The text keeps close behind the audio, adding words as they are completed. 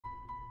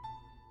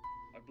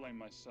blame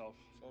myself.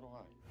 So do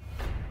I.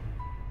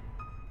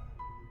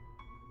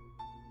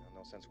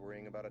 No sense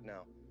worrying about it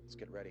now. Let's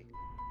get ready.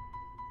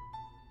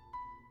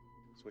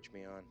 Switch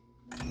me on.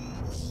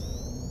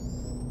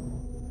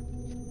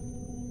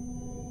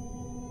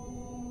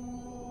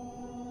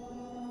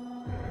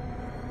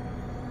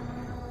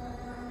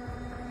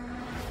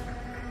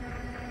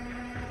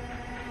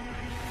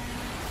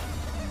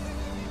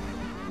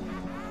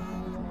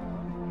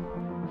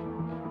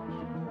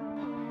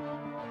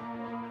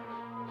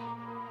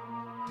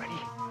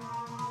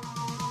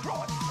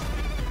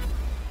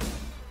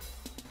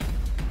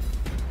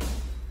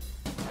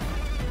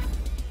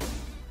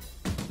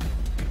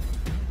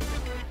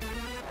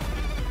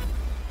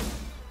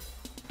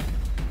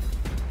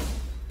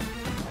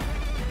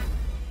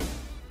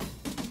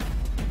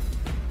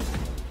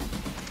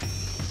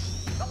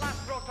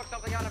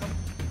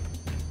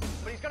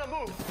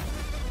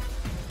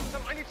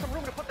 I need some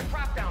room to put the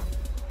trap down.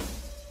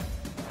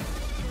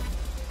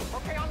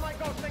 Okay, on my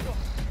go, single.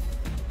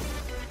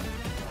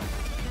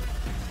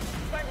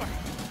 Same way.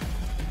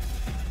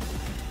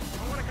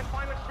 I want a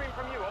confinement stream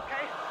from you,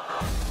 okay?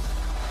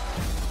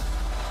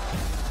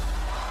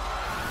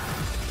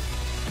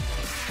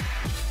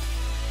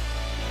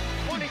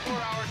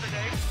 Hours a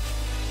day.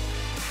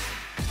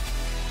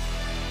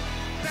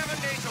 7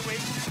 days a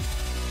week.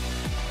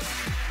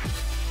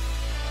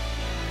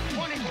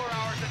 24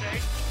 hours a day.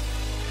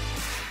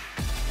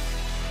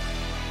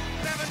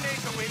 7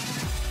 days a week.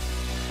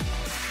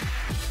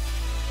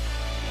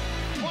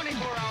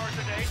 24 hours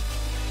a day.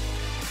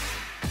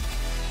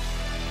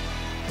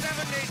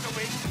 7 days a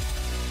week.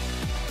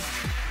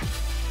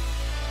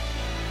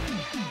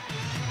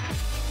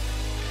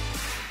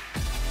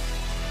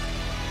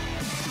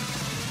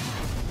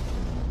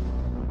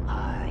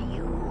 Are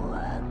you a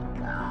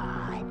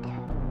god?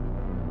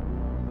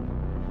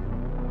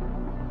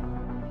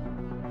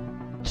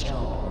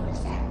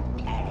 Choose and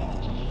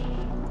perish.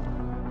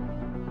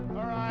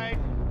 All right,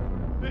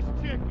 this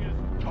chick is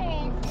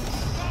toast.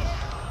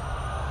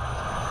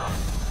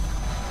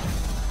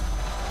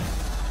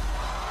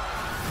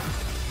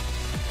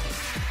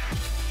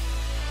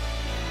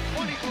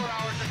 24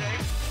 hours a day.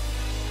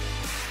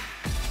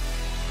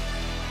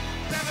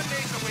 7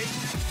 days a week.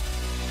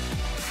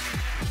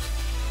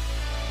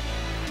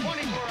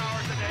 24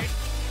 hours a day.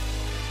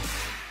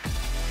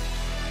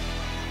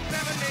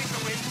 7 days a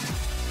week.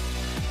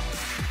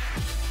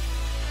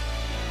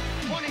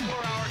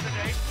 24 hours a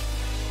day.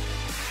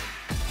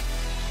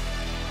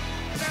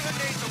 7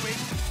 days a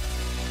week.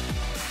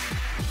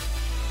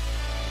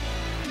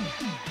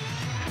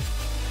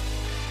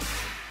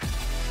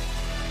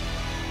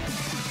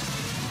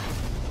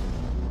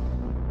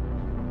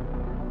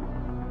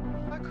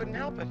 I couldn't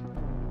help it.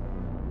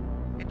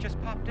 It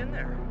just popped in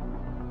there.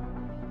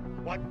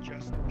 What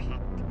just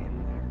popped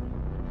in there?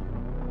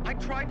 I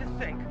tried to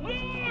think.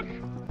 Look!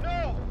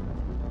 No!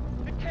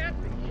 It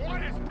can't be.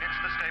 What is... It's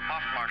the Stay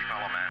Puft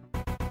Marshmallow Man.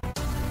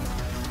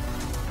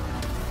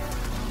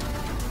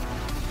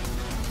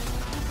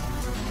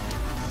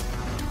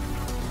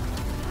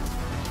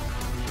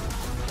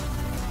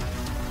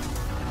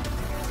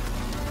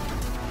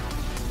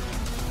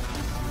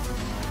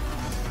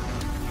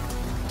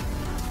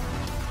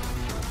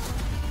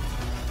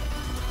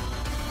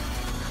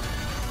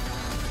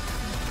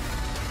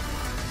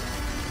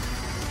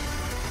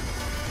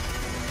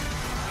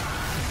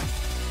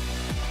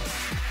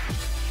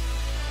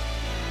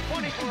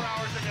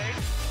 Hours a day.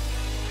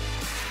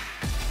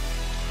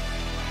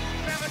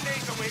 7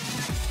 days a week.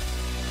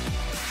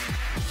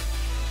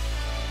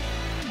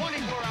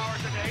 24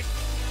 hours a day.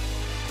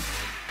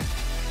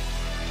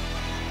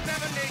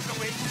 7 days a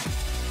week.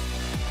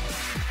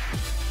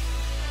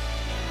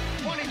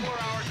 24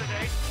 hours a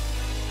day.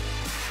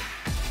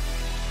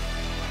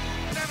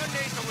 7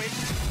 days a week.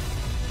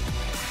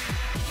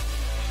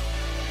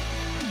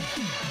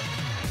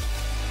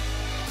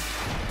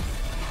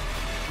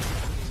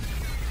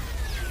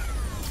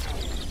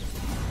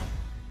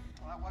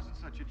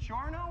 Such a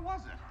chore now,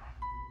 was it?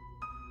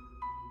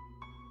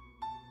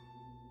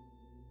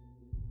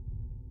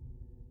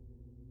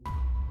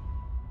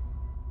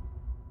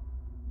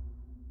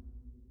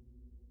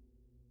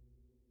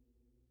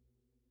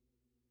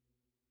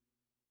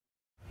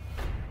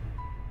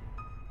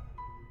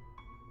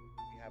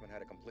 We haven't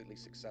had a completely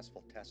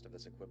successful test of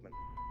this equipment.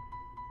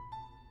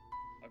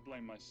 I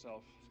blame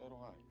myself. So do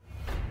I.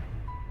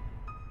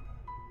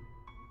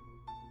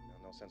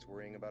 No sense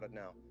worrying about it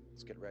now.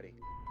 Let's get ready.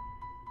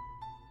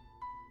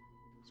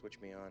 Switch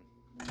me on.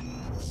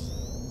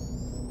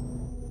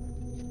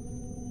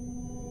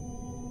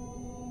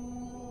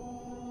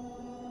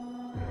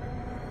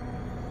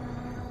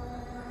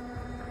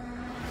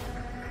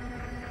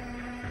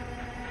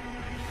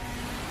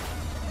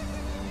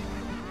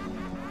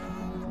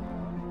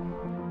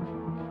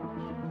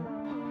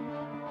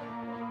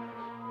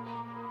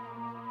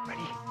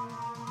 Ready?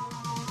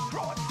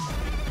 Throw it!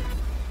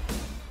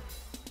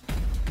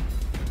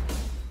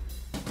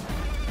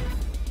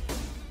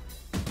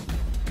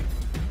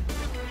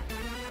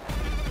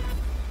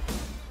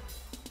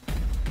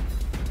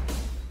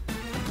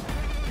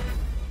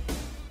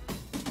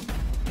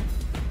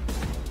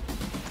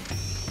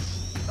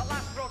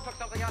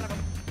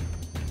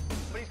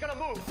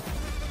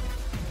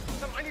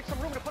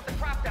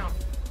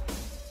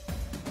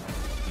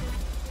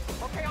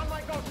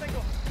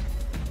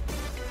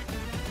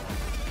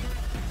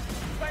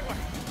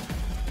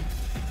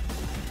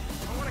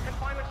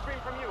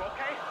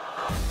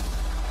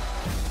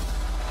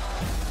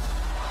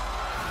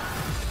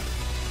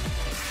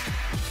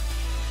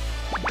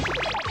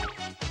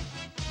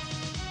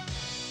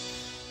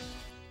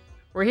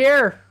 We're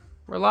here.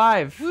 We're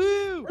live.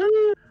 Woo!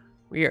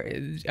 We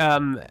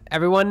are,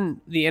 everyone,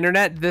 the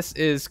internet, this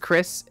is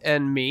Chris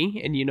and me,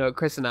 and you know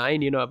Chris and I,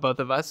 and you know both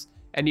of us.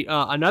 And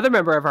another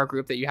member of our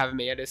group that you haven't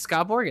met yet is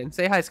Scott Morgan.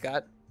 Say hi,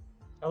 Scott.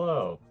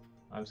 Hello,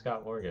 I'm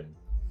Scott Morgan.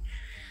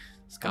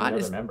 Scott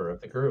is a member of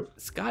the group.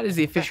 Scott is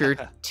the official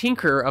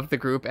tinker of the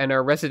group and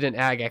our resident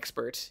ag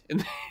expert.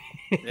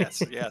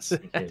 Yes, yes.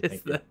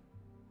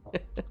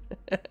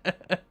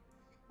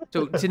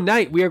 So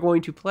tonight we are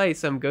going to play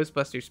some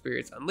Ghostbusters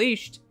Spirits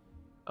Unleashed.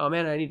 Oh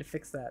man, I need to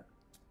fix that.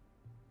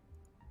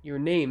 Your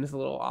name is a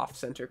little off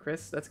center,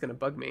 Chris. That's gonna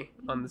bug me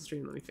on the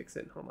stream. Let me fix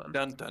it. Hold on.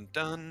 Dun dun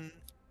dun.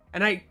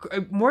 And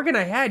Morgan,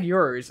 I had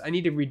yours. I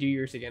need to redo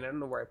yours again. I don't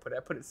know where I put it. I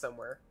put it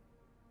somewhere,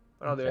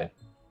 but I'll do it.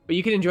 But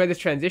you can enjoy this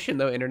transition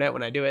though, internet,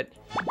 when I do it.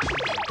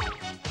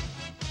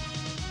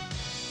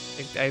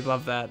 I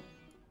love that.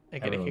 I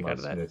get a kick out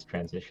of that. It's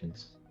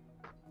transitions.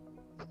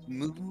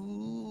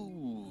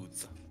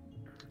 Smooth.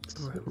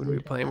 What are we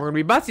playing? We're gonna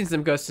be busting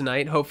some ghosts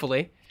tonight,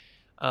 hopefully.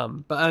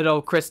 But I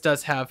know Chris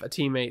does have a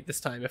teammate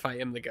this time if I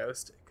am the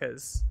ghost,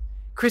 because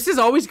Chris is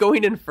always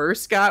going in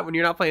first, Scott, when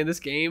you're not playing this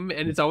game,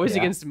 and it's always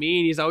against me,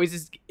 and he's always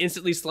just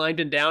instantly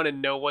slimed and down,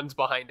 and no one's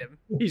behind him.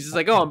 He's just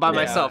like, oh, I'm by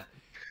myself.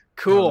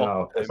 Cool. Oh,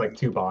 no, there's like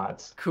 2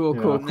 bots. Cool.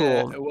 Well,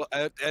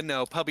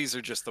 no, puppies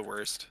are just the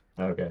worst.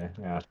 Okay,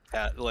 yeah.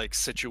 At like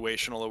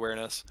situational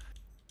awareness.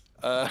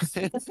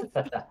 Okay,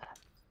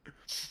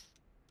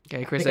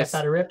 Chris. I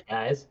found a rift,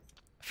 guys.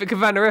 If I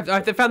can find a rift,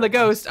 I found the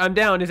ghost. I'm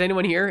down. Is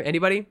anyone here?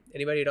 Anybody?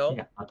 Anybody at all?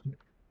 Yeah.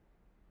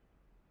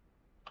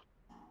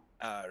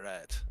 All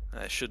right.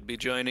 I should be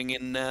joining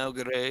in now,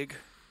 Greg.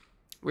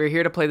 We're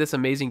here to play this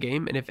amazing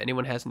game, and if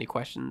anyone has any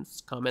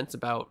questions, comments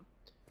about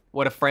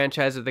what a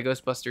franchise of the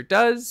Ghostbuster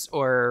does,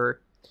 or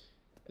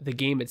the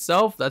game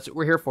itself, that's what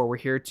we're here for. We're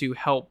here to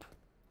help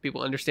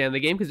people understand the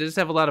game, because it does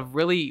have a lot of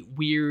really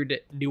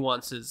weird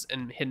nuances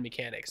and hidden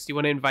mechanics. Do you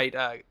want to invite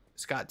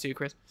Scott too,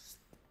 Chris?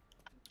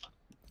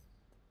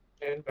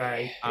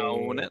 Invite.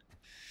 Own it.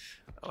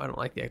 Oh, I don't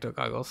like the ecto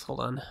goggles.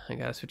 Hold on. I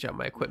gotta switch out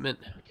my equipment.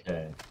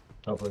 Okay.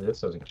 Hopefully this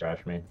doesn't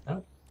crash me.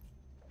 Oh.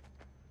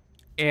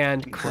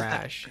 And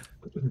crash.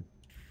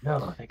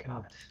 No, thank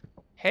God.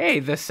 Hey,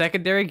 the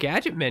secondary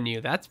gadget menu.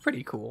 That's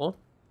pretty cool.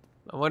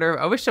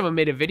 I wish someone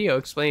made a video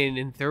explaining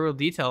in thorough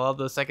detail all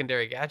those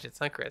secondary gadgets,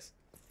 huh, Chris?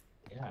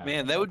 Yeah.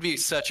 Man, that would be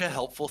such a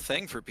helpful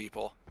thing for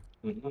people.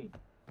 All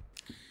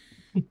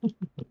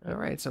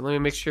right, so let me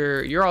make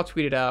sure you're all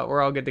tweeted out.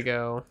 We're all good to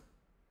go.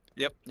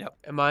 Yep.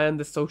 Am I on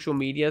the social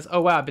medias? Oh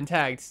wow, I've been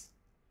tagged.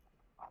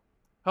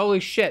 Holy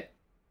shit.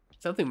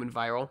 Something went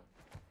viral.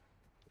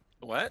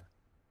 What?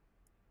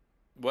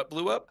 What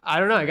blew up? I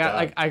don't know.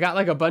 I got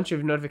like a bunch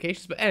of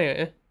notifications, but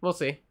anyway, we'll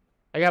see.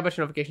 I got a bunch of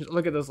notifications. I'll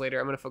look at those later.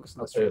 I'm gonna focus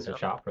on this. There's a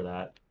shot for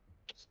that.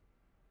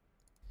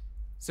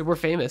 So we're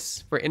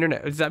famous. We're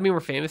internet. Does that mean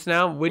we're famous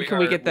now? When can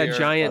we get that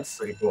giant? That's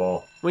pretty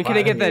cool. When can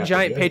I get that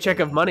giant paycheck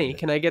of money?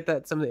 Can I get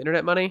that some of the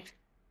internet money?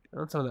 I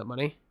want some of that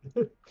money.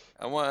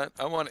 I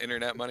want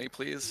internet money,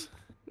 please.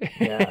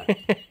 Yeah.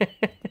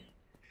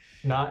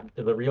 Not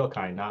the real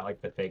kind, not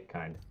like the fake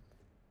kind.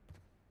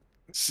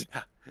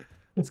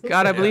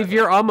 Scott, I believe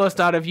you're almost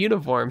out of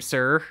uniform,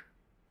 sir.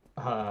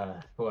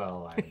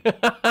 Well,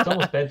 it's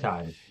almost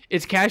bedtime.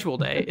 It's casual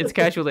day. It's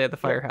casual day at the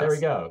firehouse. There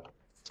we go.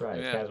 That's right.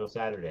 Yeah. Casual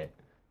Saturday.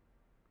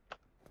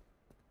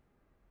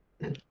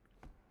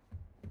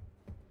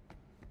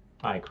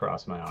 I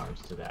cross my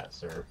arms to that,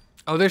 sir.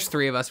 Oh, there's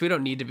 3 of us. We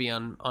don't need to be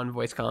on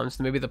voice comms.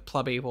 Maybe the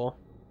plubby will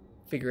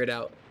figure it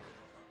out.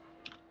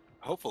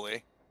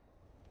 Hopefully.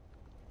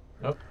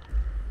 Oh.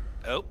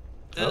 Oh.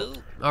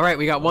 All right,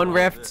 we got 1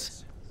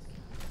 rift.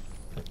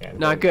 Okay,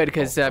 Not good,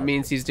 because that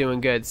means he's doing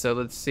good. So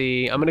let's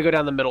see. I'm going to go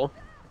down the middle.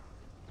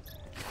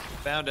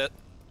 Found it.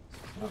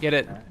 Get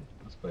it. All right.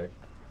 That's quick.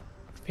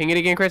 Ping it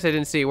again, Chris. I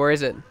didn't see. Where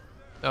is it?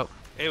 Oh.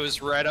 It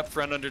was right up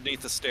front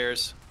underneath the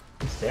stairs.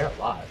 It's there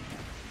alive.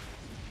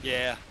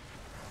 Yeah.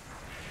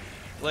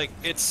 Like,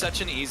 it's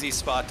such an easy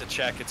spot to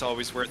check. It's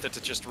always worth it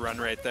to just run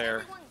right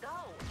there.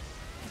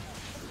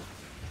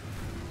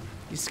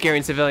 He's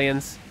scaring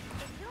civilians.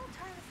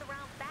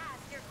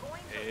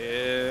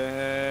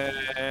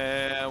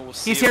 Yeah, we'll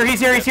see. He's here.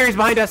 He's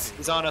behind us.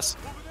 He's on us.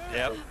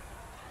 Yep.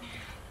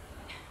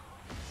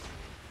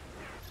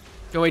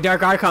 Don't worry,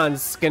 Dark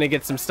Archon's gonna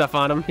get some stuff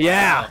on him.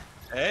 Yeah.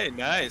 Hey,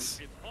 nice.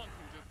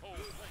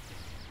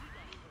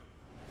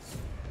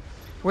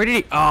 Where did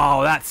he?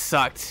 Oh, that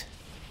sucked.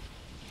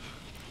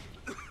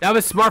 That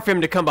was smart for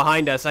him to come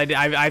behind us.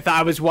 I thought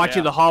I was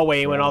watching the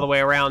hallway and went all the way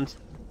around.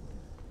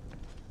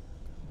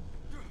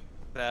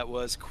 That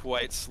was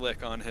quite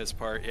slick on his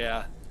part,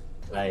 yeah.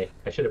 I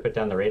should have put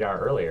down the radar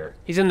earlier.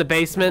 He's in the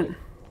basement.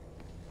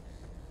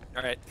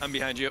 All right, I'm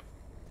behind you.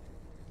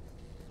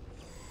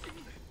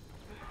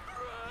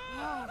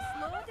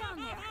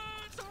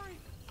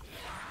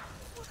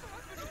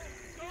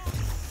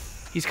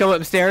 He's coming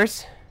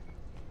upstairs.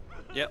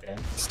 Yep, Okay.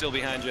 still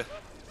behind you.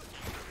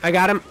 I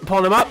got him.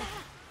 Pulling him up.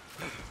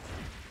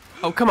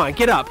 Oh, come on,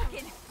 get up.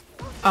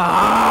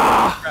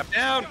 Ah! Crap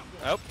down.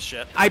 Oh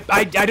shit.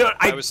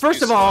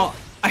 First of all,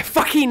 I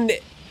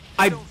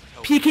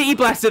PKE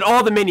blasted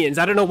all the minions.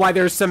 I don't know why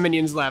there's some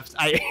minions left.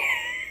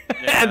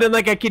 And then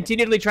like I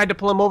continually tried to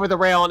pull him over the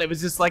rail, and it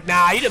was just like,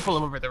 nah, you didn't pull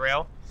him over the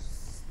rail.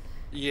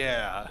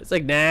 Yeah. It's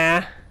like,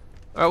 nah.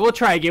 All right, we'll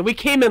try again. We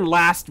came in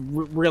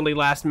really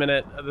last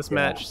minute of this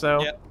match,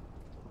 so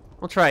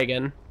we'll try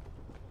again.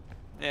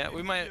 Yeah,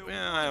 we might.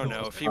 I don't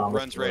know. If he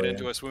runs right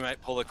into us, we might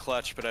pull a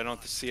clutch, but I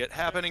don't see it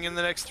happening in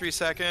the next 3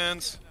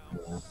 seconds.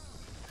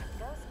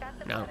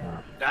 No.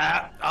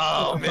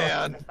 Oh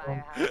man,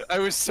 I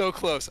was so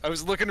close. I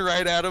was looking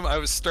right at him. I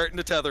was starting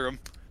to tether him.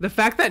 The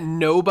fact that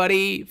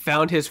nobody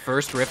found his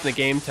first rift in the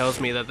game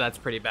tells me that that's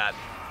pretty bad.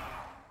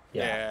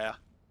 Yeah.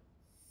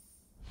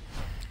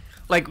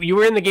 Like, you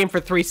were in the game for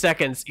 3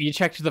 seconds, you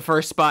checked the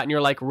first spot, and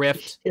you're like,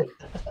 rift.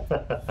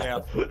 Yeah.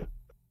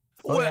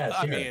 Well,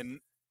 I mean,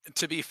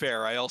 to be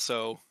fair, I don't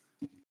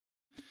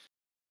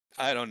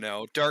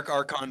know. Dark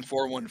Archon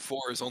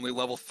 414 is only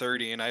level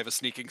 30, and I have a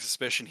sneaking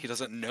suspicion he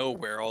doesn't know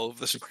where all of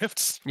the rift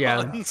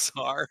spawns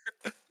are.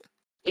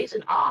 He's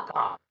an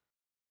Archon.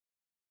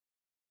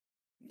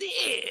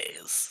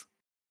 Yes.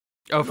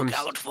 Oh, from Look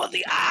out for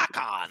the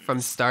Archon. From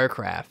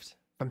StarCraft.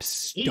 From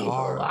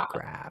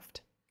StarCraft.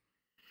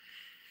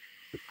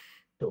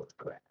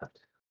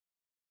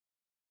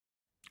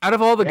 Out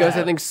of all the ghosts,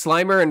 I think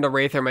Slimer and the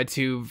Wraith are my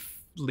 2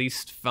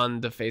 least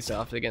fun to face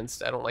off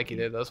against. I don't like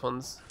either of those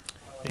ones.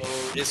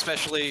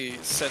 Especially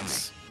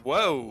since...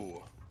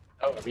 Whoa!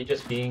 Oh, are we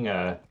just being,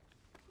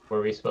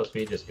 were we supposed to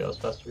be just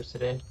Ghostbusters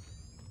today?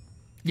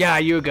 Yeah,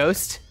 are you a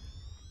ghost?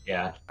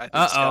 Yeah. I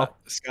think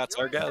Scott's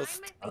our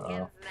ghost.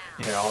 Uh-oh.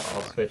 Here,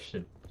 I'll switch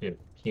to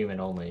human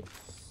only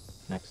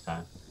next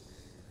time.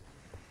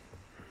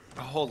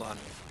 Oh, hold on.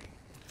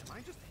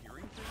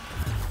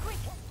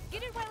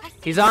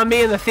 He's on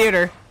me in the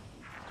theater.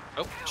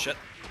 Oh, shit.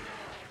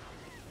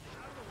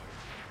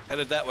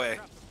 Headed that way.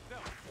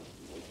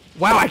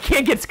 Wow, I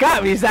can't get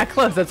Scott when he's that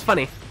close. That's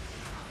funny.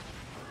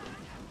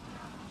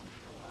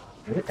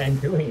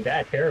 And doing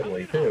that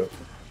terribly, too.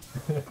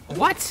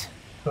 What?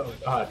 Oh,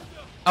 God.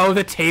 Oh,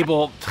 the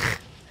table.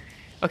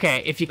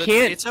 Okay, if you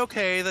can't... It's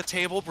okay, the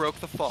table broke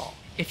the fall.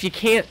 If you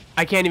can't...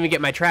 I can't even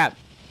get my trap.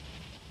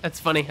 That's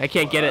funny. I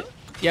can't get it.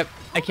 Yep,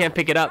 I can't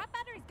pick it up.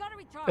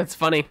 That's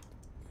funny.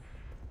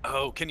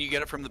 Oh, can you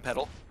get it from the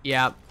pedal?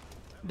 Yeah.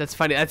 That's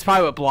funny. That's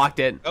probably what blocked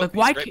it. Oh, like,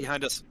 why right can't...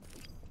 behind us.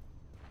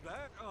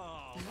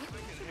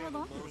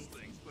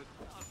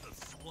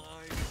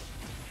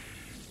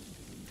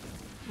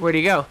 Where'd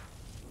he go?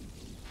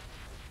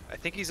 I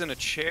think he's in a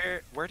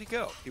chair. Where'd he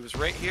go? He was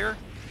right here.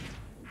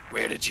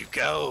 Where did you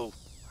go?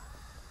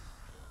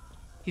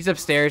 He's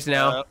upstairs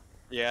now.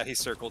 Yeah, he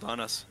circled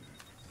on us.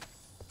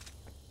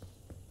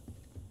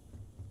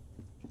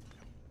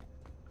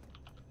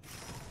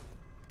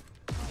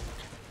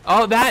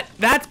 Oh,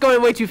 that's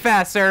going way too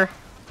fast, sir.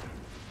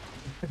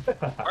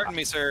 Pardon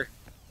me, sir.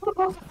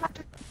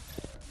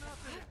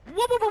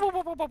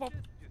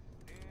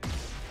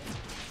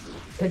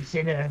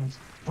 Consider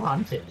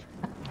haunted.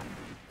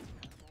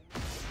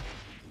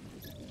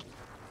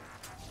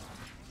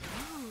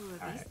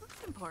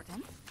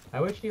 Important.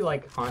 I wish you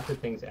like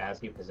haunted things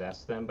as you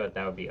possess them, but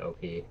that would be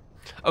OP.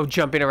 Oh,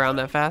 jumping around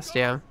that fast?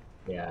 Yeah.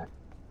 Yeah.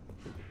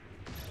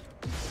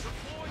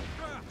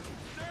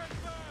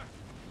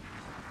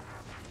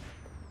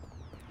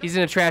 He's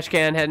in a trash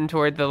can heading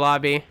toward the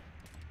lobby.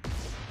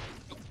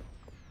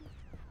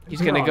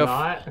 He's gonna go.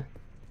 Not.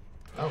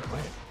 Oh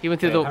wait. He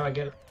went through the. How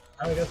do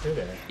I go through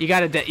there? You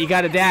gotta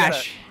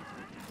dash.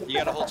 You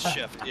gotta hold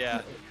shift.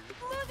 Yeah.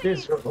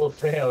 Miserable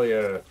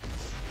failure.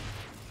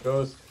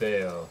 Ghost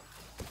fail.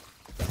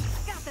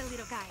 Got the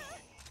little guy.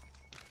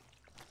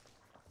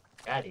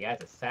 God, you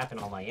guys are sapping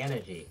all my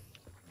energy.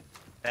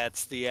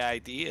 That's the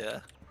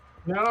idea.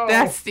 No.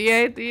 That's the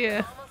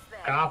idea.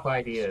 Cop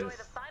ideas.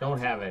 Don't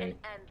have any.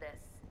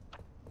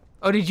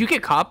 Oh, did you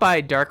get caught by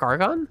Dark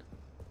Archon?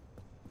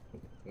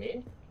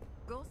 Me?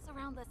 Ghosts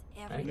around us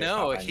I every get No,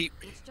 caught by- he.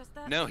 It's just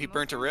that No, he most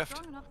burnt a aren't rift.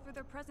 strong enough for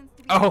their presence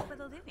to be Oh. felt by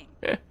the living.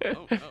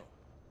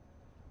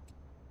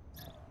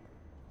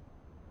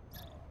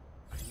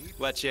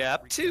 What you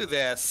up to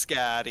there,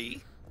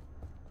 Scotty?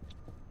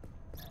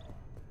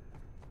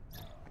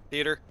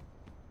 Theater.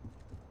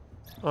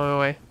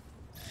 Oh, wait.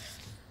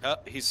 Oh,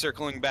 he's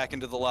circling back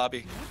into the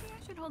lobby. Maybe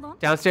I should hold on.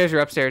 Downstairs or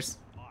upstairs?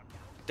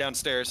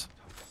 Downstairs.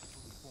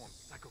 Oh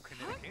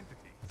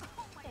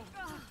my god.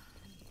 I'm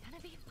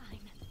gonna be fine.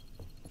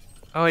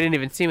 Oh, I didn't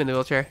even see him in the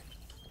wheelchair.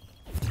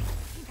 You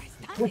guys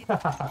done it.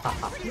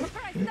 Pretty sure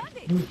I done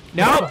it.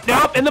 Nope,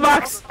 nope, in the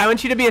box. I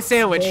want you to be a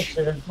sandwich.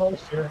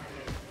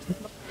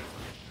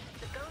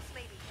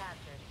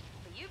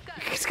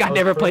 Scott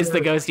never plays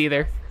the ghost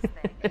either.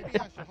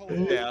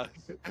 Yeah.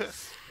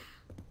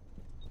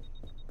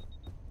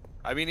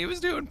 I mean, he was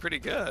doing pretty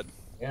good.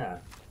 Yeah.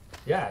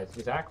 Yeah,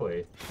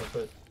 exactly.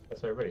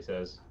 That's what everybody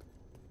says.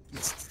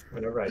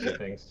 Whenever I do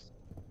things.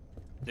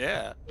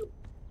 Yeah.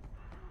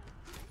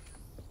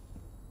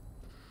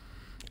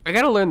 I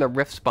gotta learn the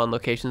rift spawn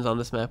locations on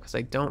this map because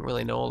I don't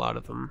really know a lot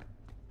of them.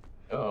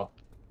 Oh.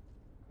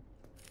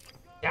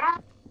 Yeah.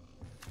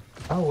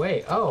 Oh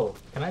wait. Oh,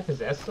 can I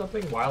possess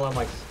something while I'm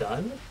like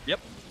stunned? Yep.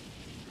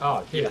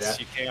 Oh, dude, Yes,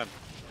 you can.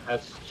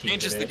 that's cheap,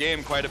 Changes the isn't it?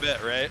 game quite a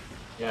bit, right?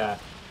 Yeah.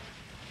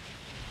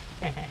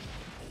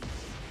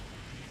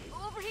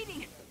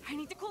 Overheating. I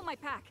need to cool my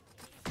pack.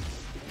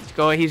 Let's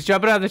go. He's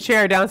jumping out of the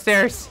chair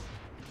downstairs.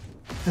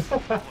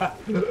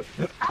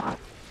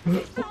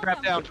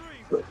 Trap down.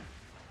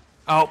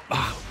 Oh,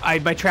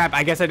 my trap.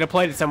 I guess I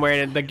deployed it somewhere,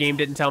 and the game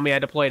didn't tell me I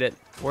deployed it.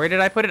 Where did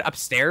I put it?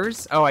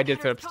 Upstairs? Oh, I did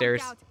throw it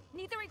upstairs.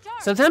 Need to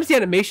recharge. Sometimes the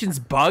animations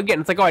bug,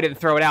 and it's like, oh, I didn't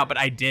throw it out, but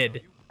I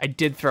did. I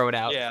did throw it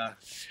out. Yeah.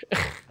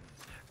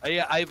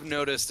 Yeah, I've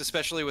noticed,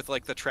 especially with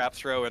like the trap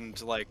throw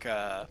and like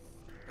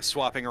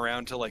swapping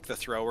around to like the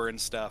thrower and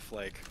stuff,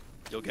 like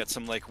you'll get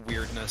some like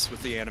weirdness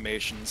with the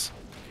animations.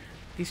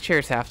 These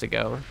chairs have to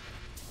go.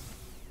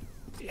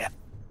 Yeah.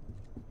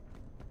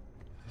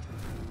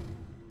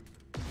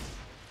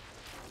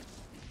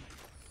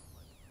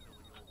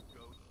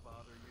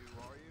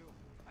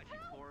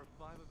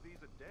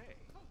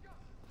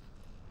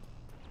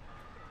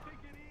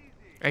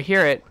 I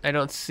hear it. I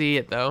don't see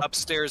it though.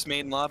 Upstairs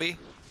main lobby.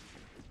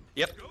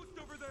 Yep.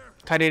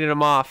 Cutting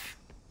him off.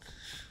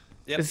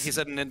 Yep. He's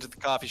heading into the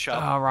coffee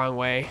shop. Oh, wrong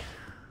way.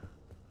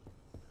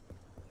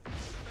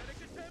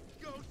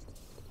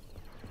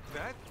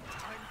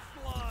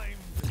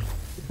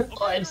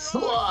 I'm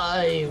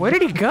slime. Where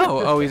did he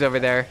go? Oh, he's over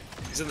there.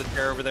 He's in the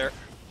chair over there.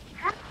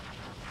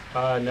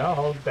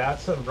 No,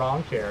 that's a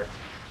wrong chair.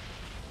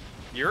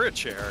 You're a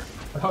chair.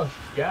 Oh,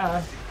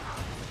 yeah.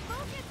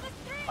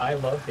 I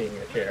love being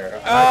a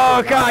chair.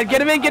 Oh God!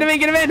 Get him in! Get him in!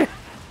 Get him in!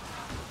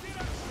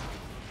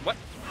 What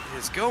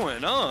is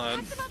going on?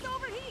 It's about to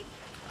overheat.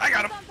 I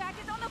got him.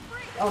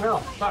 Oh no!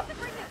 Fuck.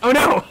 Oh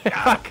no!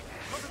 Fuck!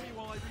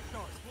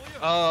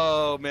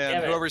 Oh man,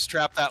 Damn it. whoever's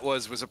trap that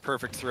was a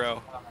perfect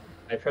throw.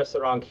 I pressed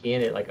the wrong key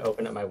and it like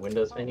opened up my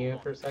Windows menu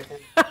for a second.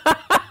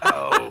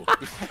 Oh.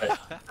 But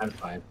I'm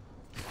fine.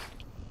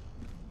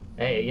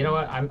 Hey, you know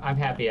what? I'm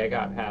happy I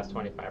got past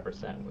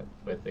 25%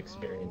 with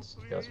experienced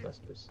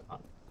Ghostbusters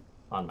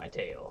on my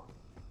tail.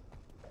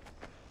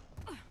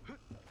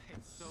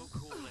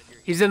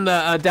 He's in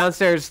the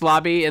downstairs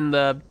lobby in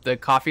the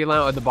coffee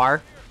lounge or the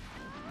bar.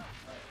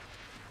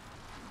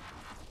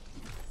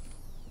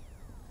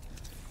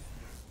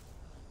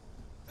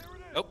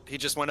 Oh, he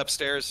just went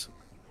upstairs.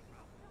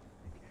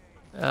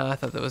 I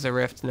thought that was a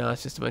rift. No,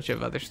 it's just a bunch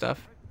of other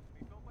stuff.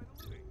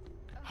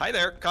 Hi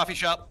there, coffee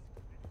shop.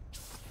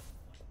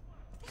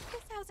 Think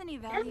this has any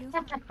value?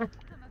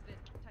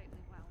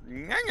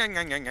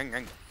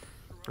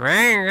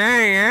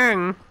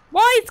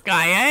 White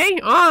guy, eh?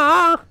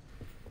 Ah.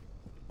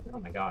 Oh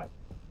my god.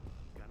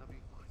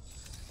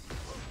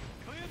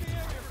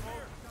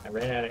 I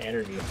ran out of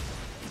energy.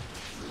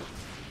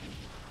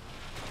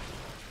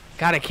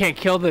 God, I can't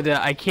kill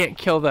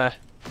the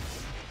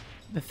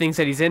things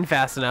that he's in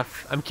fast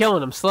enough. I'm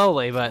killing him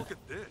slowly, but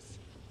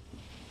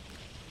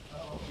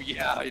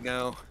Yeah, I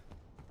know.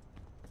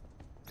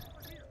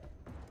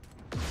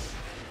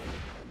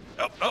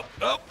 Oh, oh,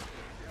 oh.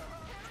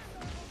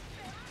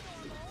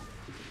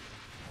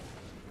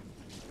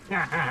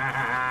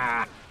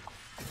 oh,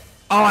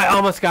 I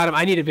almost got him.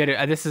 I need a better.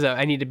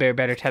 I need to bear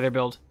better tether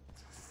build.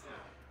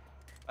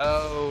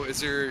 Oh,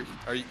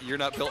 you're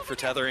not built for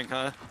tethering,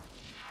 huh?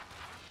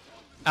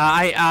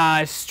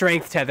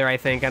 Strength tether. I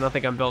think. I don't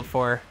think I'm built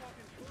for.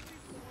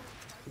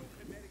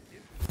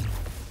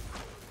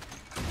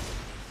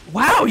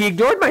 Wow, he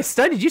ignored my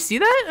stun. Did you see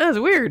that? That was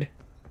weird.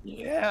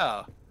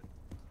 Yeah.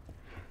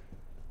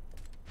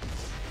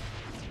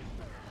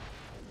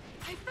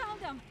 I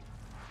found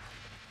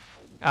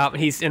him.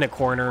 He's in a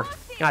corner.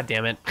 God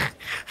damn it.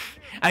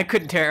 I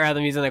couldn't tear out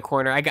him. He's in a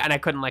corner. I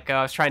couldn't let go.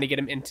 I was trying to get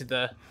him into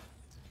the.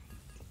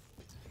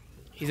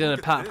 He's in a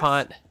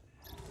pot.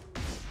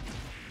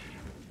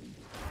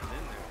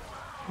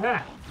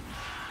 Ah.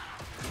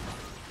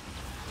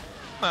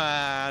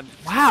 Man.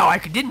 Wow, I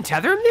didn't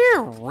tether him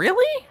there?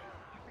 Really?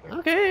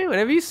 Okay,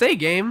 whatever you say,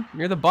 game.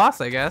 You're the boss,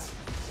 I guess.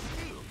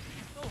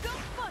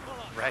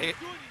 Right?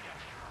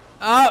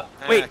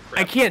 Wait, crap.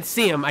 I can't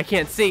see him. I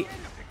can't see.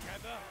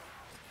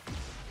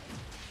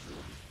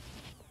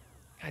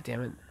 God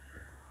damn it.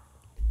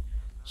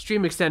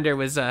 Stream extender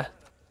was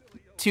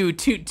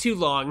too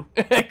long.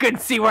 I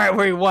couldn't see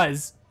where he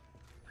was.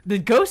 The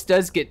ghost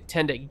does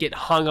tend to get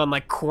hung on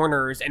like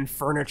corners and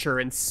furniture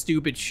and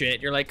stupid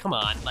shit. You're like, come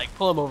on, like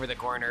pull him over the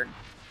corner.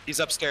 He's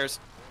upstairs.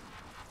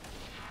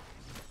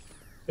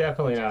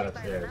 Definitely not Judging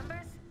by the upstairs.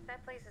 numbers,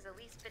 that place is at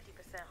least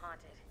 50%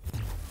 haunted.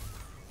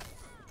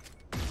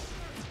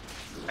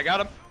 I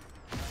got him.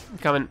 I'm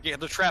coming. Yeah,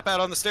 the trap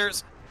out on the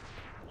stairs.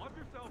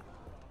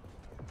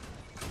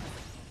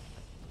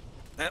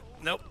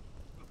 Nope.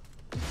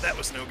 That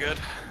was no good.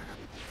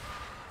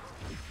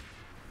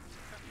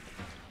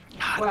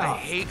 God, Wow. I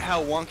hate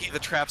how wonky the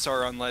traps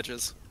are on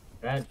ledges.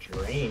 That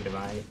drained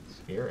my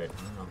spirit.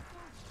 Wow.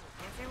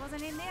 Guess it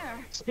wasn't in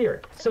there.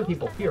 Spirit. Some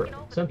people fear it.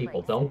 Some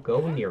people don't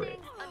go near it.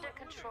 Under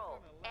control.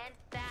 And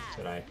That's bad.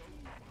 what I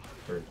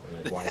heard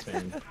from a wise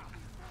man.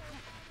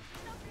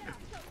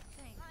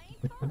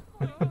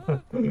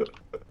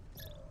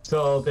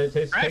 So, to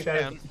Trash take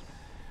that. can.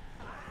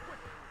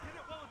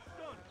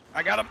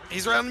 I got him.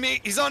 He's around me.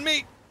 He's on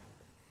me.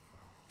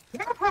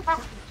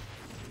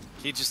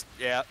 He just,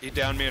 yeah, he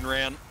downed me and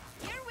ran.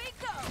 Here we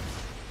go.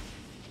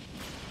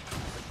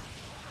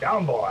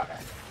 Down, boy.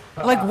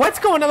 Like, what's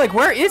going on? Like,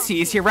 where is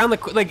he? Is he around the...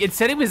 Like, it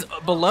said he was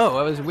below.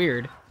 That was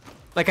weird.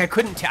 Like, I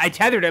couldn't... I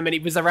tethered him, and he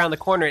was around the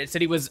corner. It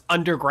said he was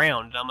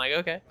underground. And I'm like,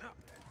 okay.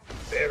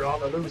 They're on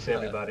the loose,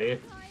 everybody.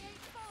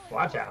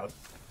 Watch out.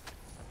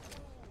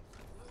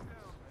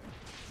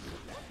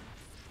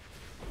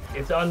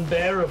 It's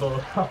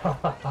unbearable.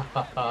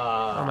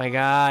 Oh, my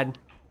God.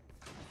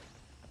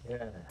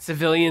 Yeah.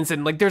 Civilians,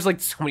 and, like, there's, like,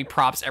 so many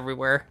props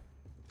everywhere.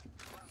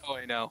 Oh,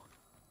 I know.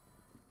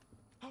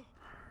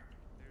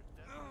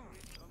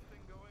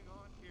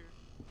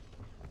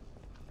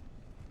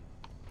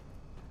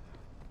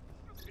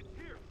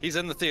 He's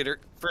in the theater,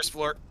 first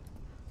floor.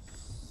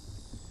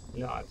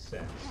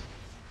 Nonsense.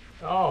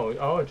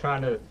 Oh,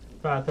 trying to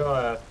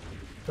throw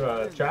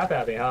a trap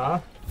at me, huh?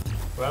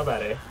 Well,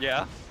 buddy.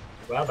 Yeah.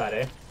 Well,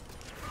 buddy.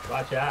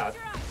 Watch out.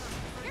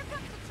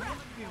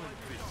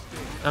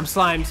 I'm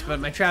slimed, but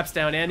my trap's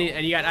down, and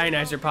you got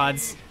ionizer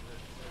pods.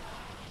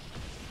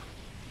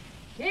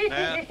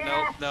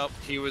 Nope.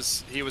 He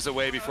was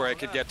away before I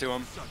could get to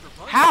him.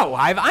 How?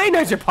 I have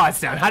ionizer pods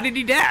down. How did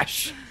he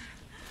dash?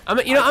 I'm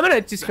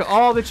gonna just put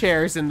all the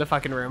chairs in the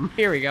fucking room.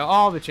 Here we go,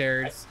 all the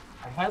chairs.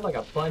 I had like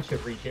a bunch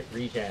of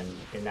regen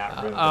in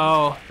that room.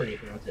 Oh. Pretty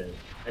expensive.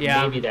 And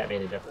Yeah. maybe that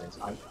made a difference,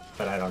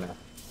 but I don't know.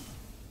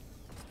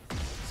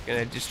 It's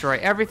gonna destroy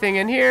everything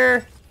in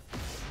here.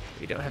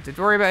 We don't have to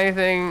worry about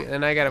anything,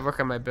 and I gotta work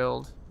on my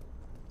build.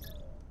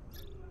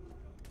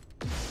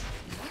 Maybe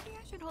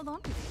I should hold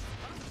on to these.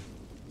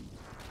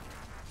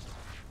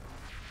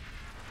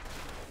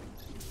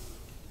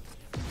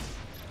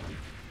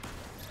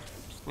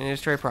 And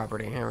destroy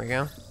property. Here we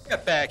go.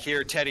 Get back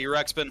here, Teddy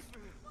Ruxpin.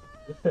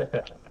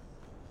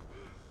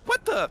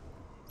 What the?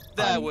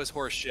 That was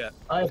horse shit.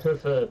 I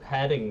prefer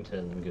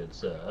Paddington, good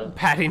sir.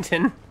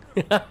 Paddington.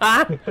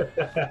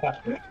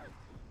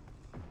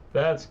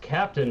 That's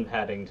Captain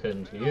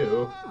Paddington to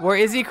you. Where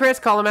is he, Chris?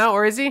 Call him out.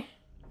 Where is he?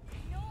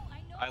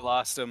 I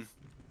lost him.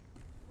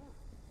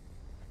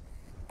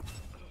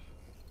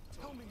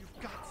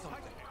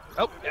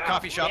 Oh, Yeah,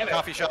 coffee shop, damn it.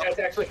 coffee shop. That's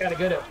actually kind of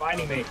good at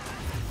finding me.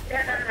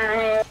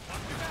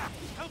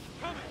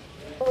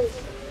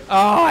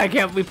 Oh, I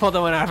can't. We pulled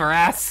that one out of our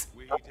ass.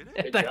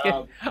 Good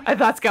job. I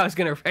thought Scott was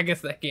gonna wreck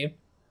us that game.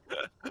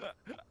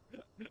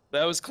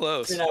 That was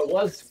close. And I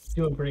was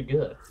doing pretty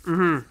good.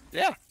 Mm-hmm.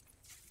 Yeah.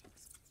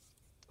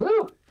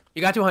 Woo!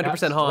 You got to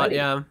 100% haunt, sweaty.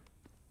 yeah.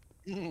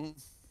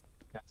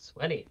 Got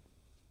sweaty.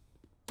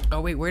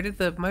 Oh wait, where did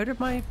my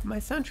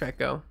soundtrack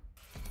go?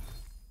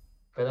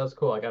 But that was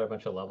cool. I got a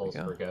bunch of levels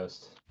There we for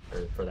Ghost,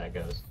 or for that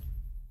Ghost.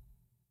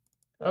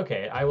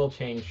 Okay, I will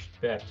change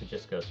back to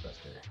just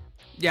Ghostbuster.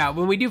 Yeah,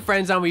 when we do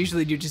Friend Zone, we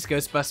usually do just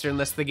Ghostbuster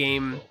unless the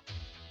game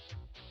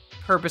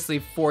purposely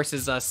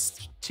forces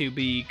us to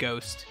be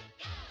Ghost.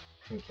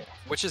 Okay.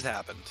 Which has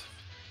happened.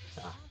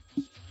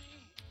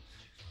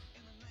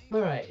 All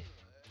right.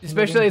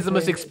 Especially as the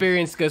most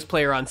experienced Ghost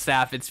player on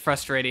staff, it's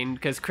frustrating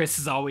because Chris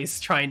is always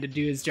trying to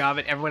do his job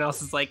and everyone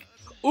else is like,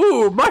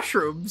 ooh,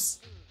 mushrooms!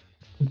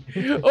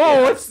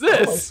 Oh, what's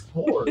this?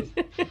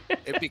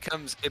 It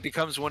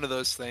becomes one of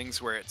those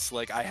things where it's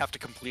like I have to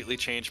completely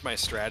change my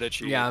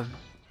strategy. Yeah.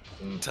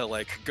 To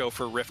like go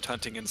for rift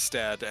hunting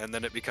instead, and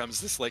then it becomes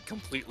this like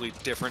completely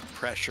different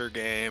pressure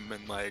game,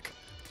 and like,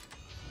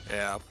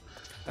 yeah.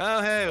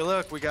 Oh hey,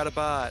 look, we got a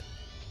bot.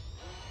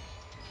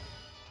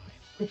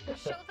 Show them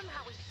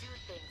how we do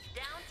things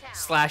downtown.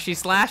 Slashy,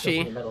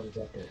 slashy. Metal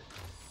detector.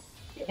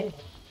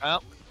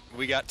 Well,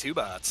 we got two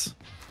bots.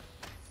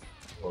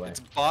 Boy. It's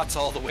bots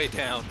all the way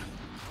down.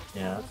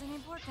 Yeah. Wasn't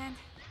important.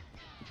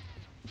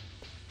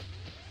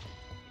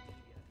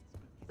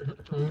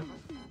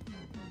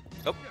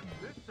 Oh.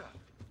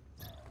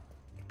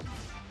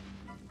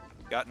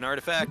 Got an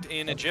artifact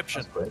in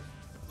Egyptian. That's quick.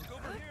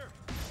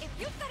 If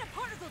you've got a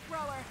particle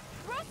thrower,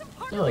 throw some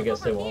particles Well, I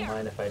guess they over won't here.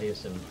 mind if I do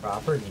some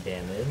property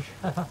damage.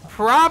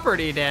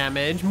 Property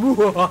damage.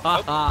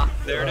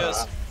 There it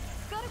is.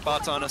 Got a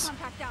Bots on us.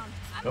 contact down.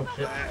 I'm Oh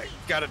shit.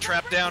 Got a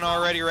trap down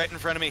already right in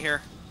front of me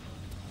here.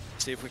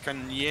 See if we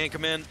can yank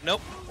him in.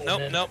 Nope,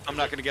 nope, nope. I'm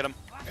not gonna get him.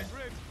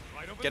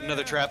 Get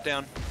another trap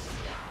down.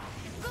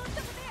 Ghost over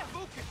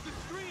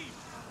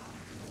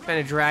there.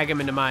 Trying to drag him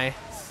into my...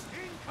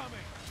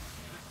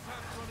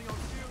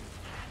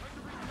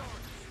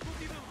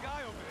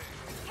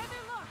 Tether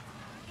locked.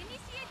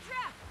 Initiate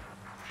trap.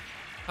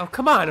 Oh,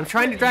 come on. I'm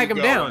trying to drag him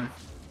Keep going. down.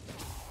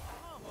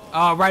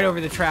 Oh, right over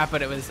the trap,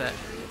 but it was... Here.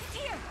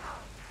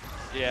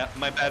 Yeah,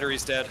 my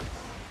battery's dead.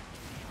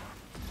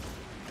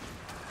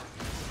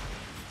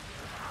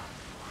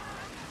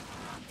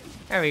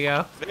 There we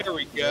go. There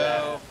we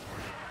go.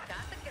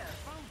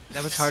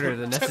 That was harder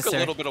than Took a necessary.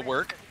 little bit of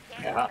work.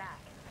 Yeah.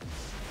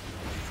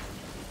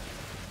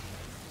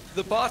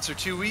 The bots are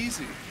too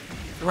easy.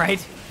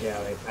 Right? Yeah,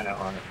 they kind of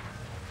are.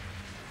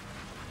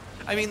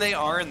 I mean, they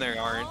are and they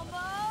aren't.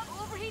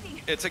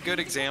 Overheating. it's a good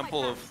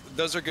example of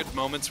those are good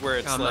moments where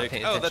it's I'm not like,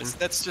 paying oh, attention.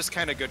 that's just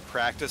kind of good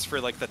practice for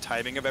like the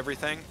timing of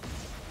everything,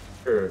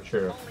 True.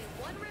 Only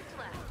one rift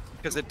left.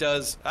 because it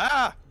does.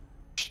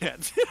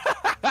 Shit.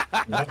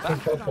 Not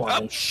control Oh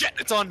point. shit!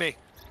 It's on me.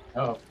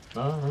 Oh.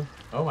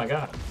 Oh my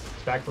god.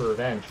 It's back for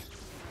revenge.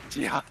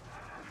 Yeah.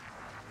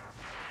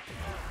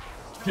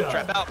 Yeah.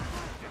 Trap out.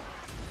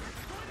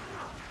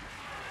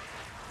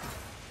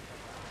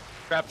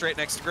 Trapped right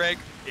next to Greg.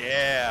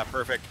 Yeah,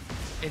 perfect.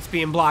 It's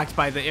being blocked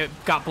by the. It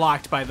got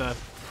blocked by the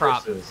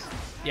prop. Versus,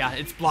 Yeah,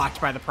 it's blocked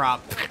by the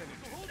prop. the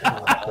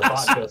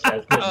bot just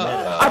has good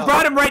meta. I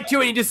brought him right to it.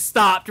 And he just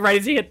stopped right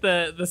as he hit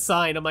the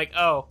sign. I'm like,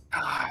 oh,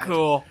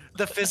 cool.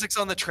 The physics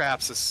on the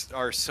traps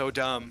are so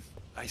dumb.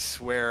 I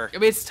swear. I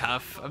mean, it's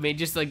tough. I mean,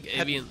 just like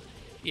I mean,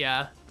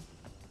 yeah.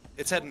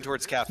 It's heading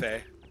towards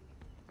cafe.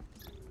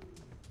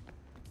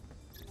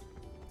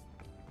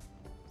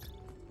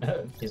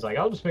 He's like,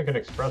 I'll just make an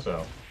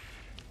espresso.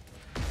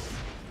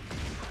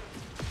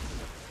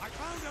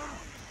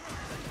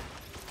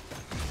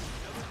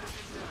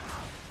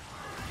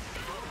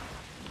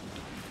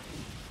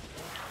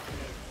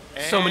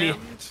 So many-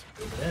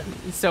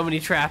 And So many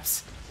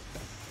traps.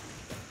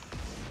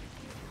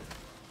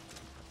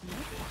 Maybe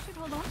I should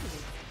hold on to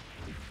this.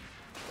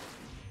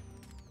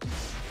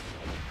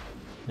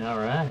 All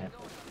right.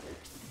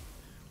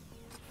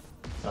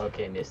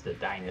 Okay, Mr.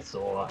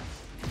 Dinosaur.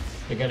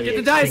 You're gonna Get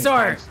be the extinct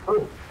dinosaur! times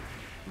two.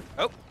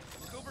 Oh,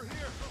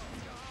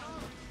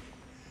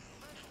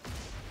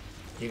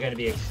 You're gonna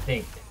be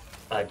extinct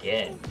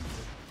again.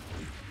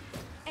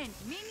 And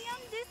minion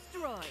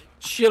destroyed.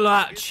 Chill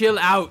out. Chill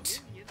out.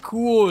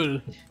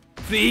 Cool.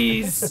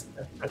 Please.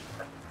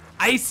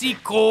 Icy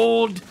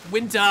cold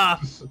winter.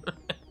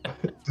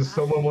 Does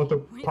someone want a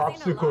We've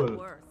seen a lot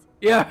worse.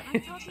 Yeah.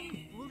 I'm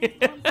talking fully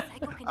formed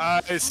psychokinetic I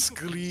entities.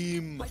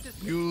 scream.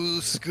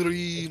 You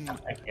scream.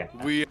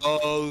 We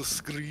all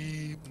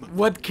scream.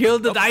 What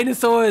killed the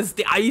dinosaurs?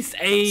 The Ice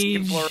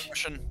Age.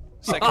 Cyclorushan.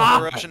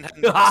 Cyclorushan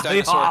heading towards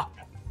dinosaur.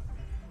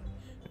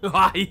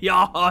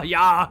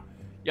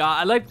 Yeah.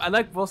 I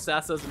like Will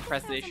Sasso's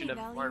impersonation of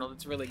Arnold.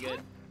 It's really good.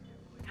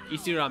 He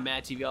used to do it on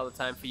Mad TV all the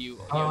time for you.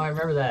 Oh, I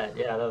remember that.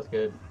 Yeah, that was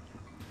good.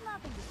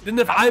 Nothing to Then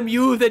if I'm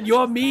you, then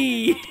you're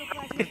me.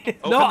 Open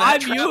No, that I'm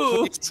trap,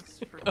 you. please.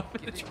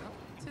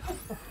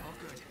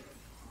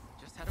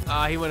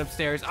 He went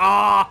upstairs.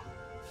 I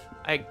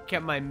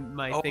kept my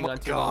Oh thing my on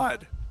too long.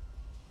 god.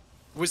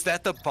 Was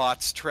that the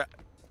bot's trap?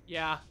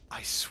 Yeah.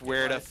 I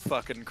swear to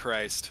fucking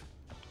Christ.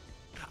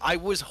 I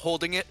was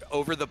holding it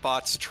over the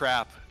bot's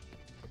trap,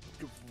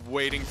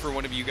 waiting for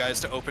one of you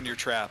guys to open your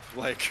trap.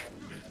 Like,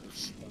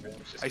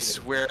 I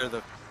swear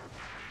the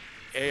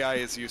AI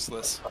is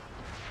useless.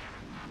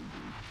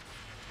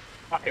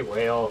 Hi,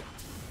 whale.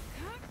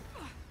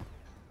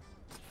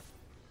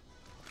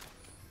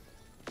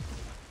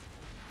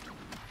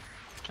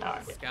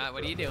 Alright. Scott,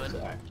 what are you doing?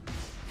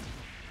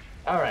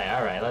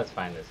 Alright, let's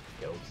find this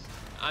ghost.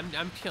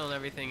 I'm killing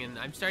everything, and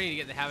I'm starting to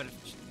get the habit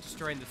of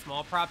destroying the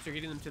small props or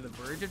getting them to the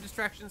verge of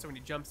destruction. So when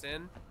he jumps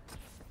in,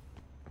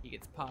 he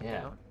gets popped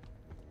Yeah. out.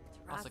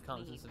 Also Trust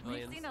comes me, with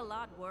civilians. we've seen a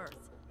lot worse.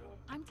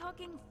 I'm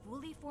talking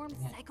fully formed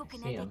Yeah, I see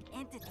psychokinetic 'em.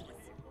 entities.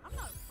 I'm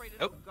not afraid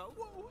Oh.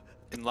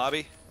 In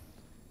lobby?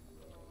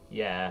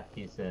 Yeah,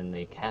 he's in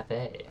the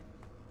cafe.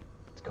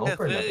 Let's go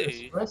for another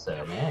Cafe.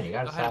 espresso, man. You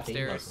gotta Go head stop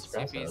eating upstairs.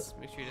 those See if espressos.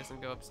 make sure he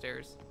doesn't go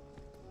upstairs.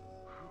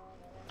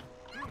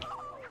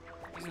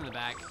 He's in the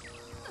back.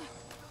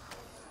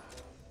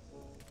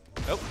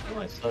 Nope.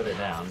 Well, I slowed it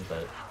down,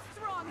 but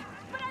Strong,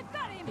 but I've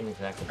got him. didn't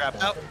exactly Crap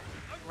stop out. it.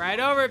 Right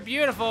over it.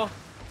 Beautiful.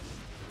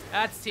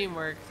 That's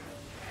teamwork.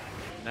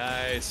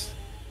 Nice.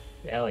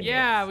 Hell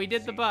Yeah, we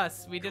did the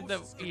bus. We did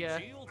the yeah.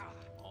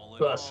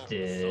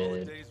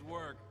 Busted.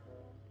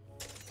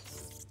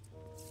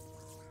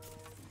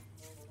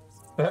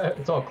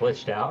 It's all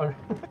glitched out.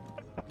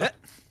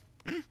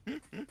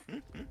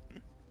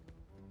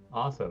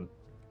 Awesome.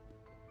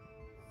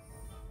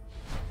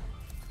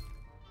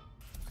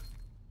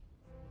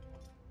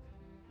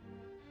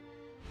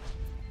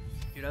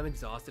 Dude, I'm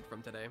exhausted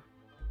from today.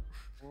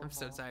 I'm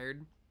so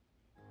tired.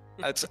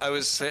 I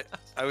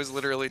was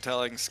literally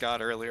telling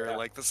Scott earlier,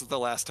 like, this is the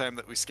last time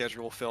that we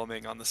schedule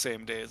filming on the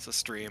same day as a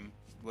stream.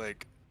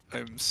 Like,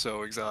 I'm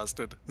so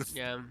exhausted.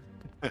 Yeah.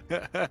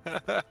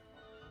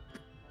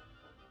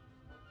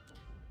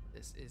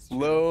 This is true.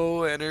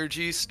 Low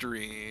energy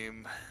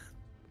stream.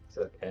 It's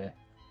okay.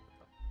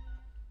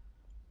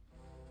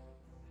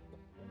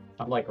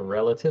 I'm like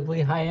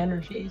relatively high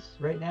energies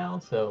right now,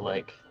 so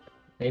like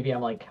maybe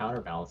I'm like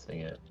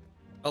counterbalancing it.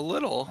 A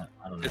little.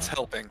 I don't know. It's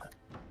helping.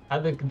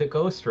 The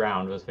ghost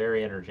round was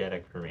very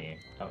energetic for me.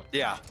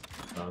 Yeah.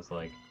 I was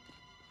like,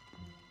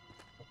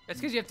 That's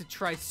because you have to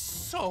try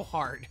so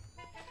hard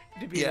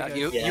to be Yeah, a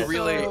you, good- Yeah. you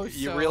really So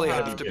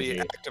have hard. to be Busy.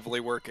 actively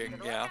working.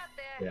 Yeah.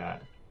 yeah.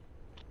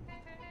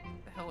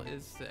 What the hell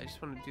is? I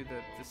just want to do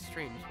the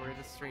streams. Where are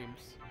the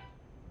streams?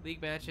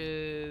 League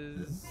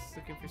matches.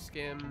 Looking for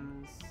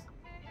skims.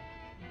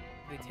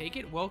 They take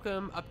it.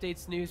 Welcome,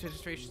 updates, news,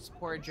 registration,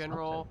 support,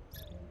 general,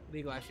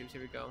 league live streams.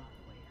 Here we go.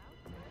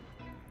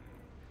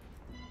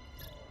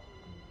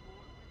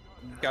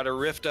 Got a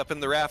rift up in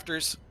the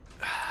rafters.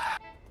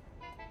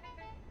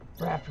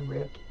 Rafter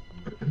rift.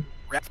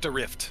 Raft a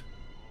rift.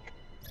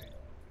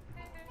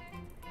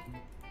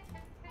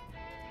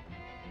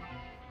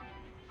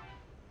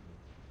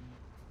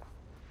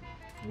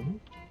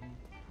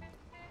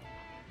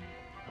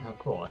 Oh,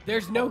 cool.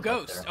 There's no Up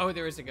ghost. there. Oh,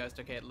 there is a ghost.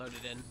 Okay, it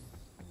loaded in.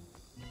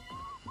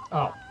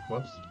 Oh,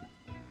 whoops.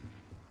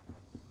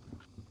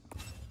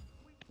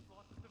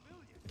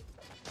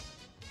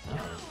 Oh,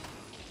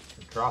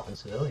 they're dropping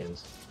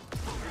civilians.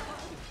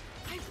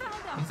 I found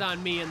him. He's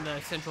on me in the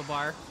central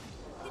bar.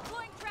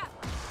 Deploying trap.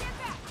 Stand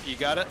back. You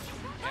got it?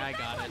 Yeah, I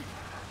got it.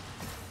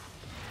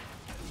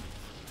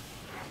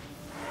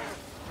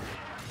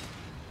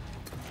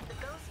 The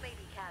ghosts may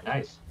be cabins,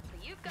 Nice.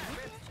 but you've got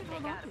rifts to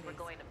take out if we're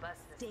going to bust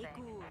this Stay thing.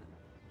 cool.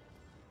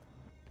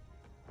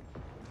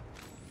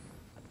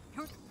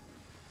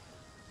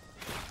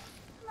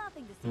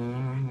 Nothing to see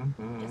here.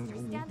 Just your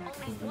standard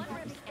Only one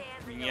rift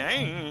stands in the Yeah.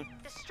 way.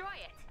 Destroy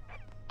it.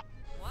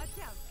 Watch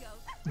out,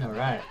 ghost. All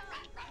right.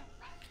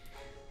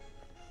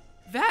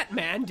 That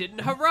man didn't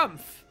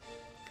harumph.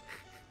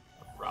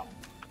 Rough.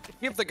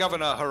 Give the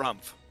governor a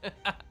harumph.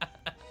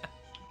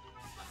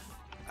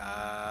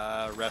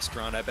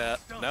 Restaurant, I bet.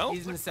 No?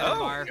 He's in the center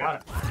bar.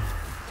 Got it.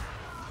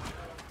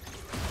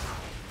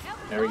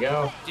 There we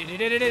go.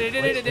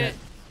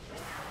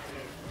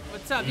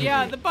 What's up?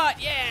 Yeah, the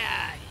bot.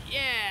 Yeah,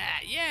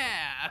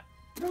 yeah.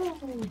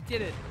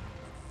 Did it.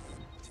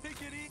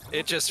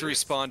 It just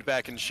respawned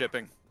back in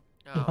shipping.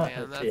 Oh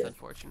man, that's Yeah.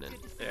 unfortunate.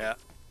 Yeah.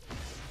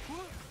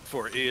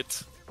 For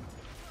it.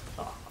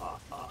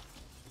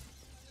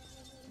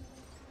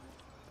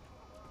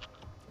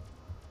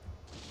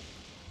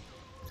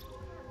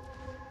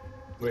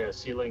 We are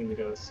sealing the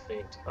ghost's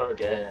fate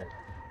again.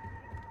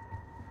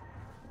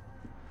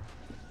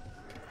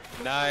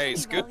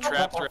 Nice. Good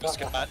trap throw,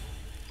 Scott.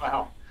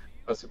 Wow.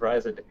 I was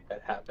surprised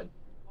that happened.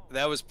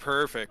 That was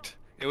perfect.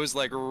 It was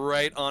like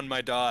right on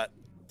my dot.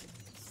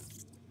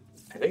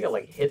 I think it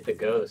like hit the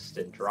ghost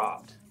and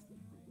dropped.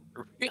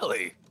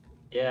 Really?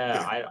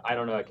 Yeah, I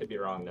don't know. I could be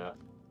wrong though.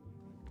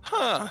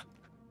 Huh.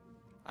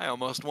 I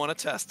almost want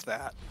to test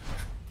that.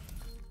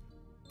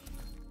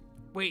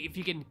 Wait,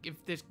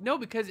 if there's no,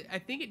 because I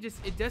think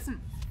it doesn't.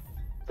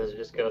 Does it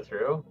just go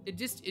through? It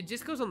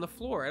just goes on the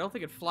floor. I don't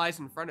think it flies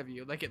in front of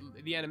you. Like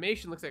the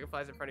animation looks like it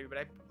flies in front of you, but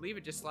I believe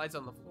it just slides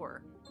on the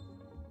floor.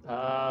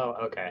 Oh,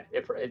 okay.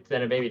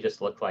 Then it maybe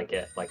just looked like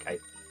it. Like I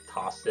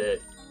tossed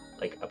it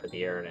like up in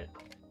the air and it.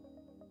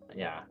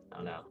 Yeah, I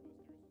don't know.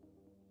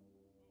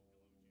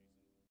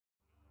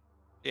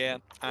 Yeah.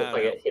 I Looked don't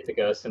like know. it hit the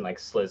ghost and like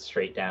slid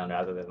straight down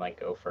rather than like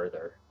go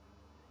further.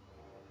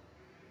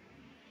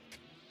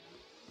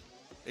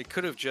 It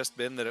could have just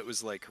been that it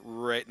was like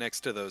right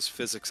next to those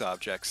physics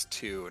objects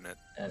too, and it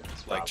And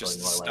it's like probably just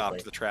more stopped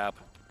likely. the trap.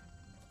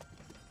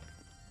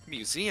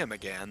 Museum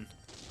again.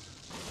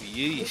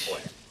 Yeesh. Oh,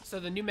 boy. So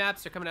the new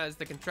maps are coming out as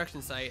the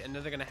construction site, and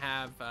then they're gonna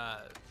have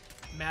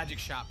Magic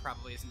Shop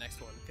probably as the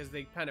next one because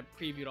they kind of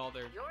previewed all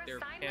their Your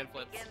hand assignment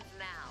flips. begins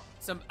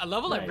now. A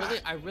level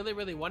Nice. I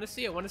really want to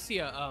see. I want to see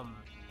a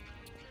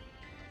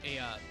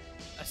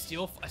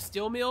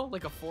steel mill,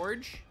 like a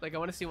forge. Like I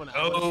want to see one.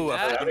 I wanna see Oh, a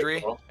that.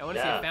 foundry. Cool. I want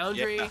to see Yeah. a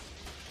foundry. Yeah.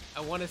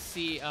 I want to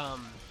see a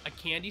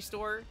candy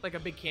store, like a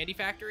big candy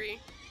factory.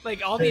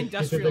 Like all the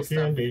industrial stuff.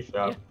 Candy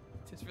shop. Yeah,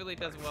 just really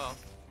does well.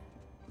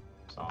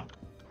 Song.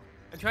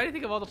 I'm trying to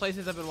think of all the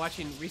places I've been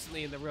watching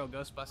recently in the real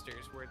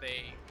Ghostbusters where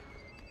they've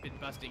been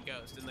busting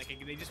ghosts, and like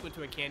they just went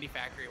to a candy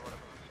factory or one of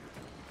them.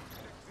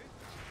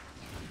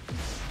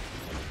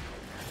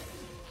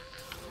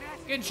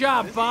 Good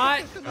job,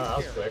 bot. Oh, that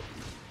was quick.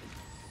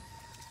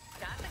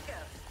 Time to go.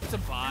 It's a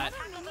bot.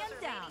 Minion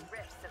down.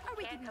 Rifts if Are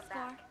we can't keeping come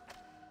score? back.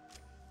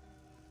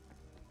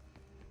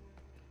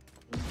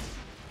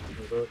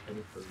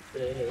 Looking for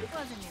big.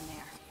 Wasn't in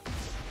there.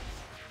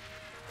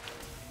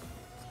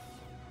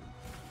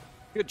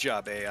 Good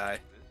job, AI.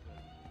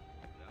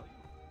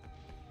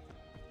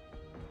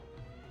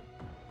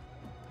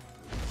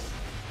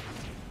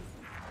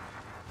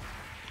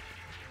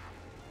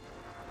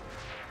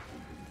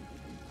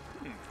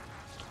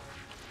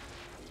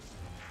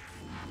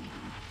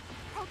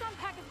 Proton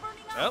pack is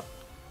burning Oh. up.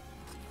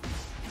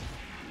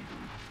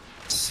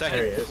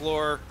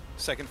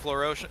 Second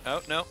floor ocean.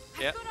 Oh, no.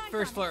 Yeah. Good on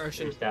First you. floor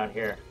ocean. Who's down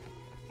here?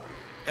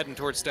 Heading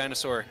towards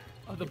dinosaur.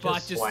 Oh, the You bot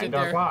just stood slimed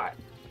our there. bot.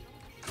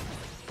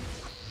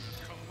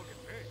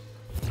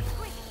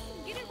 Quick,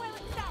 get it while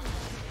it's down.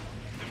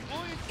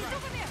 He's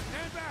over there.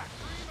 Stand back.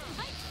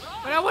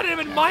 But I wanted him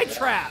in my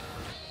trap.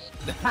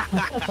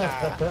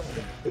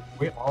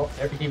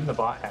 Even the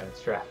bot had it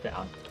strapped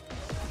down.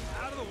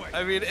 Out of the way.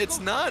 I mean, it's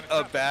not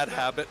a bad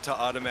habit to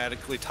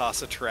automatically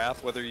toss a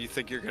trap, whether you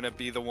think you're gonna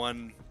be the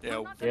one, you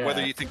know, Yeah.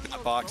 whether you think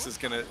that box is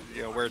gonna,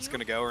 you know, where it's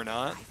gonna go or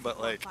not. But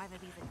like, 5 of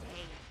these a day.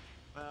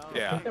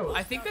 yeah.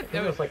 I think I think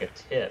it was like a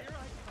tip.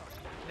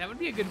 that would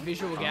be a good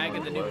visual gag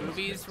in the new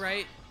movies,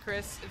 right,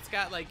 Chris? It's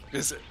got like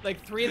Is it?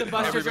 3 of the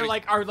busters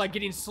Everybody- are like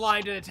getting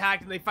slimed and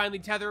attacked, and they finally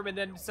tether him, and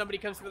then somebody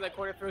comes from that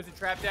corner, throws a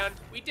trap down.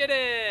 We did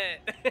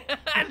it!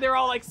 And they're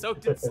all like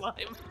soaked in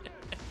slime.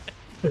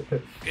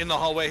 In the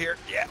hallway here.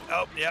 Yeah.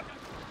 Oh, yep.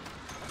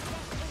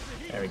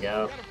 There we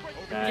go.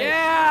 Nice.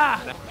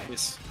 Yeah!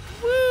 Nice.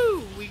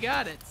 Woo! We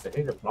got it. I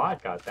think the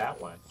bot got that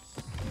one.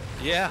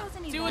 Yeah.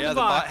 Two in Yeah, the the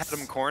bot box. had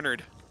him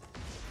cornered.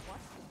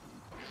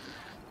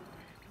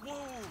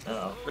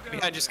 Uh-oh. Look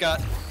behind you,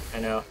 Scott. I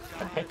know.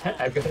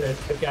 I've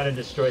got to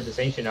destroy this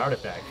ancient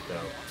artifact,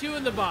 though. Two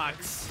in the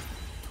box.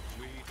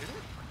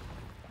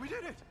 We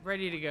did it!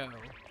 Ready to go.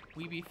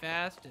 We be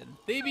fast and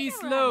they be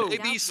slow. They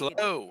be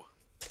slow.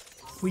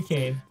 We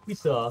came. We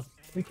saw.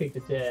 We kicked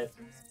its ass.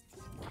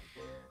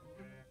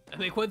 I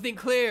make one thing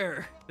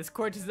clear. This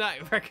court does not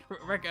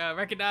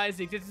recognize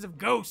the existence of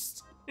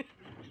ghosts.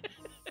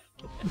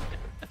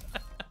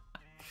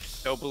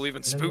 Don't believe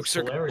in And then spooks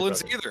the or Solari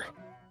goblins brothers. either.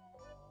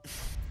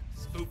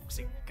 Spooks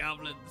and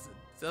goblins.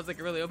 Sounds like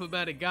a really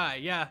open-minded guy.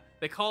 Yeah,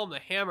 they call him the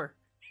Hammer.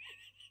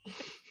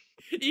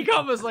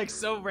 Ecom was like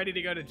so ready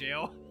to go to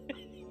jail.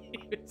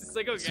 It's just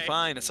like, okay. It's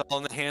fine. It's all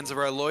in the hands of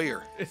our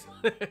lawyer.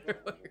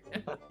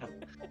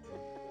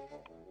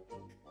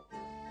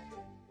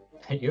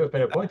 You have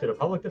been appointed a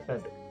public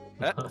defender.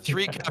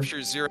 3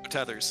 captures, 0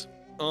 tethers.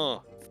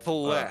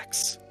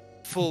 Flex.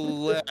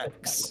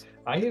 Flex.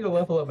 I need to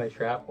level up my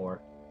trap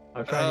more.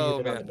 I'm trying to Oh, use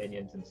it on man. the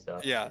minions and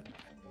stuff. Yeah.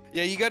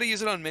 Yeah, you gotta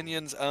use it on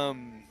minions. I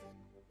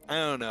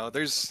don't know.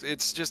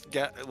 It's just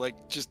get I good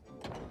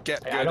don't at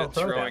throw it that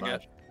throwing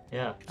much. it.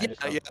 Yeah, I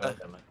just don't Yeah. throw it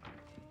that much.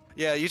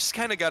 Yeah, you just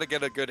kind of gotta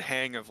get a good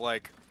hang of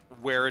like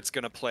where it's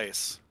gonna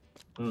place.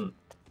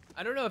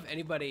 I don't know if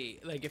anybody,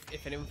 like,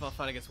 if anyone felt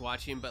fun, I guess,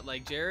 watching, but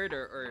like Jared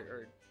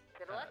or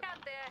Good luck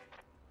out there.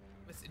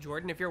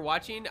 Jordan, if you're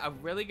watching, a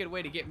really good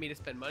way to get me to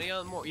spend money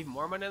on even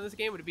more money on this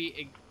game would be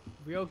a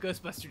real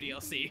Ghostbuster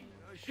DLC.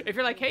 If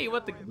you're like, hey, you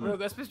want the real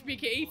Ghostbuster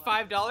BKE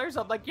 $5?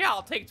 I'm like, yeah,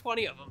 I'll take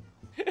 20 of them.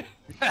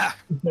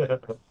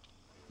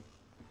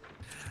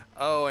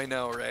 Oh, I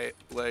know, right?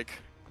 Like,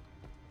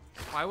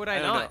 Why would I I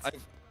don't not? know.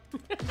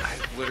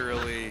 I've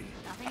literally,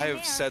 I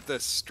have said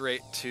this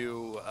straight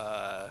to,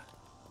 I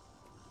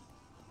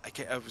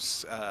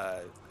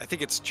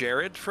think it's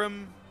Jared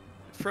from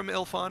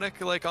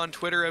Ilphonic, like on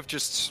Twitter. I've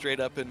just straight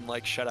up and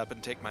like, shut up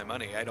and take my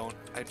money.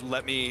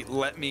 Let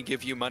me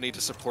give you money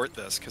to support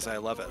this because I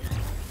love it.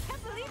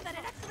 Can't believe that it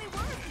actually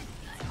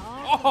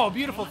worked. Oh,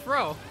 beautiful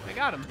throw. I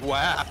got him.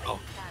 Wow.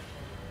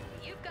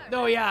 You've got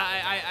No,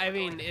 yeah, I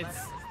mean,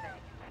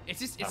 it's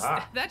just,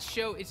 Aha. that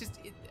show, it's just,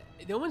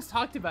 no one's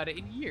talked about it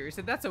in years,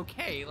 and that's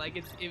okay. Like,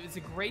 it was a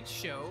great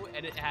show,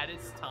 and it had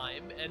its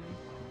time,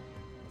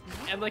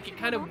 and like, it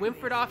kind of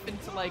whimpered off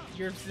into, like,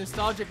 your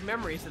nostalgic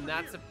memories, and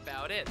that's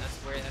about it. That's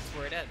where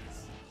it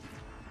ends.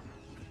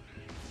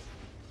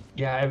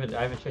 Yeah, I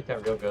haven't checked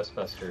out real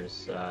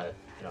Ghostbusters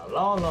in a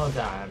long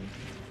time.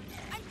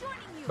 I'm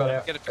joining you.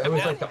 But Get it I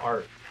always down. like the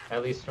art,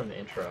 at least from the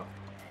intro.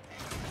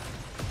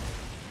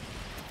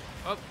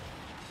 Oh,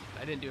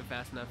 I didn't do it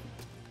fast enough.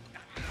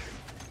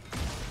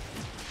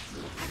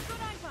 Good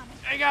eyes on it.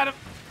 I got him.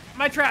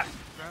 My trap.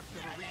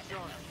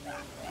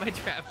 My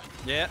trap.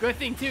 Yeah. Good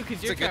thing too, because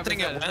It's your a good trap thing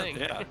was it out of went. thing.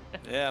 Yeah.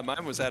 Yeah,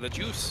 mine was out of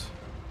juice.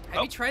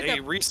 Have you tried they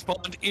that?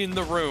 respawned in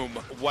the room.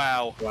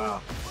 Wow.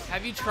 Wow.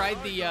 Have you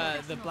tried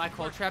the black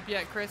hole trap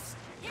yet, Chris?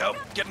 Oh,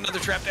 get another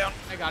trap down.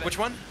 I got it. Which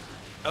one?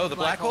 Oh, the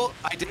Black black hole? hole.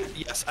 I did.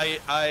 Yes,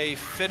 I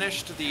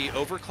finished the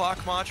overclock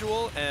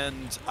module,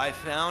 and I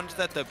found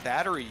that the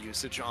battery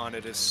usage on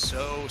it is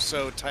so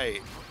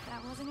tight.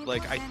 That wasn't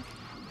Like, important.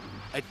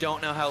 I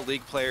don't know how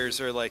League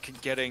players are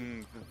like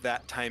getting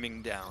that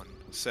timing down.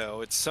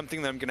 So it's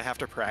something that I'm gonna have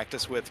to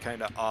practice with,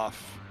 kind of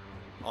off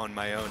on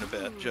my own a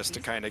bit, just to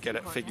kind of get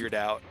it figured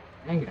out.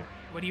 Hang on.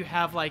 What do you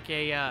have, like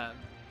a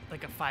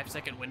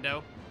 5-second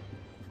window?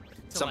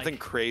 to, Something like-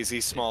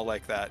 crazy small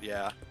like that,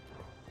 yeah.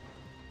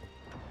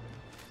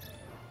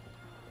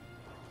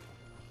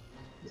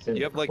 It's in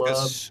You the have like club.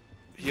 this.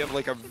 You have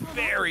like a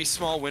very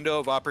small window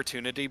of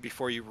opportunity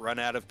before you run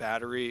out of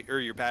battery, or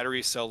your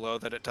battery's so low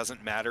that it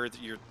doesn't matter that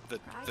the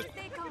Prizes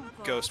they come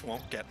for. ghost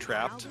won't get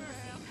trapped.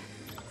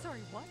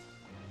 Sorry, what?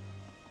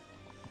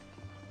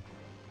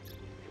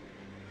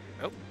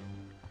 Nope.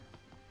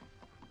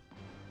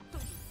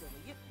 Don't be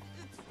silly.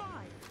 It's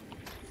fine.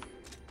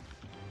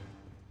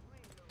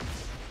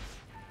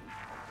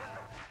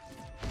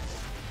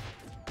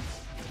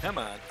 Come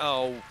on.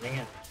 Oh, Hang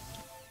on.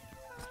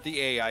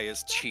 the AI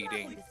is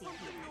cheating. To see you.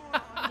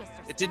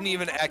 It didn't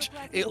even actually.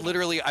 It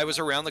literally. I was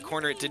around the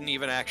corner. It didn't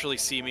even actually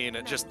see me, and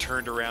it just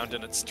turned around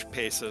in its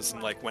paces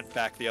and like went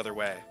back the other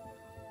way.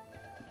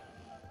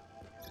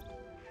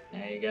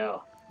 There you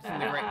go.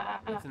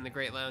 It's in the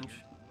Great Lounge.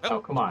 Oh,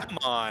 come on. Come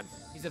on.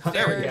 He's There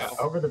upstairs. we go.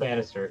 Over the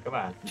banister. Come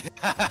on.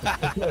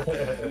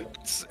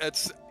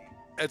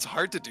 It's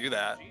hard to do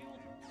that.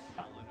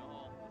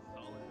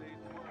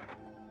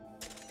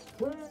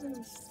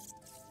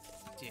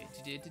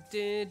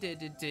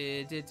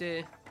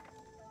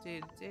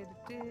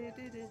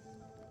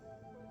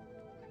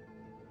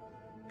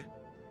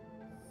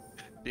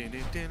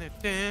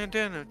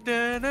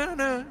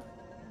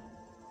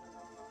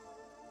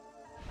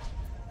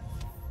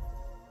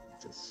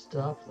 To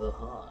stop the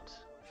heart.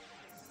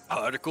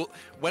 Article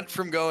went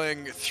from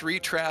going three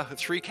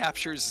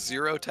captures,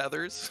 0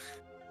 tethers,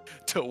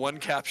 to 1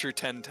 capture,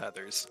 10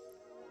 tethers.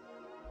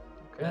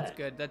 That's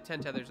good. That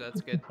 10 tethers.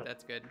 That's good.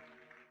 That's good.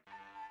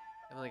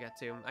 I've only got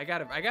 2. I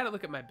gotta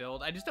look at my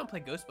build. I just don't play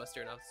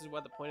Ghostbuster enough. This is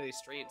why the point of these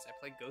streams. I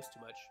play Ghost too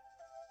much.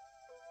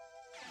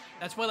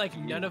 That's why like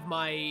none of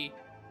my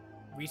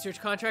research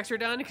contracts are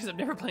done because I'm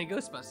never playing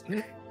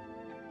Ghostbusting.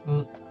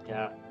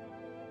 Yeah.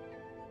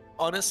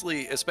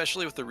 Honestly,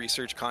 especially with the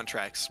research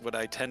contracts, what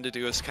I tend to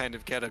do is kind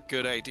of get a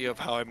good idea of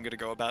how I'm going to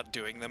go about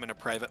doing them in a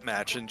private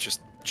match and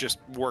just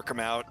work them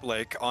out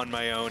like on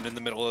my own in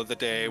the middle of the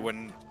day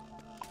when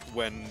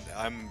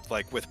I'm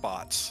like with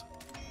bots.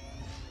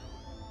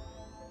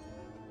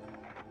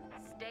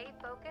 Stay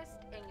focused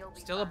and you'll be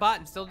Still a fine. bot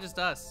and still just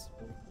us.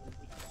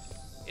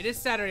 It is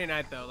Saturday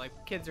night though. Like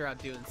kids are out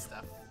doing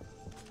stuff.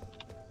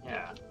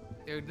 Yeah.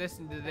 They're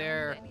listening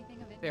to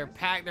they're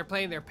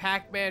playing their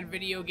Pac-Man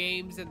video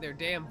games and their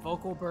damn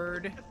Vocal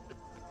Bird.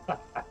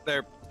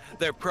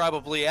 They're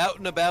probably out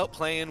and about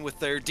playing with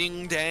their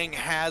ding dang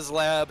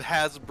HasLab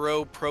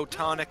Hasbro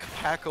protonic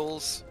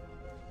packles.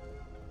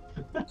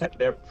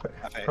 They're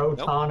Okay,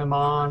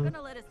 Protonimon.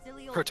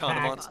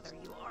 Protonimon. Bother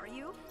you, are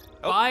you?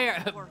 Oh.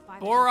 Fire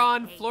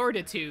boron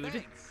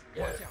floritude.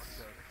 Yeah.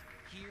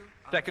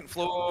 Second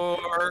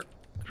floor.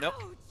 Nope.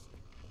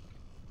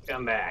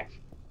 Come back.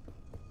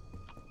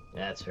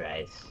 That's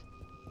right.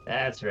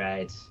 That's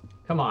right.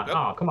 Come on. Nope.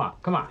 Oh, come on.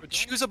 Come on.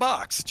 Choose a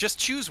box. Just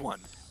choose one.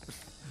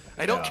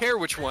 I don't Yeah. care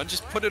which one.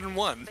 Just put it in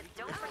one. But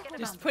don't forget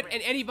Just about put Rick.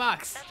 in any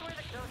box. That's where the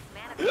ghost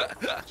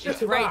manifests.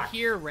 It's a right rock.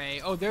 here, Ray.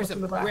 Oh, there's What's in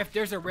a the box? rift.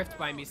 There's a rift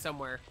by me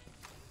somewhere.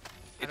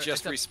 It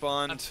just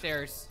respawned.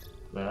 Upstairs.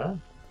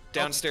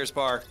 Downstairs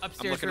bar.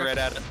 Upstairs I'm looking rift. right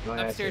at it. Oh, yeah, I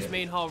see Upstairs it.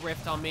 main hall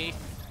rift on me.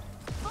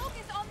 Focus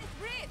on this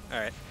rift. All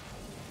right.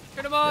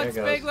 Turn him on, There it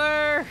goes.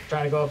 Spigler.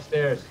 Trying to go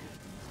upstairs.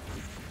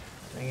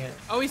 Dang it.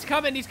 Oh, he's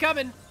coming. He's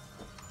coming.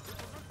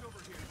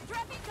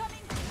 Traffic coming.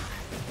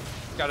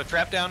 Got a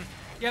trap down.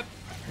 Yep.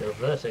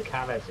 Reverse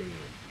cavity.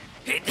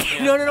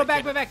 No.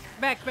 Back.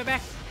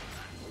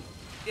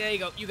 There you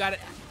go. You got it.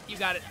 You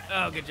got it.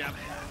 Oh, good job.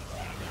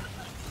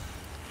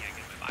 Yeah,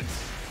 get my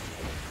box.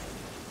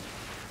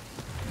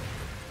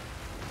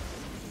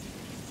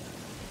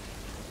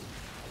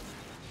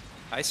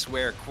 I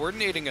swear,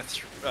 coordinating a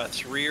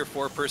 3 or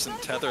 4 person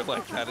tether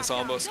like that is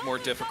almost more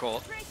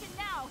difficult. Concentration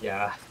now.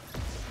 Yeah.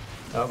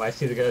 Oh, I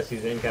see the ghost.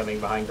 He's incoming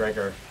behind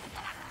Gregor.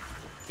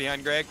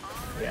 Behind Greg.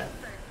 Yeah.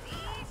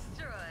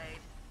 Destroyed.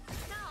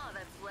 Now all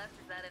that's left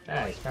is that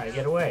Ah, he's annoying trying to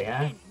get away, huh?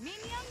 And minion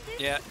this.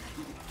 Yeah.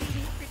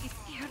 He's pretty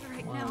scared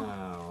right now.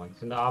 Wow.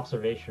 It's in the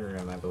observation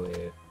room, I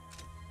believe.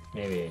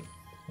 Maybe.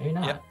 Maybe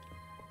not. Yep.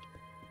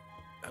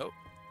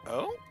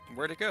 Oh,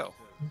 where'd it go?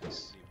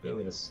 Just gave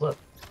me the slip.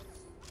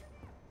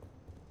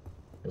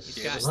 The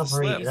got the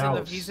slippery slip.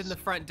 ghost. He's in the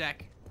front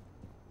deck.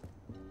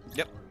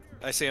 Yep,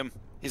 I see him.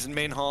 He's in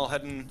main hall,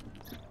 heading.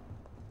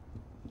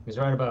 He's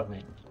right above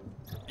me.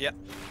 Yep,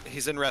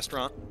 he's in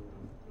restaurant.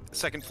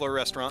 Second floor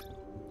restaurant.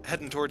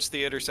 Heading towards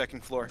theater,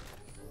 second floor.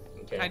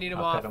 Okay, I need him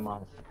I'll off. cut him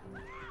off.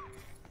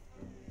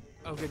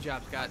 Oh, good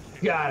job, Scott.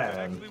 Got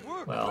him!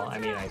 Well, I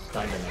mean, I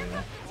stunned him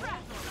anyway.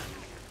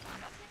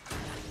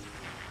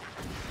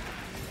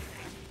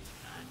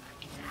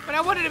 But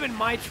I wanted him in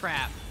my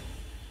trap.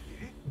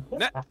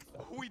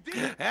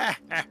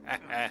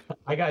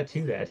 I got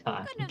 2 that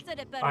time. Couldn't have said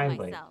it better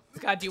Finally. myself.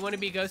 Scott, do you want to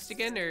be Ghost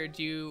again, or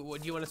do you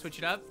want to switch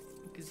it up?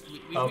 Because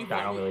Oh,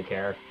 I don't really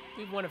care.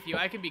 we've won a few.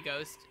 I can be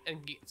Ghost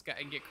and get Scott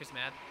and get Chris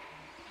mad.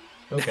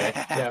 Okay,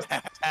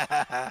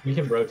 yeah. We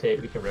can rotate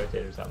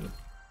or something.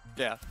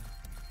 Yeah.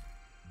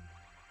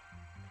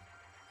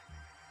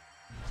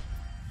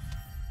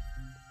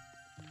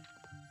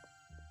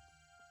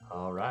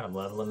 Alright, I'm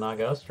leveling my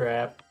ghost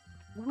trap.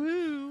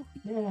 Woo!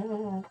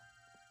 Yeah.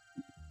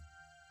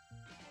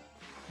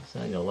 So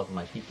I'm gonna level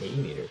my PKE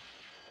meter.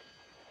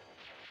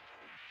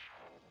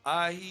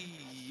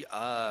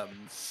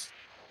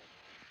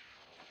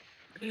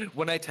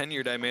 When I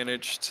tenured, I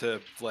managed to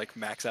like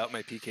max out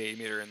my PKE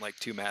meter in like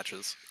 2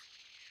 matches.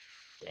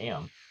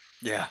 Damn.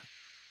 Yeah.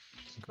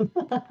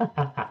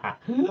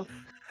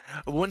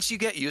 Once you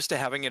get used to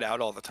having it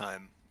out all the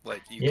time,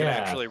 like you can Yeah.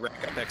 actually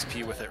rack up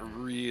XP with it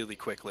really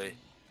quickly.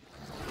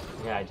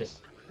 Yeah, I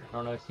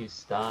don't know if you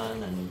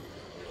stun and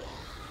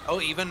Oh,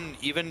 even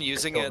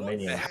using Kill it,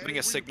 minions. having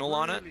a signal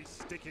on it,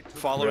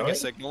 following Really? a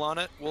signal on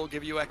it will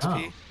give you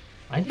XP. Oh.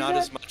 I do Not that?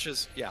 as much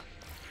as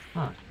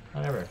Huh,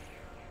 whatever.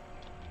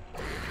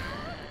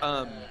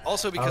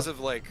 Also because Oh. of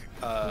like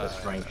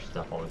Just range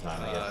stuff all the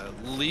time, I guess.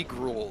 league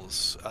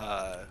rules.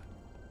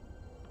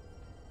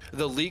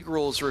 The league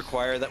rules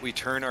require that we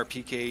turn our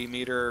PKE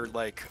meter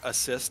like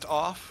assist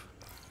off.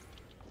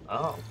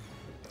 Oh.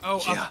 Oh,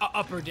 Yeah.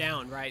 up or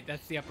down, right?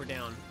 That's the up or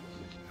down.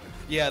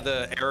 Yeah,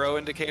 the arrow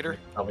indicator.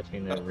 Oh,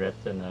 between the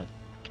rift and the...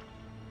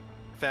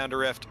 Found a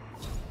rift.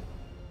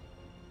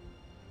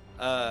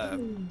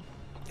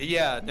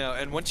 Yeah, no,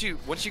 and once you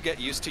get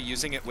used to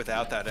using it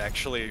without that,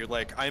 actually, you're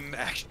like, I'm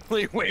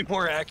actually way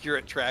more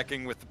accurate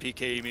tracking with the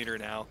PKE meter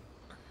now.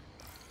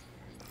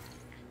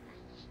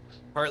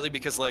 Partly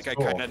because like I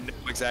Cool. kind of know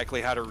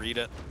exactly how to read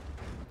it,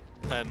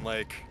 and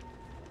like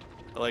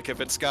if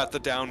it's got the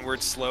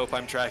downward slope,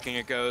 I'm tracking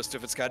a ghost.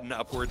 If it's got an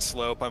upward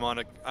slope, I'm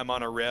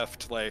on a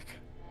rift. Like,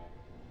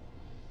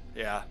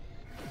 yeah,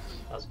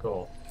 That's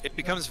cool. it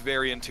becomes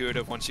very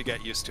intuitive once you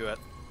get used to it.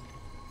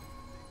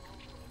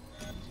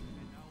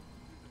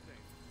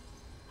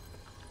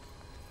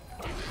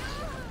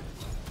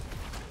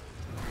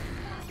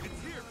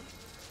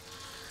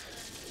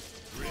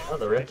 Oh,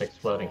 the rift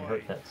exploding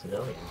hurt that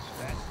civilian.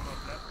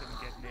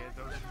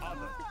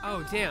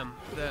 Oh damn!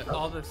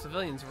 All the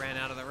civilians ran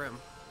out of the room.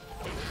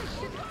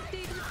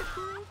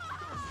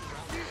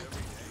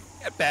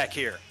 Get back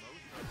here.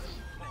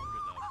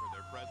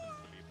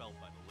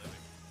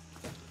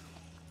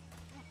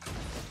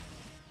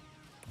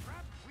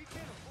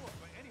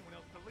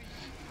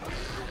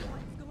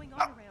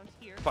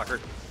 Fucker.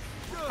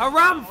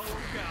 Harumph!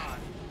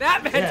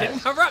 That man Yes. didn't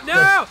harumph.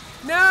 No!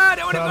 No! I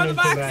don't want to go in the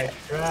box!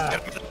 Get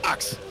him in the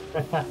box.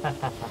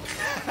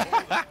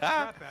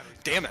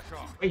 Damn it.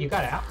 Wait, you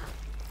got out?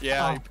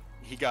 Yeah, Oh.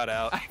 he got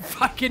out. I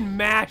fucking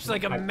mashed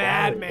like a My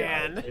battery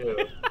madman. died, too.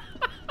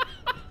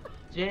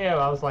 Jim,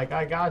 I was like,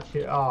 I got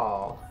you.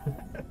 Oh.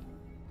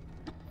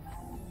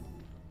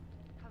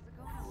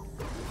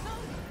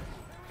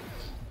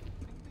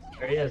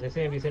 There he is. I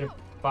see him. He's in a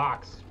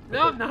box.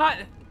 No, I'm not.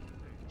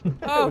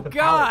 Oh With a power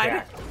God!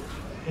 jack.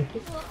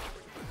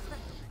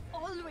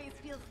 Always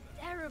feels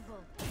terrible.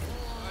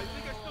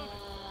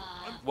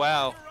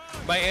 Wow,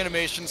 my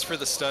animations for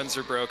the stuns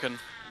are broken.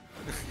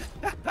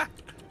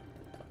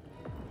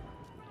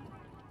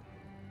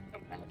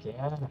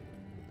 Yeah.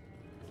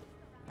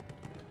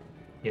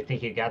 You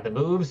think you got the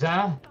moves,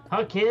 huh?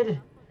 Huh, kid?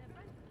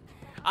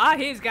 Ah,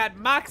 he's got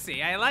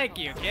moxie. I like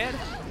you, kid.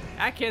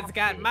 That kid's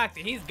got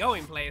moxie. He's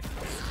going places.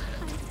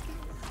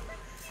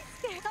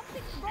 There's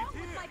something wrong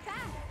with my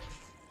back.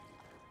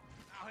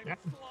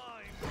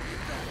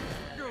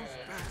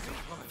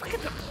 Look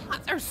at the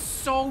plots. They're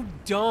so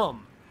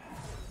dumb.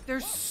 They're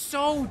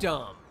so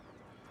dumb.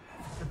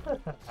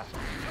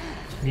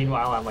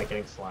 Meanwhile, I'm like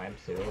getting slimed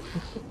too.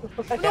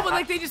 No, but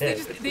like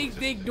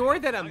they ignore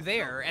that I'm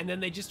there, and then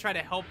they just try to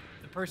help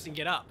the person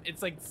get up.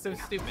 It's like so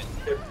stupid.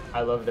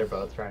 I love they're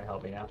both trying to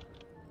help me now.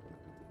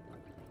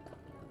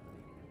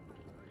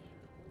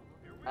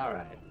 All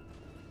right.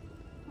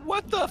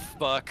 What the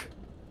fuck?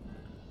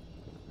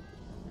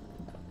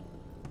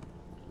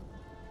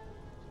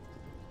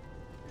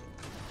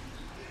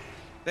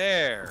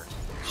 There.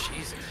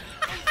 Jesus.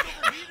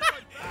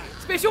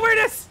 Spatial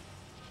awareness.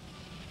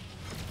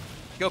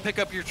 Go pick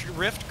up your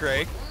rift,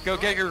 Greg. Go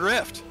get your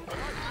rift.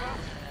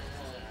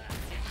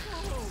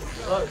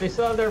 Look, they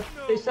still have their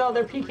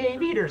PK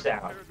meters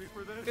out.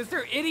 Because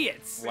they're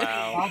idiots.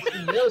 Wow.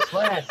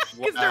 Useless.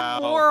 Because they're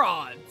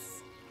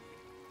morons.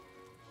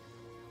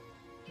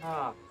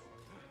 Ah.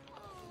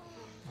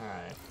 All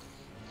right.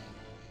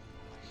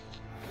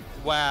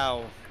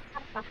 Wow.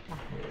 Have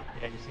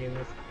you seen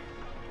this?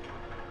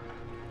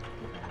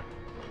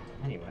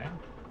 Anyway.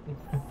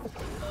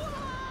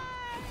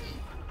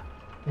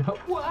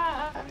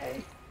 Why?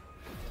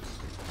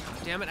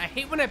 Damn it! I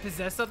hate when I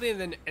possess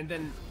something and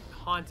then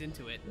haunt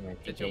into it. Yeah,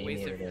 Such a PK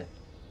waste of. meter to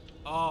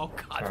Oh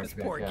god, charge this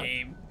back poor up.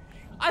 game.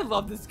 I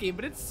love this game,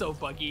 but it's so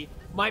buggy.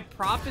 My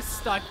prop is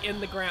stuck in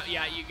the ground.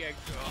 Yeah, you get.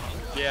 Oh.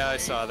 Yeah, I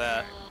saw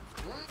that.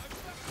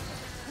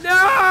 No!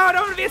 I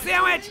don't want to be a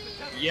sandwich!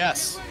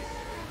 Yes.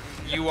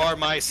 You are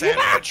my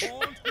sandwich.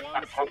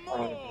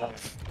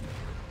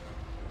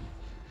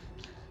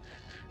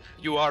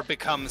 You are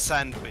become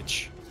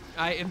sandwich.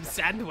 I am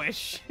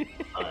sandwich.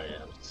 I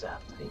am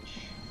sandwich.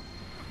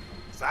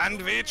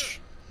 Sandwich.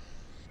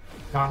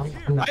 Hi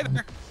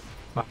there.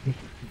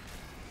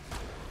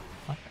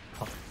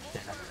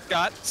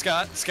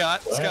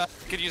 Scott,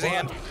 could use a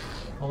hand.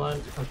 Hold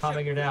on, I'm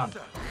calming her down.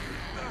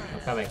 I'm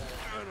coming.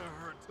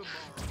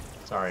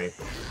 Sorry.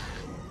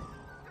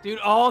 Dude,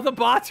 all the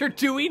bots are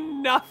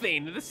doing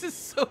nothing. This is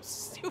so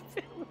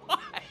stupid. Why?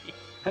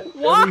 They're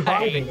Why?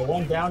 reviving the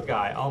one down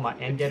guy. Oh my,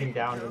 and getting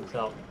down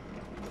himself.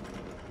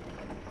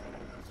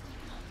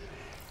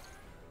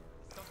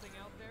 Something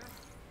out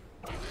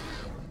there?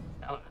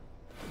 Oh.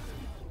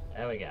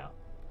 There we go.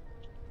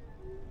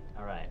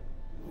 All right.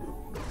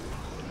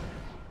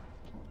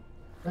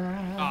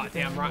 Oh,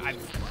 damn, wrong. I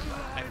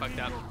fucked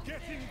up.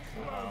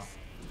 Uh-oh.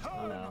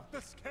 Oh no.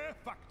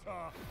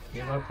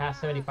 You went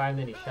past 75,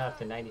 then he shot up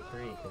to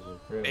 93 because of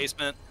room.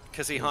 Basement,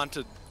 because he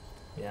haunted.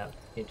 Yeah,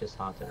 he just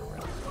haunted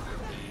around.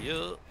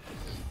 Yup.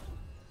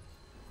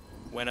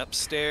 Went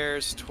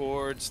upstairs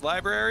towards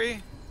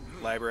library.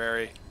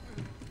 Library.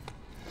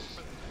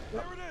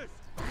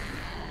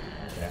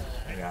 Okay,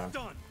 I got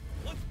him.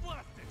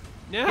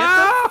 No!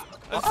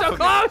 I'm so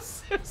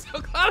close! I'm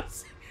so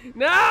close!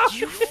 No!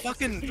 You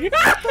fucking.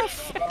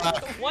 I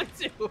don't want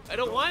to. I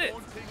don't want it.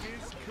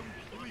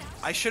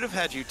 I should have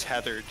had you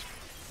tethered.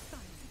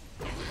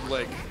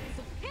 Like,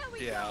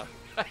 yeah.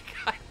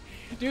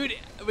 Dude,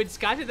 when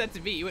Scott did that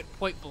to me, he went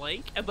point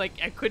blank, and like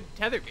I couldn't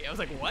tether me. I was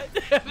like, what?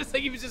 I was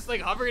like, he was just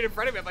like hovering in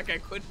front of me. I'm like, I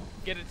couldn't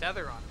get a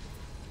tether on him.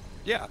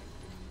 Yeah.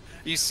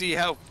 You see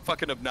how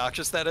fucking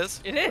obnoxious that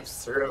is? It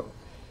is. True.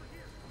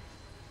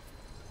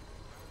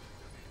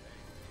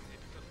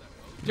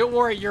 Don't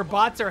worry, your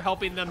bots are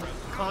helping them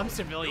calm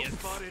civilians.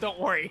 Don't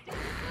worry.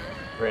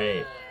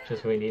 Great.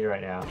 Just what we need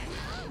right now.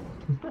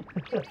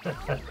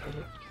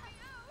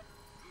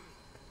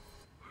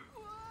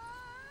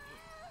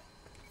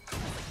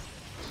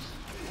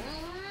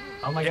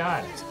 Oh my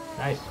god.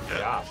 Nice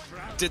job.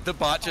 Did the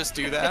bot just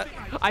do that?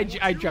 I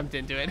jumped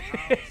into it.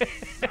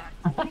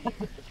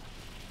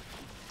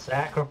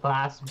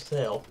 Sacrifice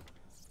himself.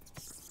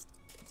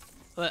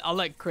 I'll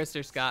let Chris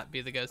or Scott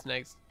be the ghost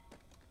next.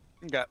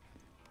 Okay.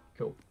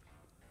 Cool.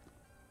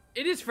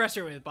 It is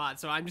frustrating with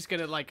bots, so I'm just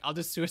gonna I'll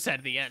just suicide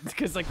at the end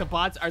because the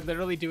bots are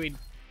literally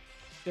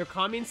they're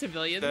calming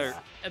civilians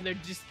and they're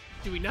just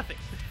doing nothing.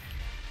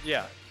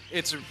 Yeah,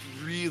 it's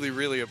really,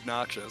 really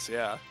obnoxious.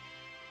 Yeah.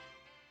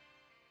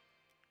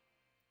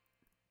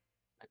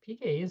 My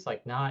PKE is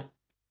not.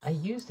 I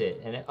used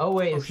it, and oh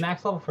wait, it's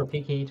max level for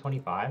PKE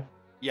 25.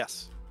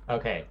 Yes.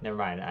 Okay, never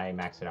mind. I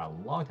maxed it out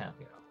a long time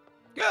ago.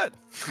 Good.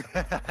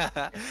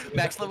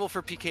 Max level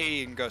for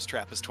PKE and Ghost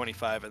Trap is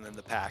 25, and then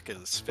the pack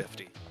is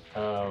 50.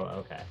 Oh,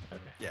 okay.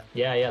 Yeah.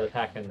 Yeah. The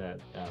pack and the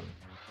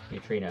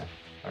neutrino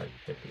are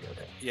 50.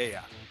 Okay.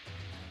 Yeah.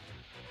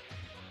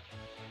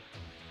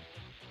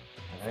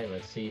 All right,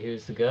 let's see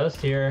who's the ghost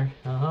here.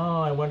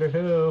 Oh, I wonder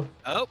who.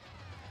 Oh.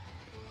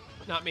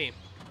 Not me.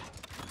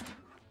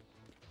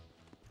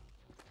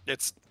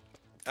 It's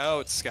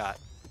Scott.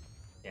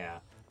 Yeah.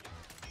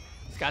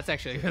 Scott's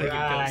actually a really good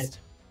ghost.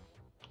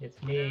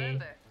 It's me.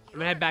 Remember, I'm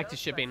gonna head back to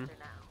shipping.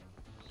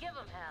 give 'em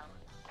hell.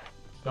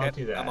 Don't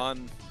do that. I'm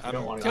on. I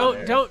don't want to go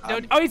there. Don't.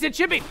 Oh, he's in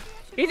shipping.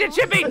 He's in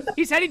shipping.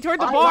 He's heading toward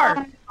the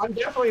bar. I'm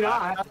definitely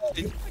not. I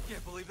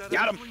can't believe that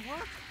Got him. actually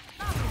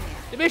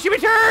worked. The mission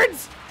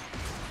returns.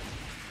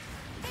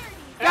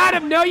 Got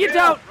him. No, you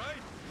don't.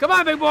 Come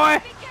on, big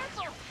boy.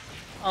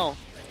 Oh.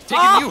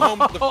 Taking you home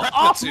with the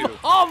prep suit.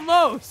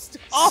 Almost.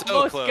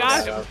 Almost close. got Yeah,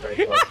 him. that was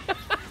very close.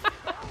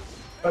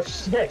 Oh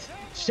shit!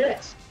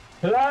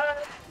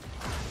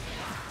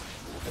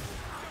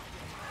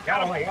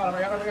 Got him! I got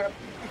him!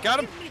 Got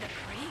him.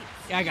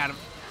 Yeah, I got him.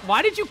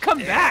 Why did you come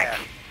back?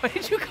 Why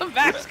did you come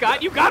back,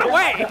 Scott? You got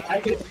away. I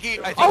think he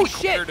Shit.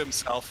 cleared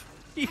himself.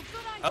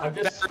 I'm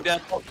just. Better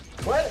dead.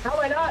 What? How am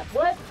I not?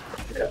 What?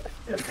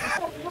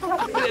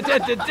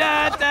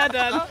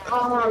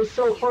 Oh, I was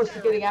so close to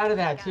getting out of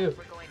that too.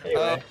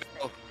 Anyway,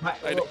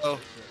 I know.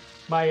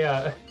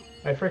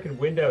 my freaking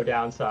window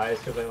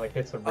downsized because I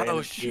hit some random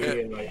key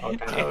shit. and all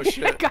kinds Oh of.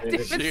 shit. God damn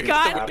it,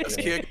 Scott.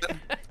 Happening.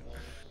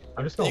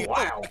 I'm just You going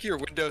gotta wow. lock your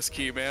Windows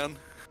key, man.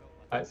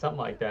 Something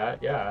like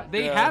that, yeah.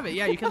 They have it.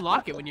 Yeah, you can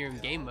lock it when you're in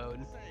game mode.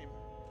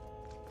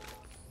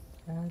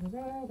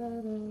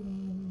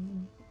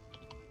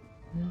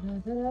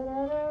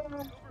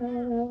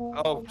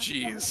 Oh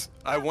jeez.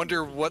 I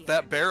wonder what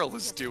that barrel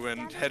is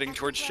doing heading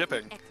towards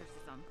shipping.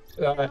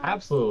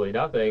 Absolutely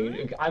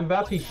nothing. I'm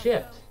about to be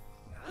shipped.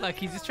 Look,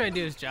 he's just trying to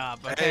do his job.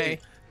 Hey, Okay.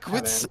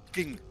 quit man.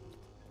 sucking.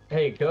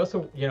 Hey, ghosts,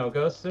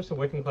 ghosts, there's some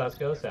working class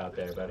ghosts out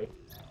there, buddy.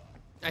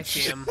 I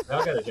see him. They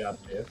all got a job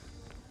to do.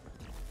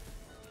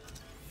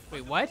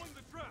 Wait, what?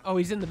 Oh,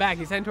 he's in the back.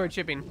 He's heading toward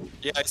shipping.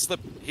 Yeah,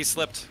 he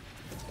slipped.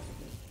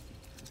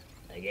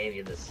 I gave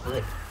you the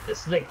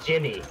slick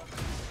Jimmy.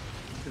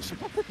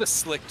 The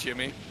slick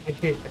Jimmy.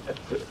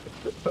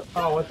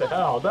 Oh, what the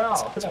hell? No.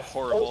 That's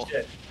horrible.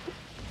 Bullshit.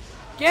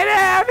 Get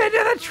him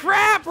into the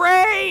trap,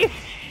 Ray!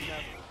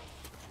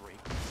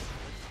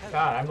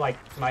 God, I'm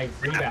my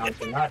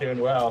rebounds are not doing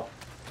well.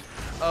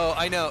 Oh,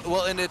 I know.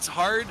 Well, and it's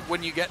hard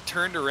when you get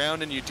turned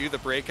around and you do the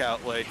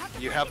breakout.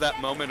 You have that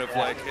moment of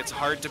it's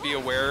hard to be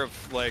aware of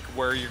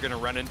where you're gonna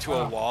run into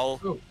a wall.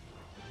 Ooh.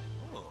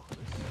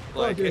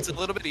 It's a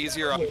little bit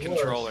easier on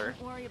controller.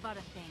 Don't worry about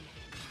a thing.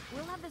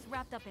 We'll have this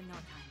wrapped up in no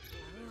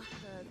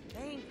time.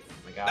 Thanks. Oh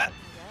my God.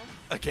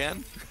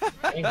 Again?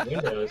 Dang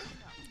Windows.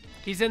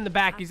 He's in the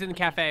back. He's in the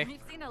cafe. We've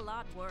seen a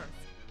lot worse.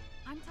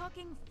 I'm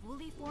talking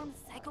fully formed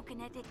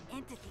psychokinetic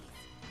entities.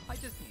 I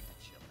just need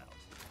to chill out.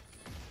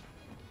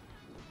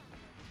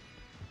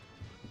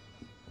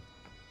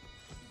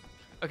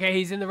 Okay,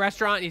 he's in the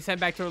restaurant. He's heading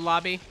back to the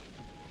lobby.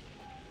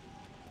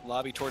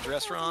 Lobby towards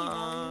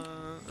restaurant,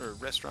 or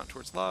restaurant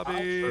towards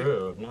lobby.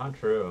 True, not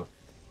true.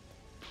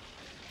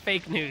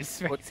 Fake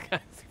news. Right,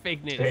 Scott?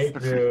 Fake news. Fake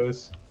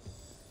news.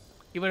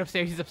 He went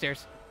upstairs. He's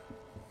upstairs.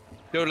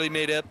 Totally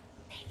made up.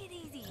 Take it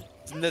easy.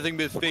 It's nothing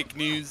but fake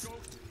news.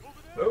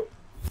 Oh.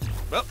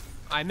 Well,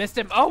 I missed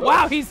him. Oh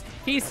wow, he's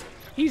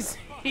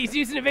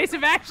using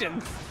evasive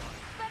actions.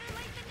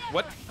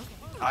 what?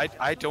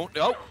 I don't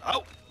know.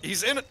 Oh,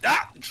 he's in it.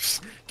 Ah!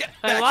 Get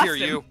I back lost here,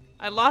 him. you.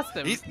 I lost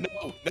him.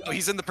 No,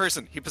 he's in the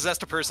person. He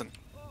possessed a person.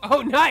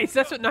 Oh nice.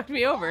 That's what knocked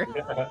me over.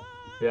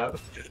 Yep.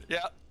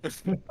 Yeah.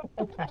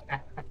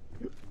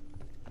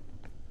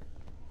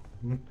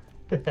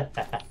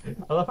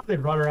 I love how they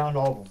run around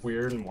all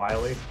weird and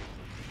wily.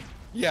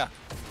 Yeah.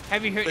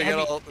 Have you heard? They Have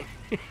got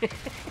you,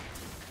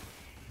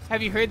 all...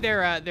 Have you heard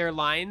their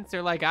lines?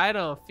 They're like, I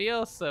don't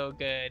feel so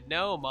good.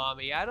 No,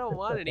 mommy, I don't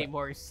want any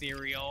more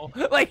cereal.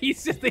 Like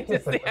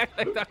they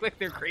act like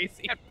they're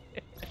crazy.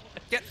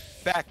 Get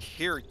back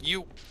here,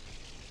 you.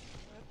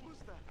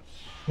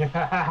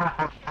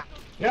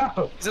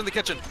 No! He's in the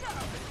kitchen.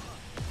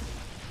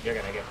 You're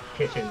gonna get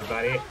kitchened,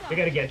 buddy. You're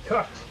gonna get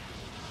cooked.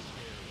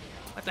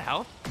 What the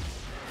hell?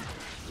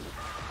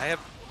 I have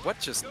what?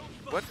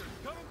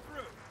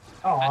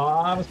 Oh,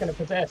 I was gonna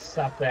possess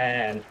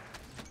something.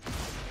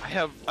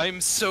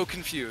 I'm so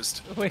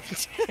confused. We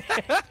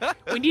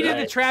needed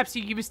the traps.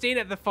 He was staying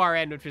at the far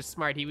end, which was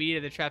smart. We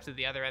needed the traps at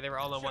the other end. They were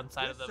all on one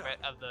side of the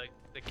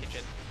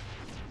kitchen.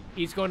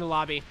 He's going to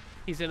lobby.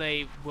 He's in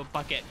a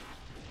bucket.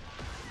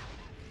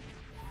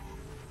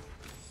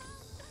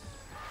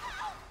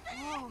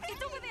 Oh,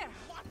 it's over there.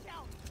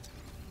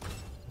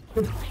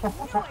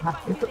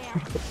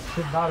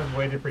 Should not have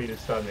waited for you to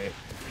stun me.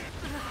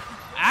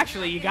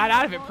 Actually, you got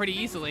out of it pretty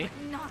easily.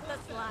 Not the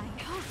slime.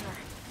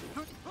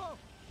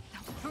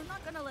 You're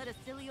not gonna let a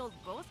silly old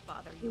ghost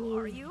bother you,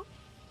 are you?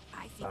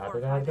 I see 4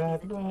 or 5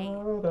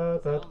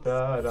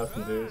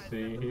 of these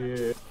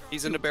a day.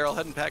 He's in a barrel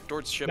heading back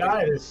towards shipping.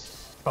 That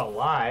is a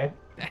lie.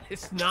 That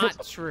is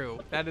not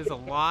true. That is a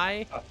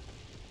lie.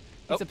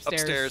 He's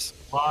upstairs.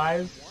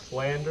 Lies,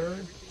 slander.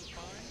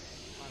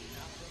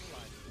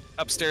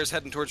 Upstairs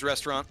heading towards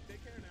restaurant.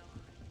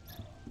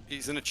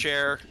 He's in a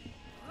chair.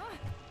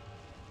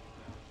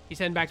 He's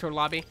heading back toward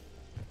lobby.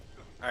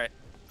 All right.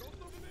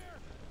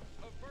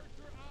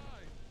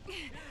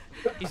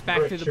 He's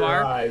back to the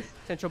bar.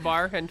 Central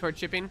bar, heading toward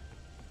shipping.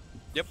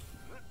 Yep.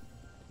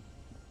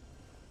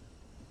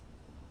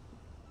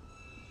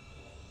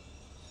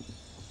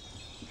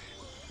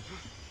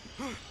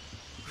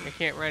 I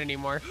can't run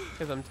anymore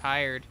because I'm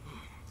tired.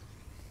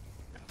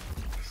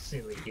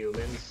 Silly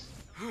humans.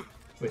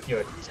 With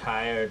your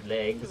tired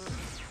legs.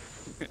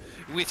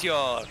 With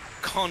your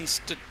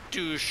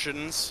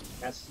constitutions.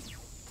 That's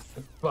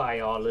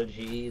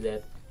biology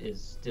that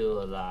is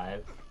still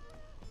alive.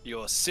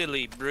 Your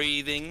silly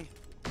breathing.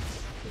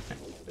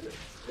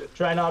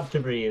 Try not to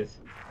breathe.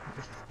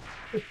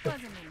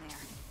 Wasn't in there.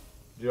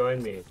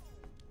 Join me.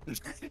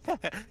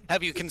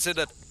 Have you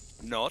considered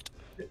not?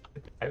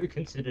 Have you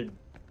considered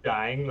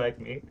dying like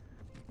me?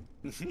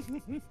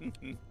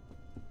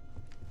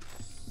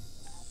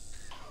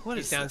 What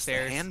is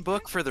downstairs? This, the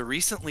handbook for the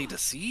recently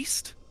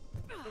deceased?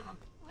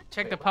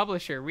 Check the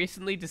publisher.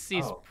 Recently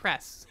deceased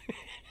press.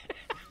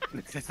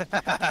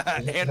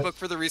 Handbook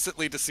for the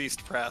recently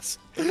deceased press.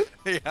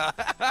 Yeah.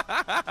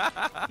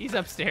 He's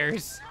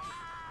upstairs.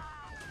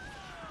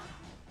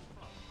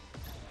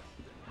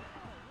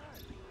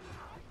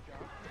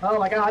 Oh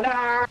my god,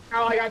 no!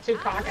 Oh, I got too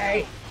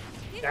cocky!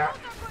 Trap,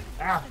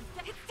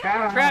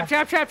 trap,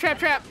 trap, trap,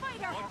 trap!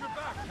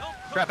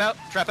 Trap out,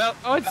 trap out.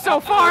 Oh, it's so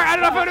far! I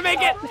don't know if I'm gonna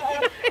make it!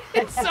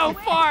 It's so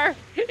far!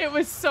 It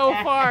was so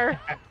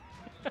far!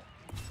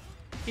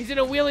 He's in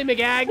a wheelie,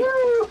 McGag!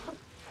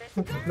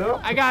 No.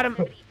 I got him!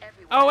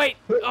 Oh, wait!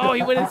 Oh,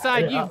 he went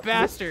inside, you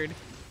bastard!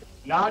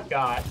 Not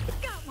got.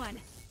 Got one.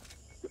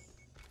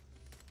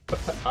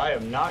 I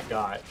am not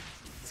got.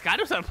 Scott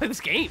knows how to play this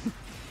game.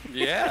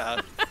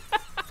 Yeah.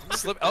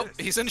 Slip. Oh,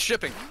 he's in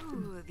shipping.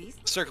 Ooh, these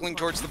Circling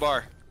towards the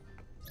bar.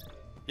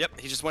 Yep,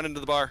 he just went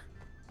into the bar.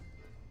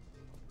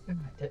 I'm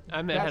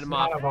gonna That's head him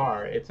not off. a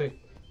bar. It's a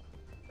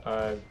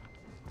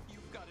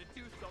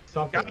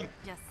something.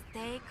 just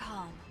stay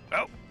calm.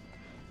 Oh.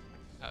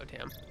 Oh,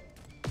 damn.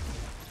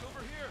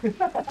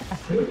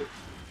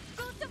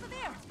 Ghost over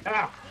there.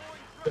 Ah!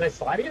 Did I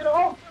slide you at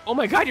all? Oh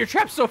my god, your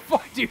trap's so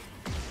far, dude!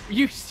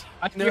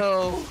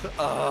 No.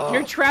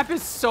 Your trap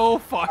is so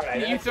far.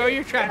 Right, You throw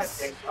your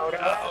traps.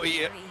 Oh,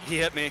 he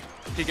hit me.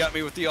 He got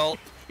me with the ult.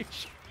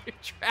 Your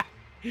trap.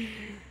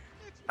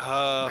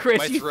 Chris,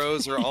 my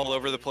throws are all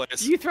over the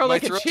place. You throw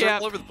like my a throws champ. are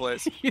all over the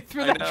place. You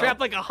threw that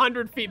trap like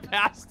 100 feet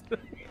past.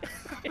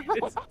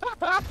 Strong,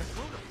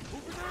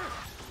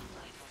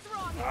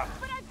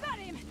 but I've got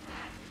him.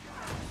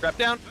 Trap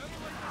down.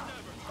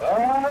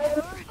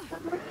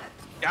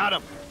 Got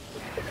him.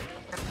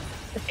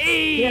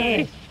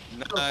 Hey!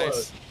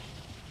 Nice.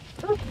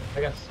 I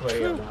got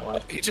sweaty on that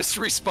one. He just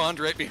respawned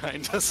right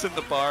behind us in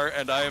the bar,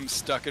 and I am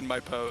stuck in my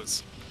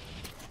pose.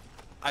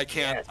 I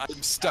can't. Yes.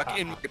 I'm stuck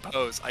in my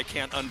pose. I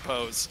can't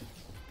unpose.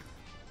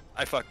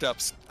 I fucked up.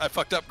 I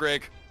fucked up,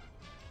 Greg.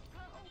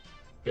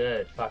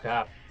 Good. Fuck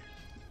up.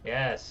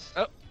 Yes.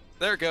 Oh,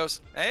 there it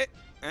goes. Hey.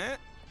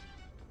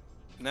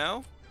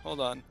 No. Hold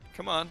on.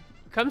 Come on.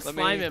 Come Let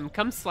slime me- him.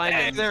 Come slime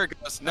Hey, him. there it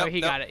goes. No, Oh,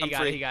 he got it. He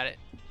got it. He got it.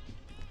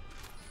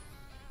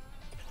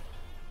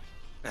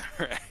 All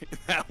right.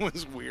 That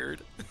was weird.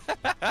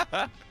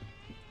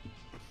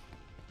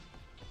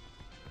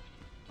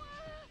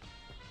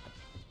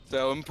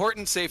 So,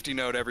 important safety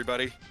note,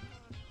 everybody.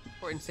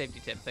 Important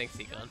safety tip. Thanks,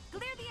 Egon.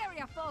 Clear the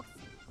area, folks.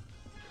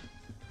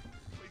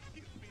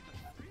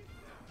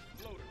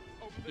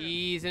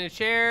 He's in a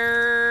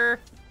chair.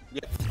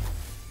 Yep.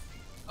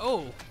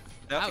 Oh.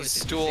 Now That he's was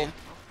stool. interesting.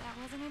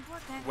 That wasn't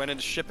important. Went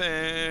into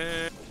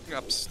shipping.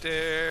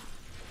 Upstairs.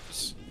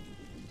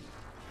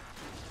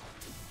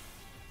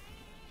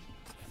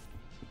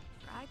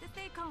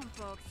 calm,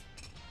 folks.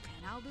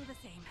 And I'll do the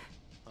same.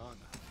 On.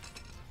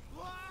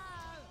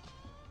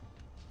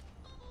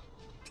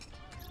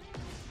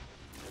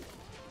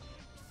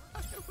 I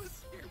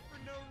was here for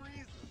no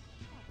reason.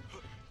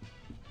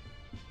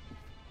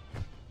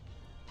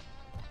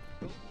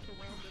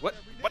 What?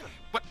 What?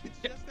 It's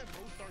just that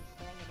most aren't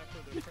strong enough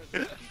for their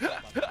president.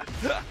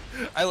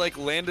 I like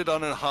landed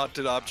on a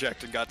haunted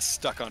object and got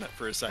stuck on it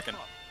for a second.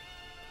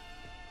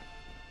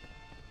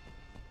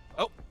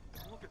 Oh,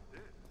 Look at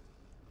this.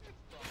 If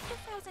this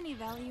has any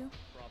value.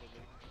 Probably.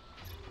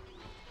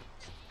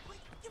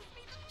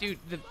 Dude,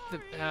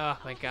 oh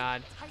my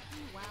god.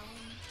 Tightly wound.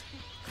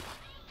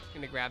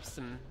 Gonna grab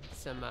some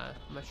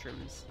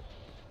mushrooms.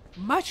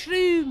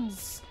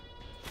 Mushrooms!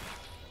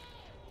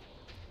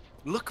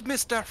 look,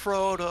 Mr.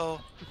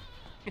 Frodo.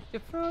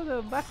 Frodo,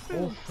 Oh,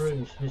 mushrooms.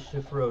 French,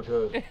 Mr.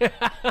 Frodo.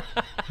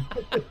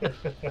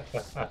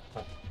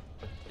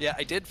 Yeah,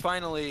 I did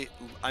finally.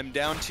 I'm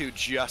down to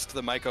just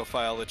the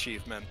mycophile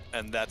achievement,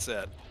 and that's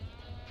it.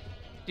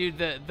 Dude,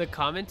 the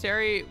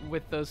commentary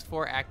with those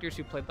 4 actors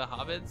who played the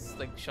Hobbits,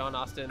 like Sean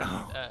Austin,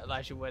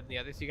 Elijah Wood, and the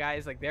other 2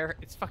 guys, like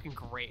it's fucking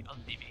great on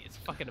TV. It's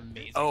fucking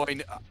amazing. Oh,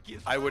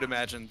 I would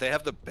imagine they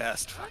have the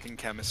best fucking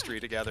chemistry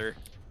together.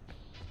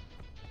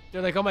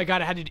 They're like, oh my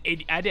god, I had to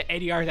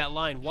ADR that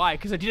line. Why?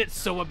 Because I did it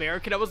so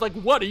American. I was like,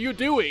 what are you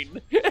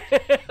doing?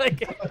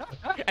 Like,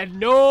 and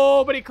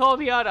nobody called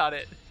me out on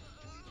it.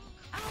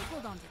 I'll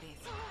hold on to these.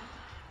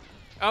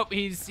 Oh,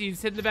 he's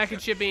hitting the back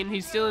of shipping.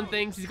 He's stealing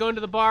things. He's going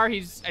to the bar.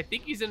 I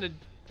think he's in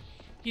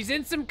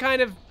some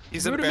kind of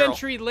He's in a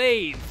rudimentary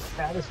lathe.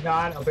 That is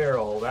not a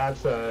barrel.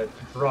 That's a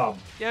drum.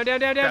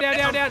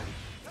 Down.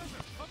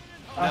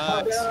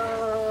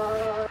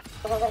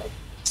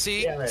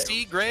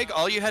 See, Greg,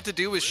 all you had to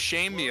do was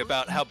shame me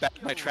about how bad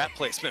my trap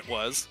placement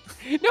was.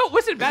 No, it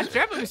wasn't bad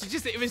trap.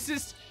 It was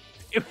just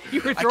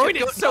you were throwing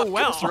it so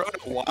well.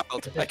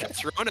 I kept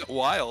throwing it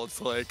wild.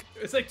 It's like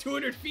It was like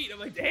 200 feet. I'm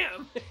like,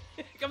 damn.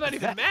 I'm not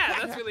even mad.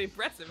 That's really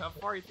impressive how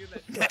far you threw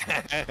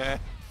that.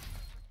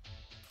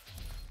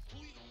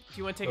 Do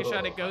you want to take a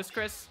shot at Ghost,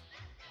 Chris?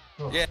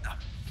 yeah.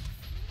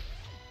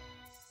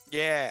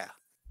 Yeah.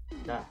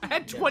 God, I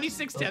had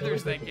 26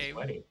 tethers that game.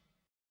 Sweaty.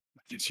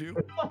 Did you?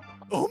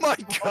 Oh my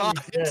god!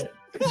 Shit.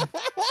 I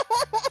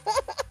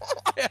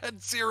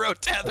had 0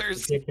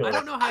 tethers. Ridiculous. I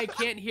don't know how I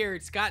can't hear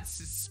Scott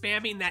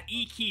spamming that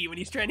E key when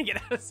he's trying to get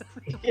out of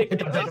something. Oh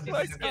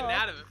He's just getting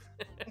out of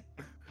it.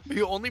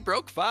 You only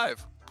broke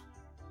 5.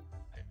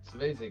 It's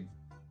amazing.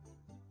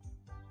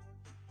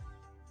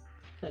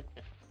 If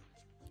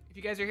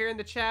you guys are here in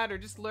the chat or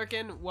just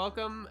lurking,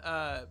 welcome.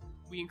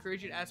 We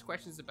encourage you to ask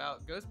questions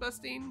about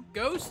ghostbusting,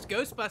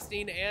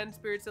 ghostbusting, and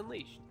Spirits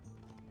Unleashed.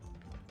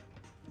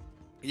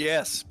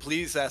 Yes,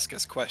 please ask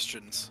us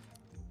questions.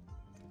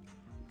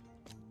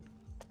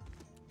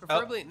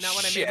 Preferably not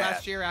what I shit. made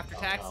last year after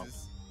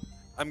taxes.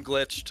 I'm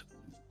glitched.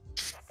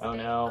 Oh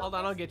no. Hold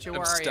on, I'll get you. I'm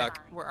Where are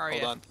stuck. you? Where are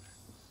Hold you? on.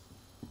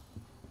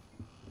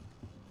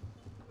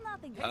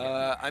 Nothing good.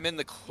 I'm in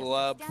the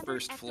club Standard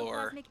first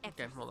floor. ectoplasmic Okay,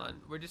 effects. hold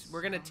on.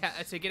 We're gonna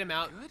to get him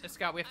out.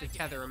 Scott, we have to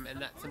tether him, and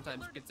that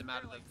sometimes gets him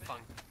out of the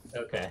funk.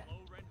 Okay.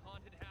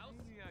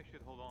 Maybe I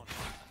should hold on.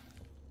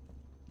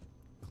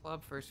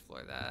 Club first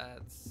floor.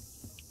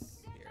 That's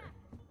here.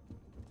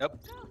 Yep.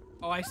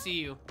 Oh, I see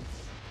you.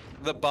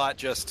 The bot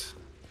just.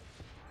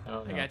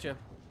 Oh, I no. got you.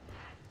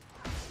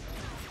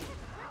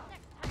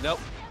 Nope.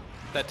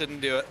 That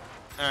didn't do it.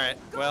 Alright,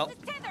 well.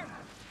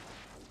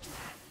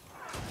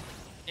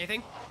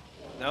 Anything?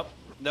 Nope.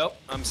 Nope.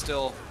 I'm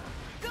still.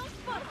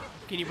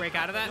 Can you break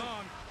out of that?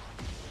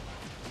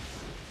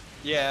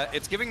 Yeah,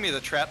 it's giving me the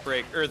trap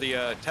break, or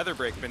the tether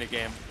break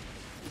minigame.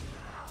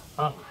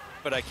 Oh,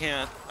 But I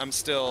can't. I'm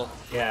still.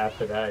 yeah,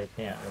 after that, you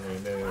can't really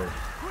move.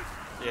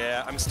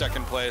 Yeah, I'm stuck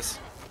in place.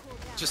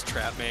 Just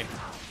trap me.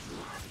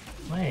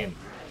 Lame.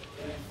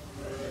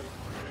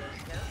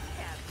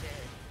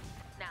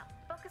 Now,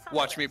 focus on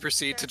Watch the me list.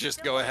 proceed to There's just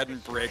still go a ahead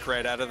and break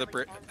right out of the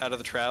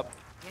trap.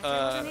 Guess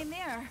I wasn't in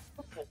there.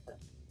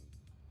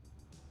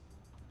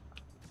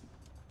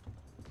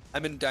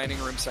 I'm in dining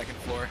room, 2nd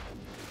floor.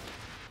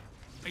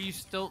 Are you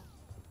still?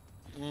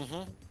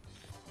 Mm-hmm.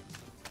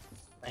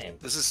 Lame.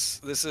 This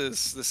is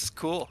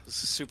cool.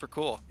 This is super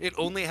cool. It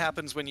only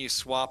happens when you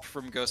swap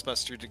from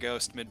Ghostbuster to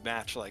Ghost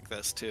mid-match like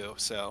this too.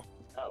 So.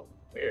 Oh,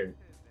 weird.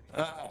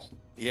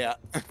 Yeah.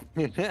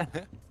 In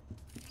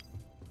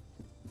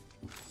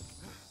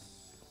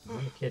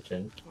the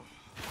kitchen.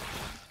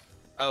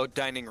 Oh,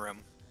 dining room.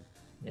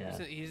 Yeah.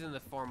 He's in the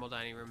formal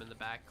dining room in the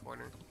back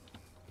corner.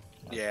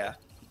 Yeah.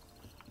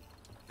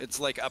 It's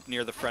like up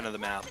near the front of the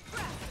map.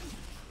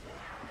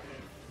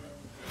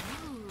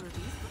 Ooh, these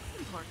look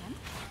important.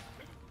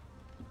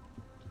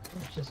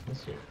 It's just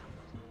miss you.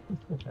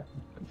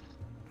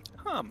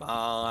 Come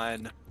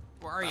on.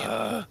 Where are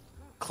you?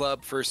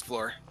 Club 1st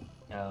floor.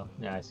 Oh,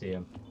 yeah, I see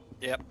him.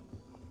 Yep.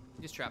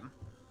 Just trap him.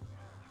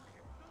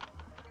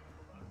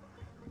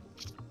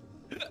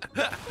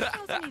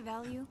 Has any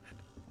value?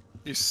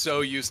 You're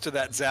so used to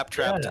that zap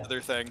trap Yeah. tether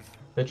thing.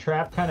 The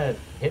trap kind of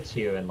hits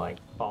you and like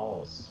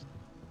falls.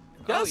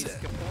 Does he's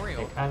it?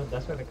 corporeal.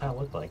 That's what it kind of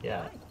looked like,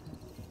 yeah.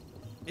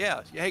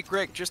 Yeah. Hey,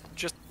 Greg, just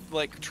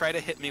like try to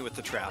hit me with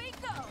the trap. Here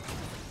we go.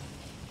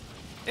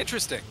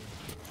 Interesting.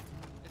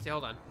 Let's see,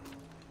 hold on.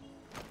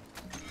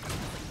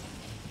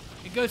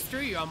 It goes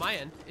through you on my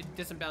end. It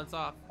doesn't bounce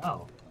off.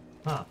 Oh.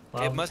 Huh.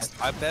 Well, It must.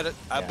 I bet it.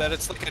 I Yeah. bet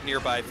it's like a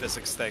nearby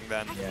physics thing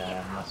then.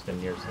 Yeah, it must have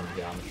been near some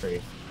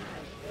geometry.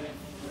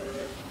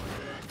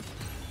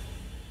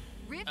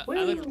 Rip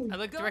I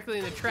looked directly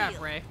in the trap,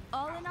 Field. Ray.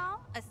 All in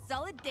all, a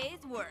solid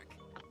day's work.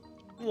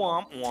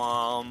 Womp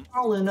womp.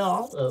 All in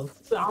all, a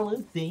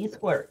solid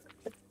day's work.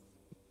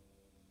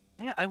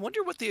 Yeah, I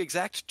wonder what the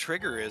exact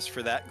trigger is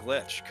for that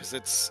glitch, because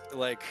it's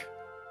like,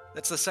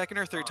 that's the second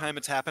or third time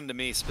it's happened to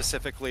me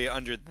specifically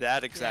under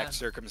that exact Yeah.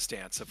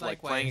 circumstance of like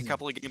playing Likewise. a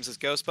couple of games as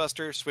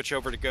Ghostbuster, switch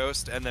over to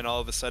Ghost, and then all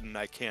of a sudden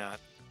I can't.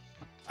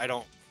 I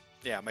don't.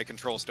 Yeah, my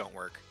controls don't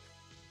work.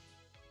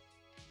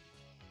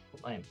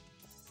 Lame.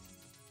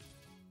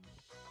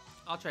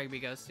 I'll try to be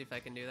Ghost, see if I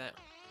can do that.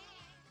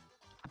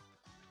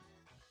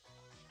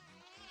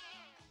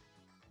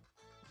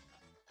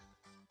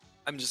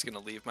 I'm just gonna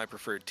leave my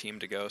preferred team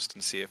to Ghost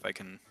and see if I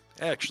can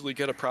actually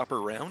get a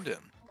proper round in.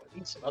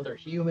 Need some other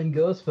human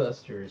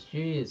Ghostbusters,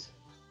 jeez.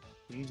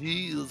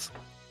 Jeez.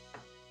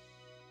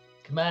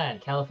 Come on,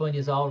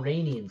 California's all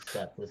rainy and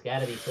stuff. There's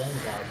gotta be some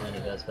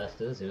California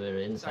Ghostbusters who are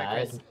Sorry,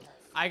 inside. Chris.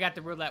 I got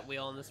the roulette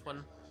wheel on this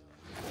one.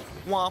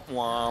 Womp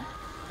womp.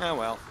 Oh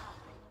well.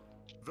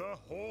 The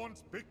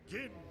haunt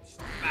begins.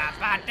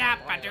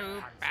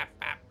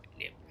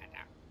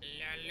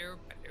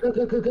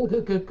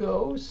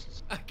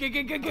 Ghosts.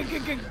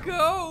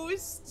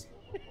 Ghost!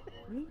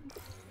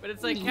 But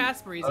it's like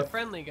Casper, he's a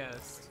friendly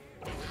ghost.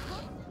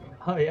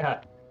 Oh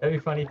yeah, that'd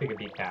be funny if it could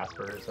be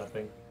Casper or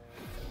something.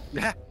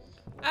 Yeah.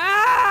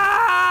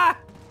 Ah!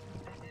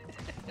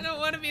 I don't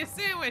want to be a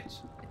sandwich.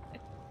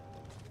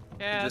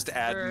 Just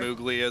add Casper.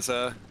 Moogly as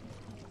a.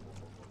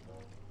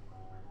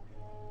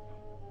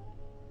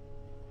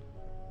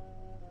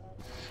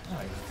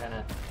 Oh, you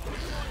kinda...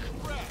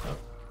 Oh,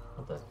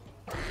 what the...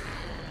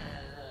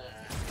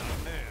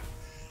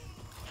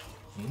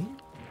 Hmm?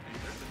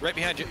 Right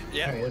behind you. There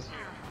he Yeah. is.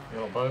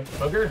 Little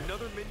booger.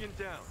 Another minion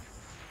down.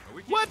 Are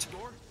we What? keeping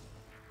score?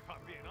 I'm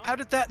being How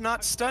did that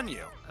not stun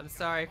you? I'm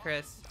sorry,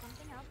 Chris.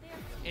 Something out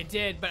there? It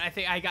did, but I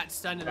think I got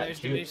stunned and Got there's,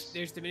 juice.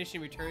 there's diminishing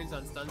returns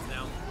on stuns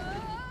now.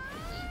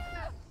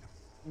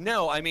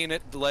 No, I mean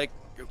it like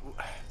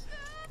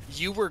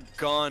you were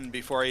gone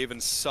before I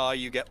even saw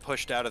you get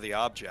pushed out of the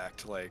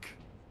object. Like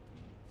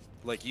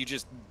you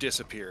just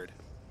disappeared.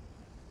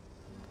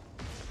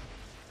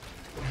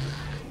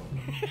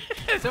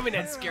 Something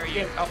that'd scare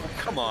you. Oh,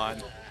 come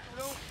on.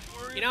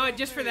 You know what?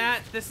 Just for that,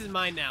 this is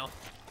mine now.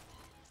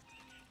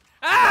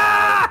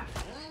 Ah!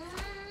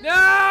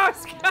 No,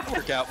 Scott!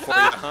 Work out for you,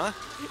 huh?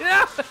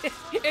 No,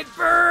 it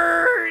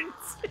burns.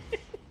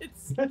 It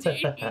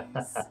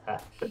stings.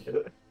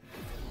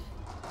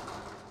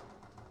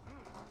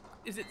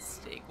 Is it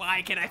sting?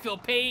 Why can I feel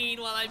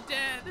pain while I'm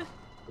dead?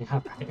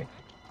 Yeah, right.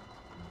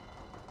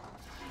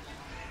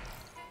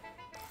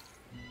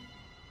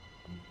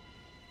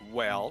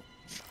 Well,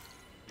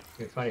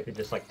 It'd be funny if it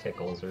just like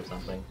tickles or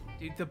something.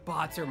 Dude, the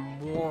bots are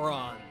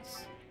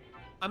morons.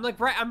 I'm like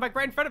right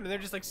in front of them. They're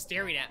just like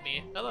staring at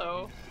me.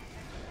 Hello.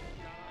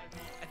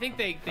 I think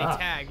they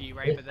tag you,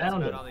 right? they But that's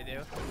found about him. all they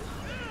do.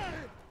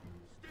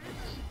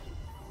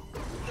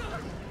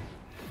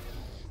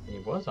 He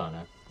was on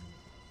it.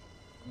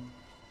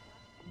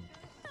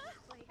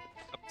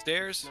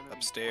 upstairs,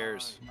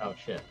 upstairs. Oh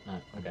shit.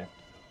 Okay.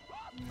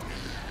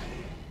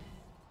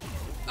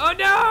 Oh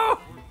no!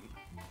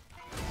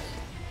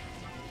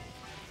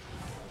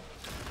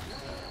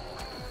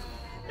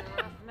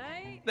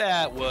 Mate.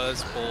 That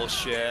was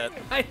bullshit.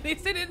 At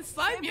least I didn't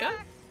slime you.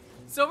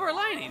 Silver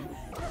lining.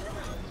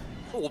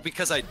 Well,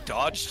 because I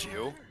dodged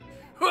you.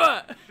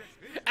 Huh.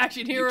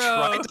 Action You hero.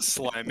 tried to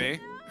slime me.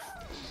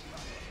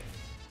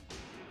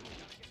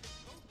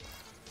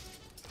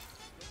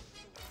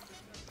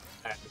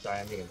 I'm sorry,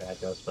 I'm being a bad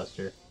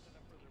Ghostbuster.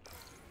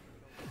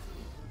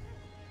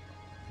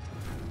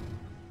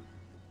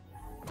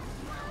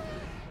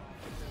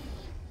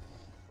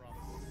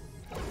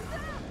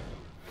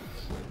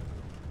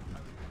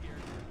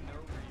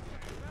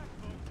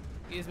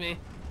 Excuse me.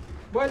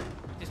 What?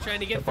 Just trying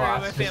to The get through my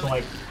boss just family.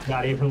 like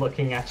not even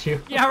looking at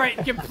you. Yeah, right.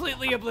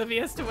 Completely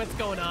oblivious to what's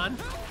going on.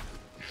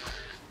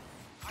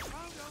 Oh,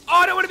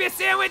 I don't want to be a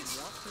sandwich.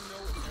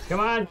 Come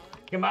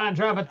on,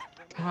 drop it.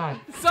 God,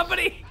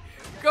 Somebody,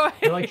 go ahead.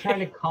 they're like trying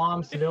to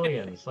calm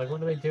civilians. Like,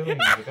 what are they doing?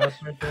 The ghost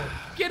right there.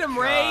 Get him,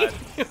 Ray.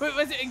 What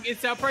was it in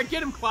South Park?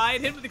 Get him,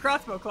 Clyde. Hit him with the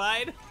crossbow,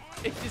 Clyde.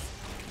 It's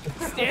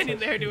just standing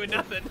there doing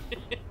nothing.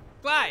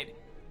 Clyde.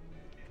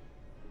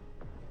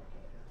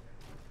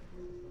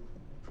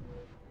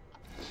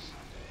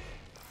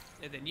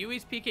 And then you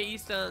waste PKE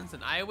stuns,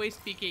 and I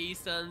waste PKE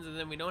stuns, and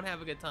then we don't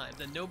have a good time.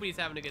 Then nobody's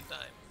having a good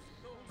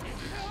time.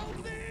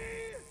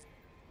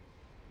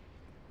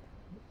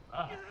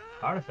 Ah,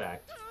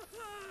 artifact.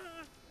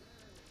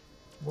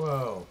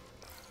 Whoa.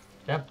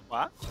 Yep.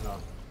 What? Oh.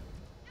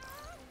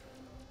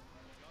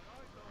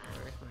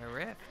 Where's my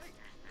rift?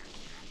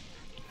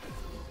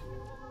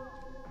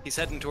 He's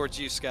heading towards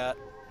you, Scott.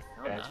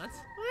 No, I'm not.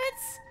 What?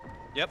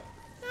 Yep.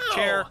 No.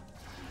 Chair.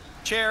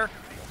 Chair.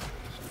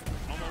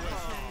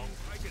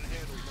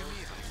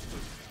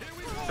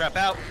 Trap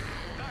out.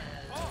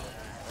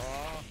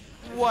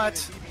 What?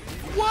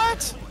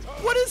 What?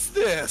 What is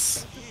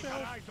this?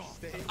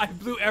 I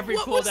blew every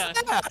What was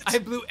cooldown. that? I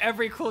blew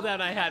every cooldown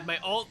I had. My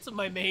ult,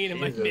 my main, and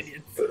my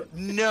minions.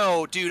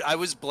 No, dude, I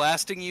was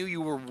blasting you.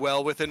 You were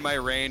well within my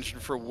range,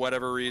 and for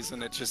whatever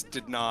reason, it just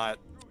did not.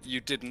 You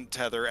didn't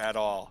tether at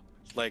all.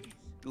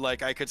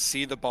 Like I could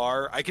see the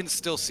bar. I can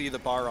still see the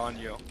bar on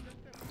you.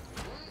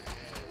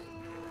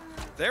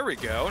 There we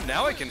go.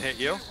 Now I can hit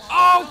you.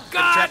 Oh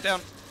God! Trap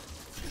down.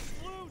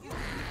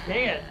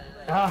 Dang it!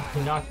 Ah,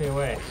 he knocked me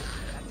away.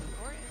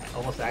 I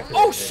almost activated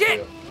Oh it,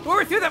 shit! too.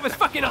 Whoever threw that was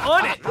fucking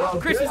on it. Oh,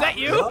 Chris, good. is that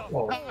you?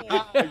 Oh,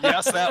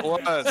 Yes, that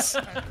was.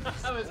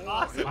 That was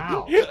awesome.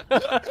 wow.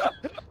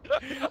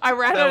 I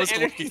ran That out was of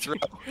a lucky energy. throw.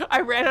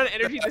 I ran out of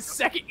energy the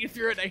second you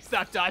threw it. I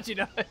stopped dodging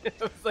it. I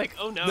was like,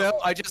 oh no. No,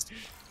 I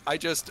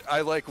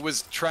like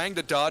was trying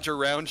to dodge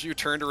around you,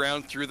 turned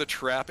around, threw the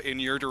trap in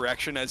your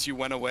direction as you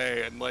went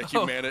away, and like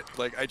you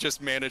I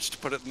just managed to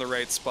put it in the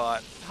right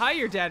spot. Hi,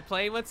 your dad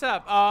playing. What's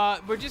up?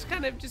 We're just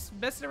kind of just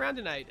messing around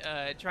tonight,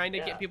 trying to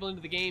get people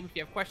into the game. If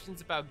you have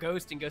questions about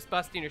Ghost and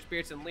Ghostbusting or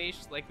Spirits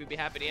Unleashed, like we'd be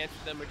happy to answer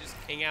them, or just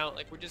hang out.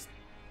 Like we're just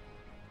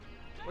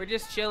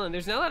chilling.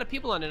 There's not a lot of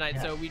people on tonight,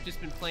 so we've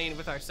just been playing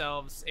with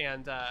ourselves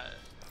and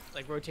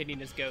like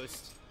rotating as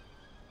Ghost.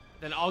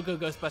 Then I'll go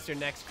Ghostbuster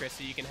next, Chris,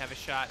 so you can have a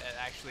shot at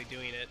actually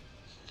doing it.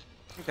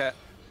 Okay.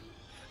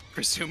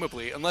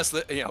 Presumably, unless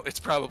it's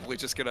probably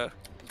just gonna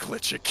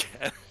glitch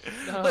again.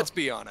 No. Let's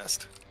be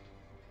honest.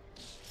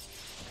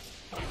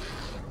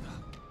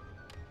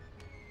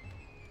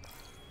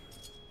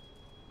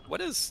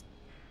 What is?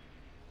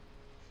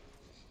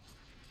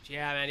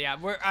 Yeah, man. Yeah,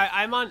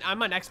 I'm on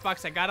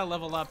Xbox. I gotta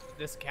level up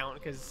this account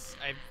because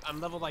I'm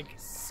level like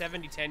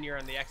 70-10 here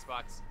on the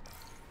Xbox,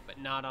 but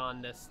not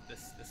on this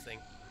thing.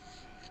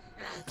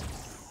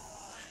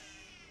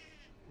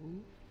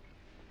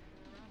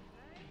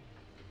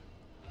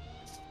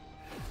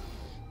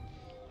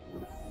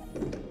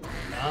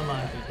 Come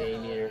on,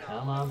 PK meter.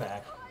 Come on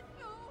back.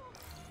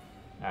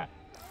 Alright.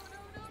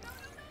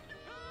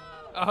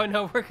 Oh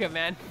no, we're good,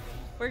 man.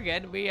 We're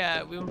good. We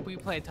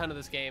play a ton of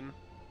this game.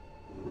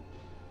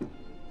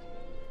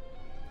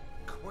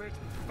 Quit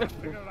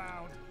fucking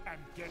around and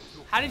get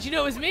to How did you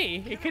know it was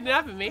me? It couldn't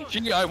have been me.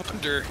 Gee, I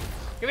wonder.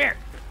 Come here.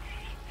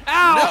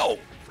 Ow! No.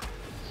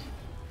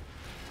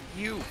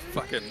 You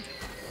fucking. They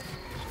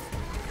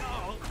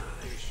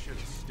should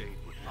have stayed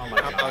with Oh my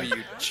god. Oh,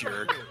 you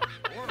jerk.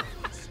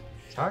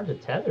 It's hard to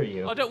tether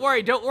you. Oh, don't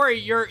worry.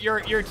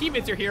 Your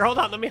teammates are here. Hold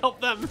on, let me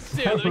help them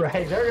too. Let me-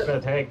 Right, they're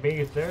gonna take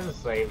me. They're gonna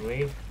save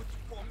me.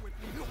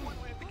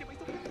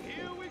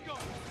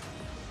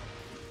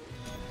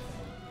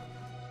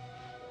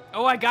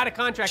 Oh, I got a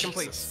contract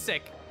complete. Jesus.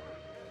 Sick.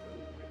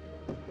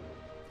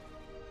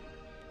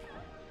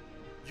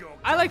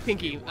 I like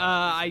Pinky.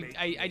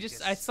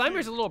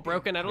 Slimer's a little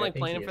broken. I don't Yeah, like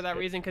playing him Pinky for is that good.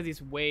 reason because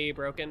he's way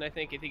broken. I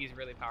think he's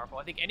really powerful.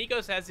 I think any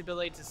ghost has the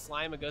ability to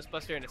slime a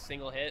Ghostbuster in a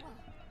single hit.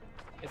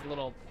 It's a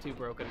little too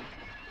broken.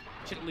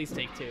 Should at least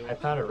take two. I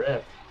found a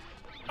rift.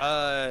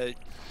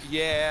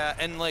 Yeah,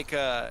 and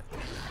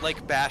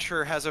like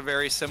Basher has a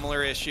very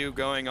similar issue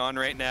going on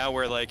right now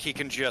where like he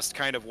can just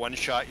kind of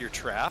one-shot your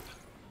trap.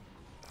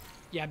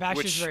 Yeah, Bash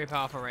is Which- very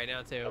powerful right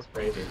now too. That's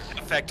crazy.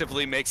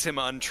 Effectively makes him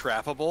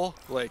untrappable.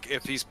 Like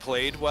if he's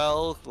played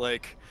well,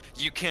 like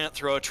you can't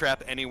throw a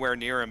trap anywhere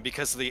near him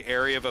because the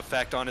area of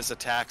effect on his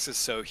attacks is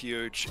so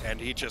huge,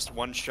 and he just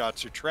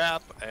one-shots your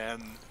trap,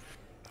 and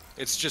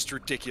it's just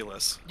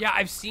ridiculous. Yeah,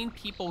 I've seen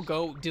people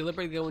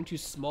deliberately go into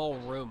small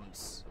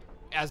rooms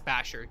as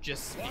Basher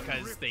just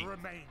because they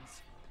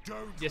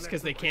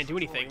can't do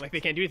anything. Like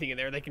they can't do anything in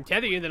there. They can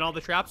tether you, then all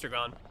the traps are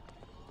gone.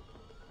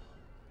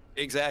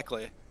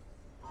 Exactly.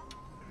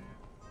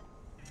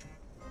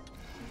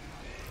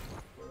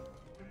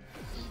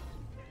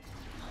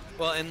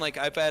 Well, and like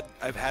I've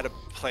had a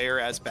player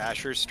as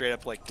Basher straight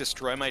up like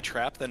destroy my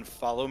trap, then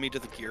follow me to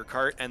the gear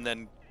cart, and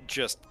then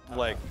just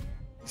like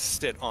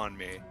sit on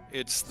me.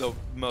 It's the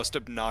most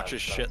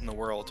obnoxious shit in the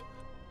world.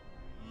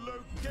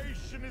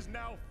 Location is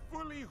now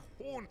fully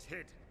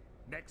haunted.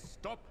 Next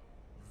stop,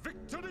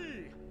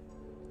 victory.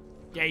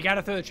 Yeah, you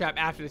gotta throw the trap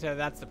after the tether.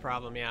 That's the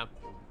problem. Yeah.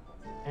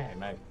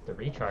 Man, the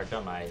recharge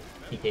on my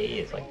PKE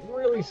is like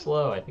really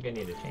slow. I think I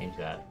need to change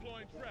that.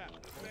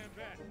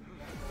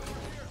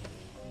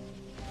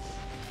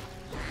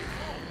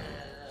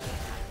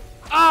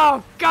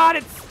 Oh God,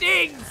 it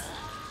stings!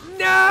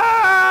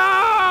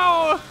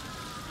 No!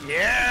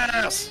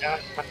 Yes!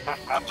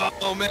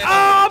 Oh man!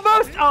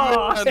 Almost!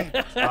 Oh!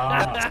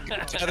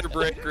 Tether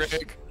break,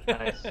 Greg.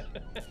 Nice.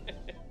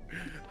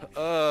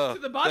 To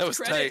the bot's that was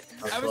credit,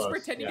 tight. I was Close,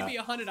 pretending to yeah. be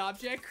a hunted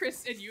object.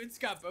 Chris and you and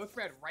Scott both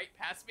ran right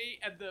past me,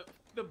 and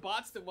the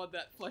bot's the one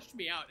that flushed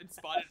me out and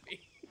spotted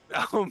me.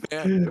 Oh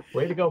man!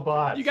 Way to go,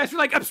 bot. You guys were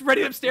like, I'm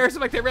running upstairs.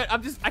 I'm like, they ran.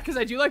 I'm just because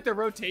I do like the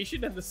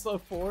rotation and the slow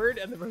forward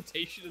and the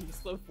rotation and the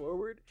slow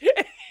forward.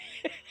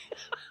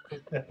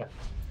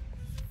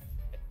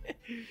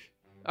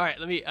 All right,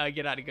 let me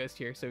get out of Ghost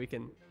here so we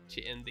can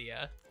end the.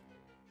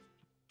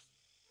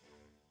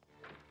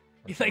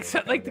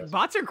 Like the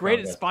bots are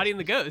great at spotting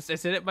the ghost. I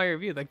said it in my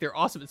review. Like they're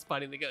awesome at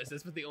spotting the ghost.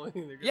 That's what the only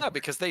thing they're good Yeah, at.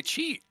 because they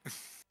cheat.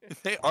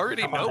 They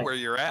already know where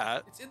you're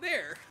at. It's in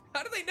there.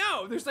 How do they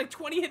know? There's like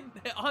 20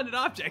 haunted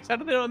objects. How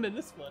do they know I'm in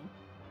this one?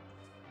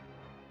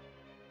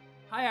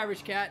 Hi,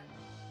 Irish Cat.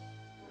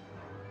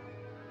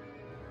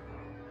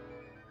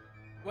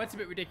 What's a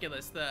bit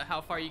ridiculous? The how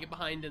far you get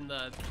behind in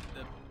the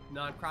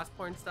non-cross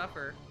porn stuff,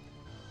 or?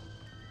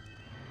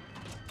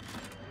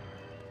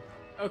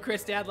 Oh,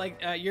 Chris, Dad,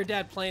 like your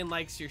dad playing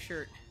likes your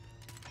shirt.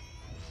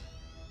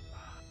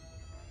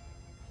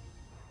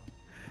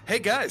 Hey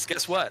guys,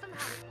 guess what?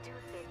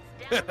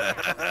 We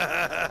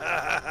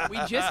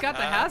just got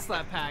the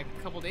Haslab pack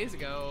a couple days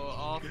ago,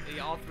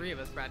 all three of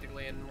us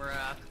practically, and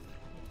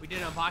we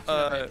did an unboxing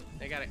of it.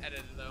 I got it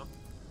edited though.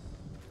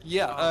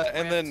 Yeah,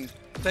 and then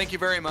thank you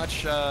very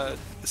much.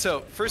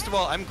 So first of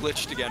all, I'm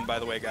glitched again, by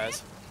the way,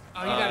 guys.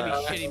 Oh, you gotta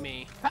be shitting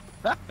me.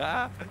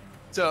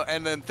 So,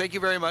 and then thank you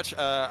very much.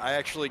 I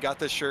actually got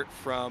this shirt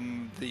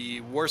from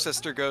the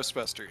Worcester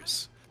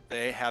Ghostbusters.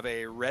 They have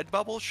a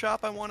Redbubble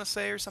shop, I want to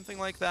say, or something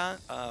like that.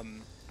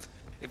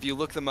 If you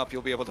look them up,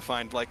 you'll be able to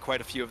find like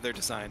quite a few of their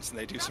designs, and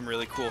they do some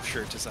really cool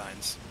shirt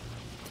designs.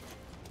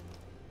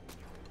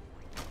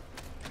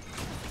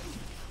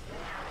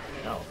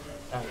 No.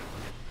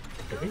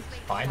 Did we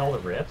find all the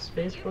riffs,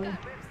 basically?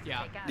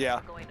 Yeah.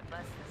 Yeah.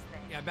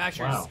 Yeah,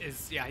 Basher Wow.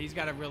 yeah, he's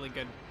got a really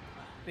good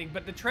thing,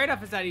 but the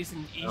trade-off is that he's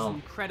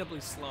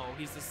incredibly slow.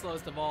 He's the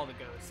slowest of all the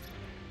ghosts.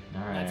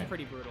 All right. That's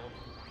pretty brutal.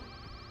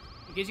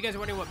 In case you guys are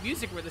wondering what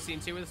music we're listening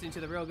to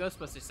the real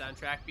Ghostbusters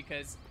soundtrack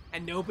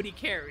and nobody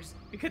cares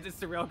because it's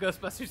the real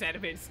Ghostbusters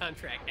animated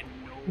soundtrack and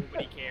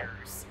nobody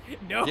cares.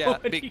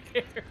 Nobody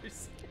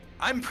cares.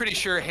 I'm pretty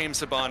sure Haim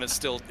Saban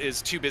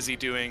is too busy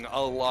doing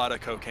a lot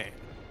of cocaine.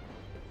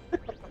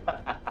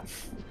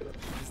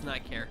 Does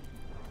not care.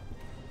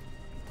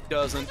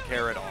 Doesn't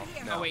care at all.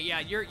 No. Oh wait, yeah,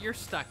 you're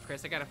stuck,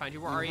 Chris. I gotta find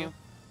you. Where are you?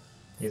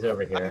 He's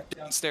over here. I'm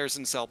downstairs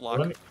in cell block.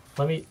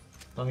 Let me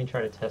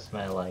try to test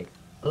my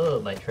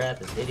oh, my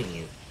trap is hitting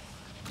you.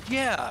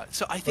 Yeah,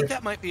 so I think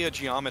that might be a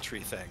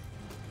geometry thing.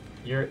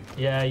 You're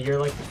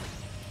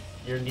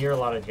near a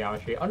lot of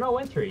geometry. Oh no, I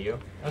went through you.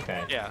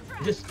 Okay. Yeah.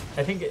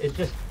 I think it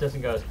just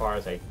doesn't go as far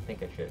as I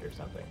think it should or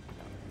something.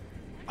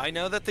 I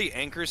know that the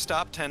anchor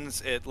stop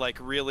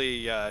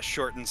really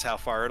shortens how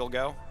far it'll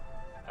go.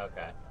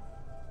 Okay.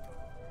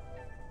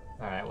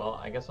 All right. Well,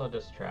 I guess I'll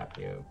just trap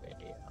you,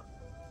 baby.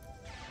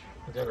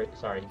 He's over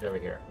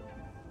here.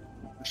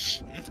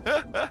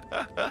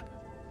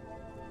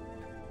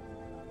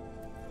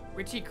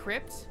 Richie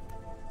Crypt?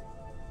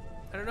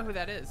 I don't know who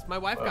that is. My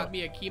wife got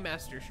me a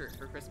Keymaster shirt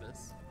for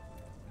Christmas.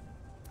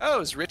 Oh,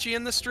 is Richie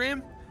in the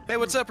stream? Hey,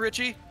 what's up,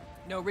 Richie?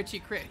 No, Richie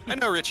Crypt. I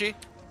know Richie.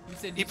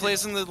 He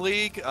plays in the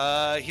league.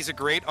 He's a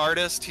great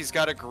artist. He's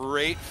got a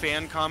great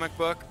fan comic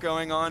book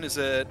going on. Is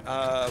it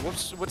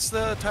what's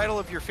the title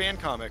of your fan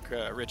comic,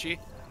 Richie?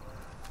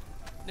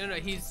 No,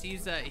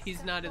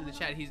 he's not in the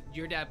chat. He's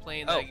your dad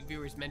playing. Oh. Like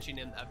viewers mentioned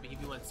him. If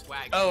he wants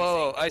swag.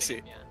 Oh, I see.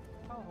 Yeah.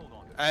 Oh, hold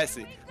on. I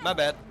see. My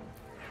bad.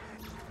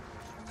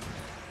 Oh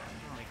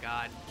my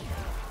God.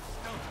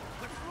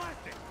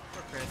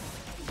 Poor Chris.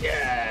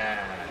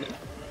 Yeah.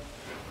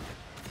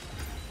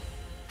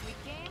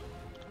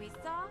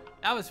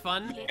 That was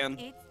fun.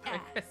 And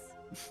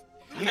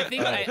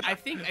I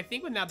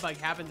think when that bug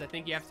happens, I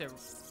think you have to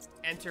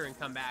enter and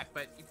come back.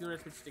 But if you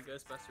want to switch to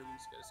Ghostbuster, we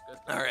just go to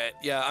Ghostbuster. All right.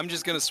 Yeah, I'm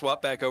just gonna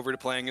swap back over to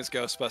playing as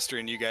Ghostbuster,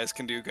 and you guys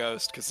can do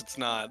Ghost because it's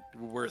not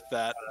worth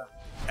that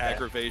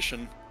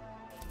aggravation.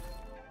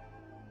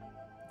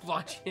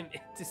 Launch him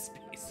into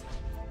space.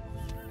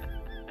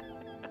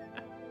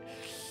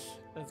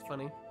 That's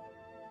funny.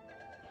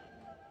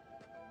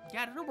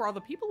 Yeah, I don't know where all the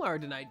people are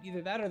tonight.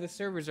 Either that or the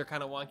servers are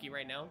kind of wonky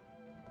right now.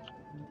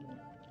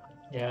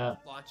 Yeah.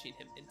 Launching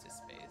him into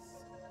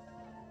space.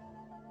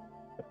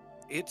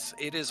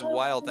 It is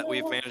wild that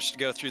we've managed to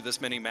go through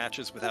this many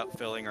matches without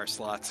filling our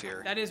slots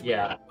here. That is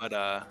Yeah. weird.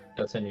 But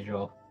That's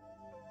unusual.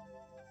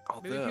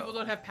 Maybe people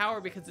don't have power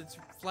because it's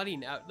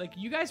flooding out. Like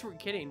you guys were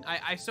kidding.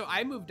 So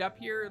I moved up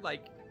here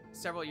like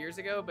several years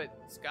ago, but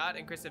Scott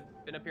and Chris have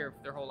been up here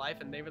their whole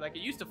life, and they were like,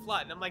 it used to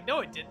flood, and I'm like,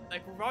 no, it didn't.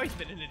 Like we've always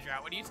been in a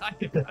drought. What are you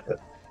talking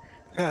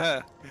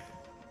about?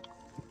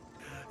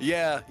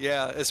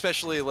 Yeah,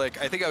 especially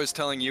like I think I was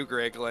telling you,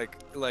 Greg,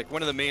 like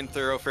one of the main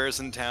thoroughfares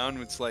in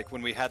town. It's like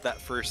when we had that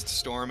first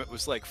storm, it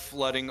was like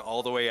flooding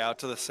all the way out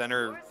to the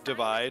center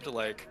divide.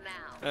 Like,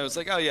 and I was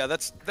like, oh yeah,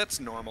 that's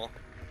normal.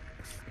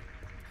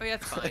 Oh yeah,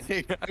 it's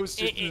fine. I was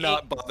just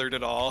not bothered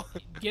at all.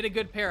 Get a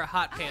good pair of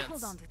hot pants.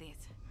 Hold on to this.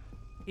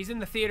 He's in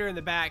the theater in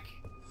the back.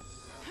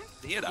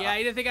 Theater. Yeah,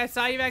 you didn't think I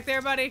saw you back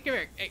there, buddy? Come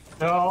here. Hey.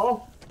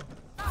 No.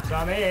 It's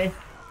not me.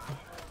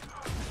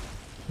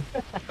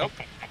 Nope.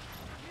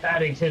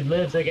 Paddington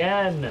lives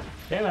again.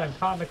 Damn it, I'm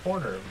caught in the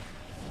corner.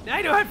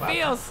 I know how it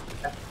feels.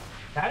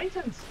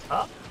 Paddington's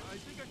tough.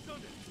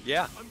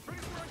 Yeah. I'm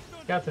pretty sure I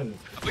got some.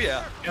 Oh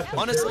yeah. Got some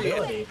Honestly,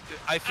 durability.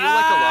 I feel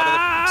like a lot of the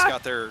perks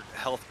got their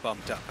health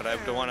bumped up, but I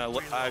don't want to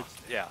look.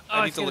 Yeah, Oh,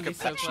 I need it's to gonna look be at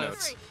so patch close.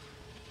 notes.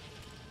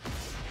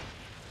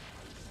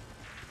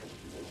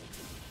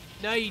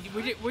 No,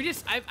 we're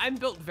just. I'm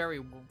built very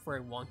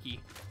wonky.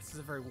 This is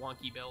a very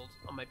wonky build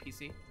on my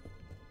PC.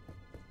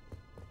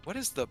 What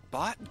is the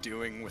bot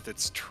doing with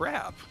its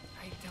trap?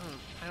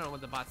 I don't know what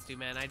the bots do,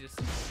 man. I just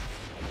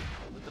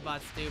what the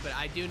bots do, but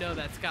I do know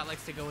that Scott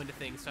likes to go into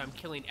things, so I'm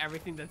killing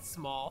everything that's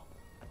small.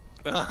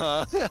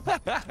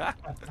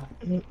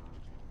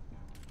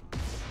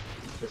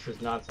 This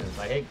is nonsense.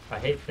 I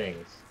hate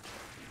things.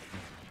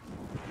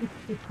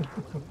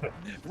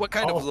 What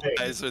kind All of things.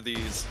 lies are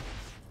these?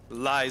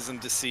 Lies and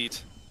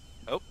deceit.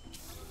 Oh,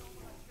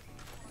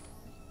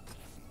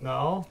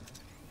 No.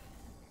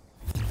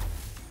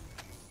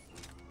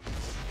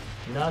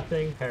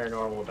 Nothing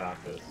paranormal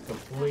about this.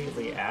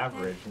 Completely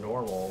average,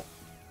 normal.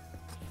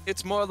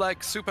 it's more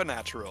like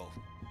supernatural.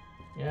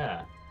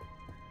 Yeah.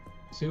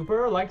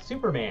 Super like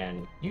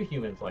Superman. You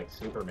humans like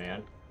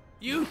Superman.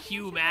 You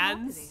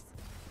humans.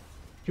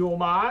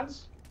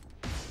 Humans?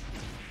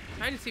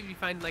 Trying to see if you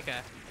find like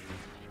a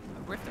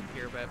rift up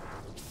here, but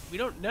we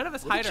don't. None of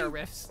us hide our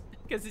rifts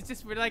because it's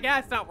just we're like,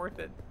 it's not worth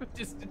it.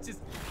 It's just.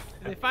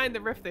 If they find the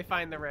rift, they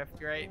find the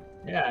rift, right?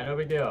 Yeah, no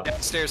big deal.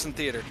 Upstairs in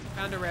theater.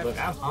 Found a rift. Look,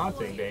 I'm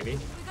haunting, baby.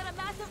 We got a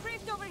massive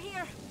rift over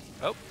here.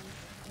 Oh,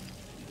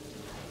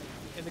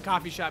 In the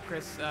coffee shop,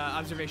 Chris.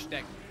 Observation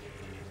deck.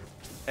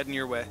 heading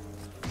your way.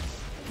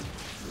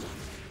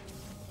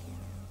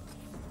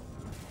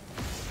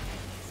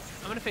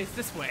 I'm gonna face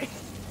this way.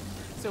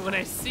 So when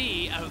I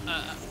see, oh,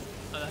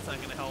 that's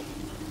not gonna help.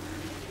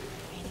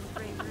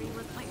 Bravery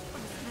was my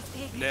first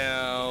mistake.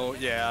 No,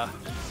 yeah.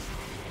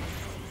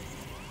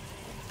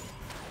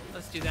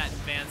 Let's do that in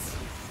advance.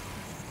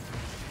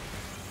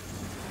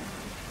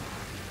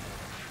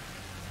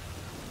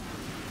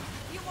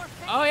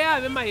 Oh yeah,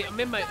 I'm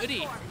in my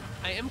hoodie.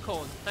 I am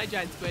cold. Hi,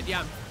 Giant Squid.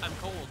 Yeah, I'm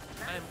cold.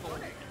 I am cold.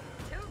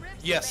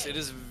 Yes, it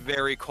is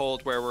very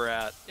cold where we're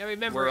at. Yeah,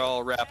 remember. We're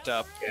all wrapped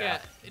up. Yeah.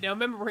 Now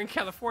remember, we're in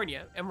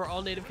California, and we're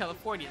all native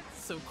Californians.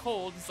 So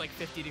cold is like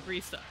 50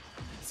 degrees stuff.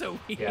 So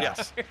we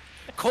Yes.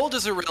 Cold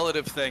is a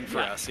relative thing for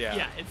us, yeah.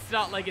 Yeah, it's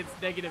not like it's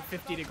negative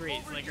 50 degrees,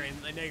 like or in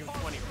like negative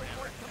 20 or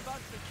whatever.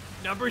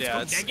 Numbers Yeah,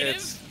 go it's-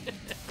 negative?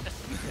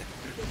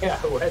 Yeah,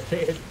 what?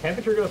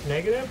 Temperature goes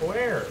negative?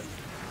 Where?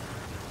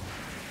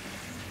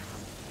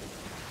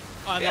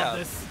 Oh, I Yeah. love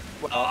this.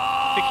 Well,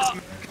 because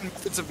American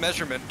methods of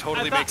measurement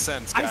totally I thought- makes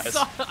sense, guys.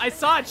 I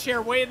saw a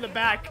chair way in the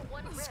back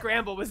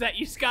scramble. Was that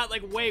you, Scott?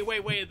 Like way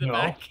in the No.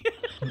 back?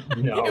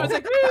 No. It was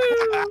like,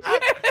 woo!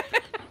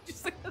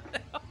 Just like, what the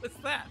hell was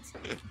that?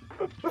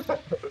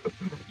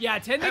 Yeah,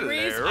 10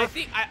 degrees. Hello.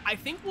 I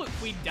think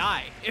we'd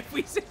die if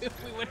we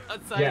went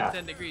outside Yeah. at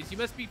 10 degrees. You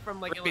must be from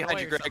like Right behind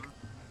Illinois you, or Greg. something.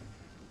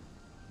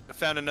 I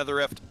found another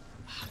rift.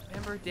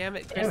 Remember, damn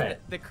it. Damn it.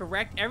 The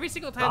correct, every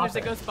single time Stop there's a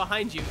it. ghost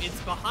behind you, it's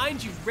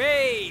behind you,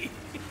 Ray!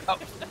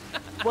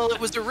 Well, it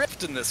was a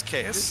rift in this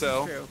case, This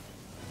so. is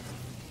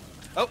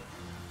true.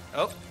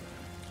 Oh.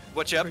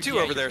 What you up to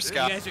Yeah, over there, you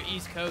Scott? guys are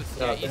East Coast.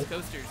 Oh, Yeah, okay. East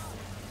Coasters.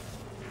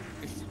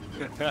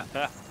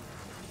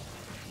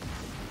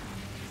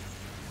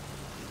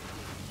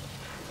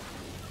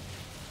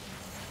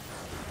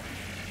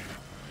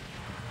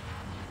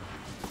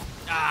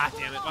 Ah,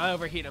 damn it. While I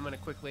overheat, I'm going to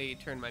quickly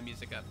turn my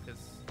music up because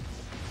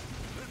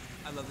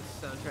I love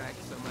this soundtrack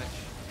so much.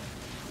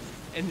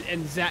 And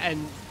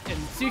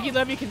Suki,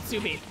 love you,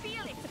 Consumi.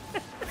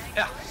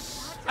 Yeah.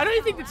 I don't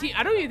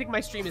even think my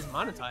stream is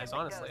monetized,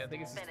 honestly. I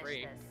think it's just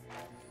free.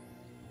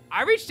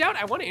 I reached out.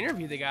 I want to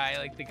interview the guy.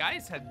 Like, the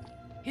guy's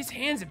his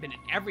hands have been in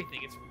everything.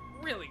 It's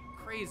really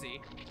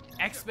crazy.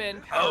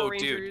 X-Men, Power Oh,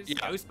 dude, Rangers,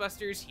 yeah.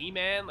 Ghostbusters,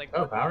 He-Man. Like,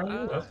 Oh, Power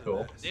Rangers? That's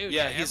cool. Dude,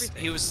 Yeah,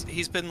 everything.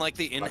 he's been like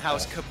the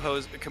in-house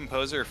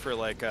composer for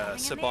like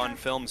Saban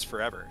Films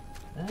forever.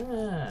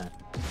 Ah,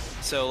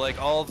 So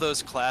like all of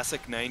those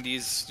classic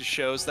 90s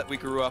shows that we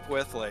grew up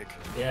with, like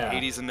yeah.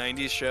 80s and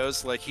 90s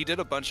shows, like he did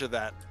a bunch of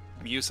that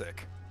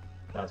music.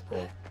 That's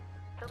cool.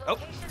 Oh,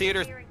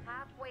 theater.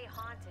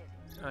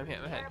 I'm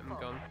ahead. I'm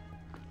going.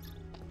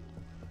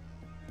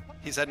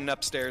 He's heading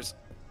upstairs.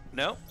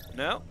 No.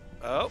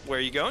 Oh, where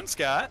are you going,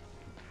 Scott?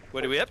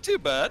 What are we up to,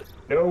 bud?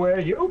 Nowhere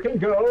you can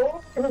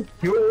go.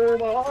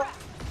 Human.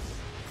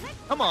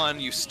 Come on,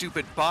 you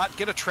stupid bot.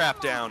 Get a trap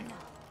down.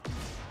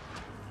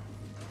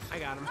 I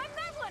got him.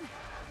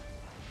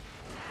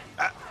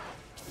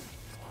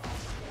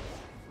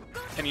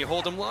 Can you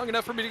hold him long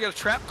enough for me to get a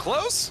trap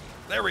close?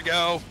 There we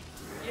go.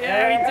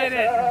 Yeah, he did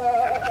it.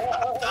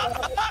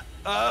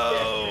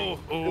 Oh.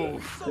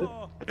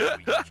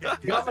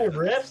 You got my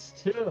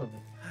riffs too.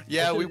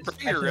 Yeah, we I bring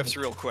your should've riffs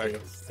real quick.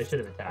 I should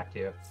have attacked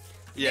you.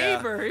 Yeah.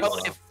 Neighbors.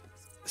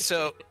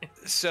 Oh,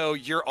 so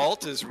your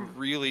alt is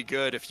really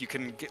good if you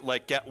can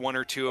get one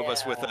or two of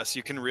us with us.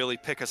 You can really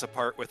pick us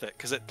apart with it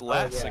because it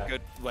lasts yeah. a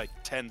good like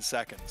 10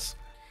 seconds.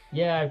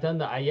 Yeah, I've done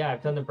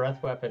the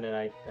breath weapon, and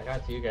I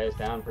got you guys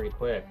down pretty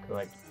quick,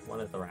 like one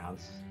of the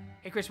rounds.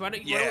 Hey, Chris, why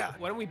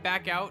don't we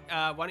back out?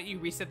 Why don't you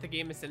reset the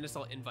game and send us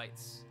all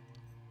invites?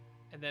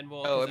 and then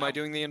we'll. Oh, am I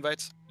doing the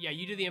invites? Yeah,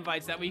 you do the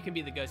invites. That way you can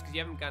be the ghost because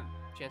you haven't gotten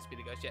a chance to be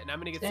the ghost yet. And I'm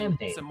gonna get Damn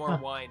it. some more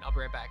wine. I'll be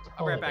right back.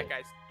 I'll be right back,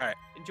 guys. All right.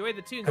 Enjoy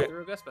the tunes All of the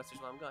real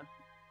Ghostbusters while I'm gone.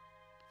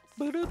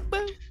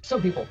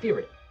 Some people fear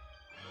it.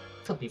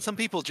 Some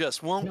people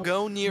just won't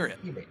go near it.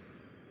 Fear it.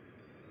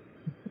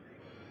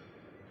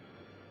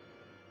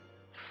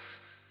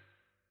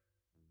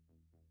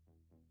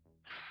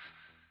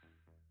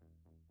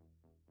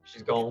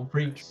 She's gone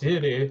freak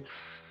city.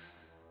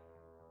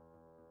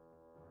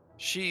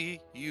 She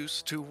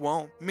used to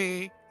want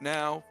me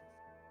now.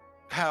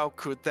 How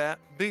could that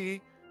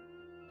be?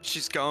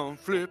 She's gone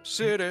flip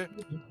city.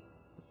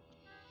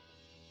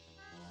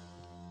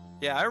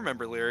 Yeah, I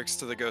remember lyrics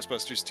to the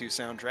Ghostbusters 2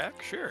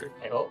 soundtrack. Sure.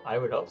 I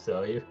would hope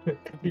so. You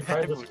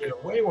probably listen to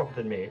it way more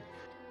than me.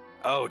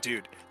 Oh,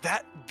 dude.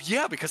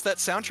 Yeah, because that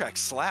soundtrack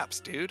slaps,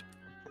 dude.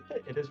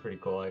 It is pretty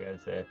cool, I gotta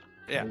say.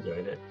 Yeah. I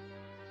enjoyed it.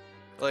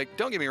 Like,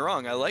 don't get me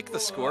wrong, I like the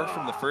score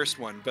from the first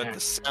one, but Yeah. the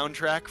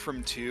soundtrack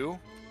from 2...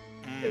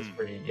 It's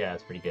pretty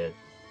good.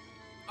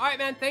 All right,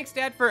 man. Thanks,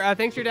 Dad, for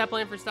thanks your dad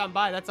playing for stopping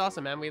by. That's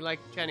awesome, man. We like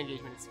chat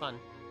engagement. It's fun.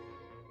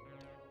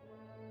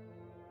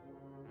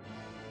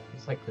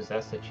 It's like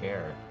possess a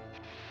chair.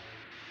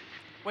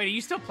 Wait, are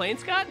you still playing,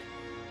 Scott?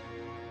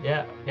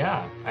 Yeah.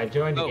 I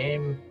joined the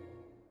game.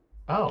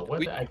 Oh,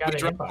 I got an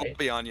dropped invite.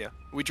 lobby on you.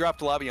 We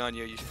dropped lobby on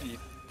you.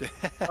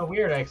 Oh,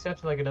 weird. I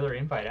accepted like another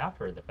invite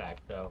after the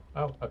fact, though.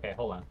 Oh, okay.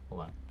 Hold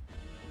on.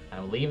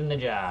 I'm leaving the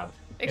job.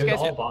 Thanks, It was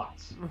guys. all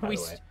bots, by the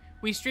way.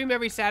 We stream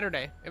every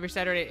Saturday at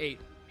 8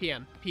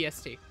 p.m.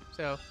 PST.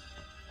 So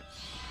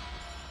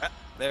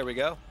There we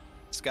go.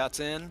 Scott's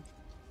in.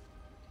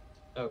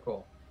 Oh,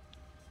 cool.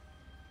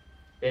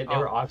 They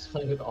were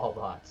obviously with all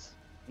bots.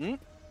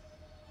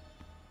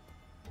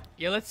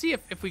 yeah, let's see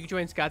if we can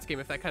join Scott's game.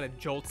 If that kind of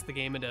jolts the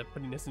game into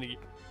putting us into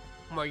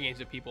more games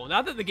with people.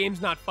 Not that the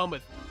game's not fun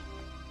with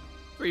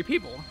 3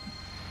 people,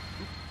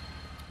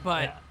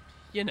 but Yeah.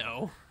 you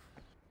know.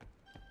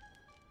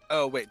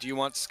 Oh, wait. Do you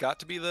want Scott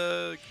to be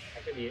the...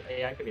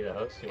 I could be the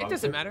host. It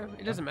doesn't matter.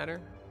 It doesn't matter.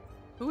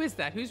 Who is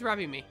that? Who's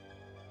robbing me?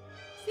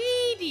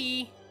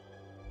 CD.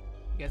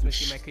 You guys want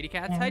to see my kitty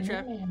cats? Hi,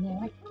 Trev.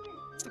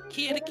 It's a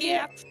kitty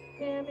cat.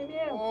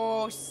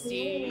 Oh,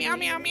 see. Meow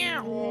meow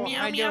meow.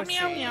 Meow meow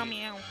meow meow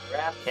meow.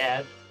 Rap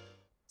cat.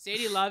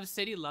 Sadie loves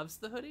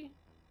the hoodie.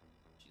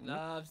 She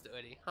loves the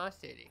hoodie, huh,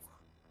 Sadie?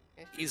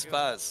 Yes, she He's do.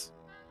 fuzz.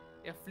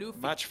 Yeah, floofy.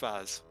 Much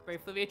fuzz. Very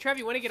floofy. Hey, Trev,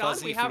 you want to get on?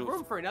 Fuzzy We have floof.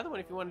 room for another one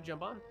if you want to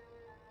jump on.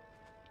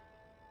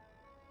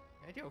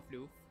 Radio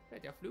floof.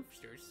 Radio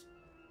floofsters.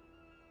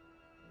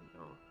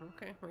 Oh,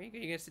 okay. Where are you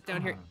going? You're gonna sit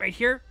down here, right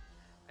here.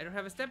 I don't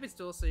have a stepping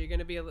stool, so you're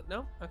gonna be able.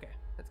 No. Okay,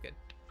 that's good.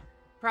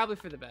 Probably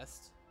for the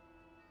best.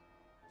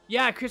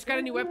 Yeah, Chris got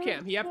a new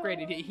webcam. He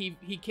upgraded.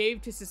 He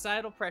caved to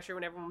societal pressure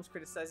when everyone was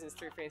criticizing his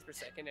 3 frames per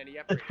second, and he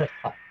upgraded.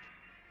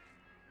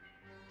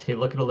 You're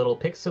looking a little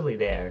pixely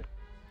there.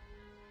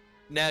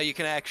 Now you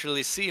can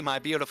actually see my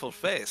beautiful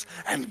face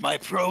and my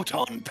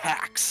proton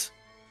packs.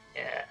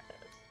 Yeah.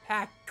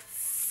 Packs.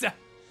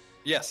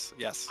 Yes.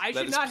 I that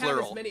should is not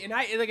plural. have as many, and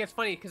it's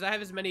funny because I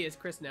have as many as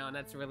Chris now, and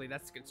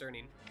that's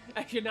concerning.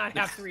 I should not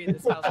have 3 in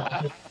this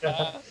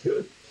house.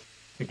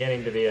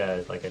 Beginning to be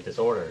a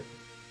disorder.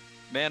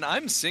 Man,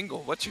 I'm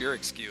single. What's your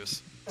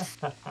excuse?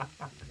 Fuck.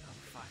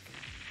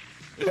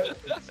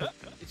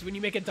 It's when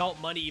you make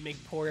adult money, you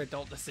make poor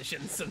adult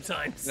decisions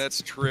sometimes.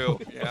 That's true.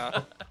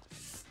 Yeah.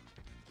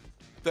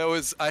 That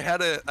was I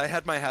had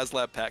my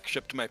HasLab pack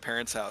shipped to my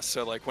parents' house.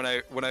 So like when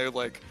I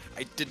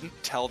I didn't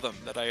tell them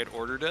that I had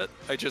ordered it.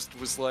 I just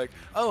was like,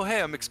 "Oh,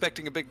 hey, I'm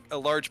expecting a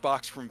large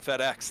box from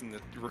FedEx and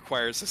it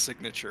requires a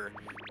signature."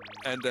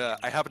 And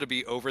I happened to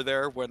be over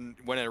there when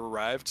it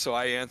arrived, so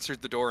I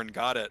answered the door and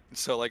got it.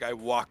 So like I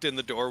walked in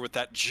the door with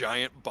that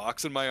giant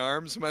box in my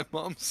arms. My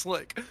mom's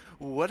like,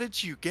 "What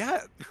did you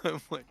get?" I'm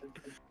like,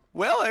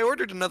 "Well, I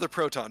ordered another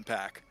proton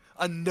pack."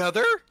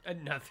 Another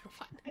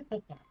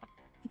one.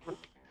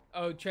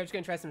 Oh, Trev's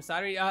gonna try some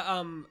soldering.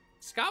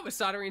 Scott was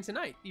soldering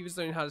tonight. He was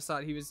learning how to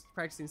solder. He was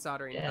practicing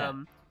soldering. Yeah.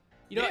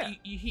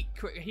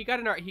 He got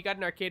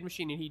an arcade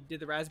machine and he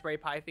did the Raspberry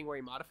Pi thing where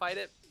he modified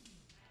it.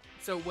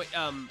 So what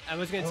I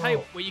was gonna tell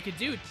you what you could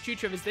do,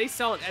 Trev, is they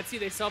sell on Etsy.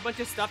 They sell a bunch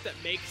of stuff that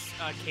makes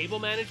cable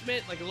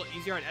management like a little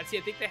easier on Etsy.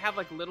 I think they have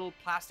like little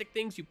plastic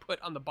things you put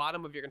on the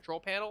bottom of your control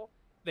panel.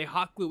 They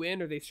hot glue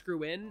in or they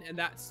screw in, and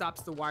that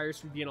stops the wires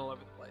from being all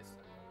over the place.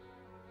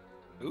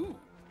 Ooh,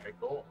 very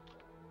cool.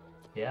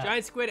 Yeah.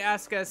 Giant Squid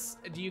asks us,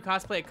 do you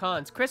cosplay at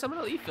cons? Chris, I'm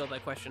gonna let you field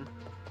that question.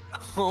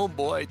 Oh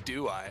boy,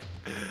 do I.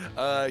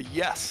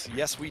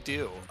 Yes, we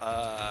do.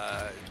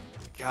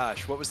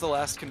 Gosh, what was the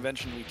last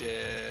convention we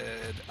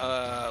did?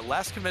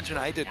 Last convention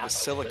I did was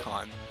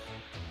Silicon.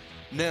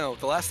 No,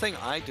 the last thing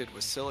I did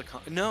was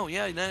Silicon. No,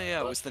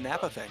 it was the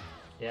Napa thing.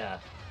 Yeah.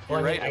 Well,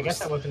 You're right, I guess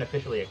that wasn't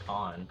officially a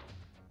con.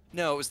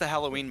 No, it was the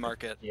Halloween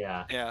market.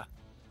 Yeah.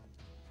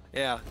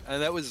 Yeah,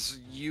 and that was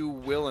you,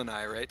 Will, and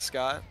I, right,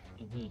 Scott?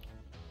 Mm-hmm.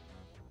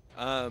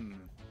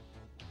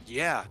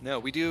 Yeah, no,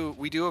 we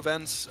do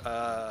events.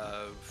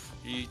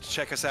 You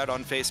check us out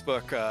on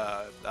Facebook,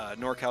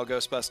 NorCal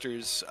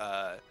Ghostbusters.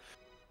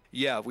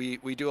 Yeah, we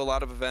do a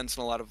lot of events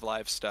and a lot of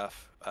live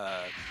stuff.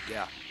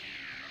 Yeah.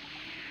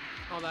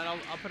 Hold on,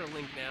 I'll put a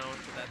link now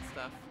to that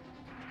stuff.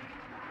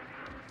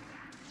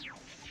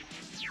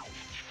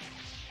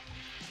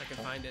 If I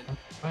can find it.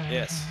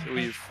 Yes,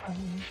 we've.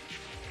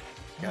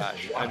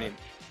 Gosh, I mean,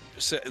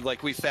 so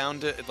like we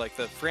found it, like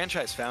the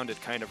franchise founded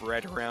kind of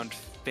right around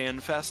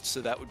FanFest,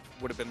 so that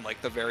would have been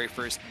like the very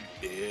first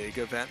big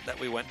event that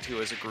we went to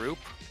as a group,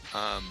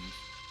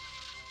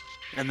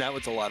 and that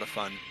was a lot of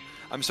fun.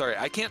 I'm sorry,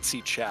 I can't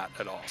see chat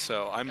at all,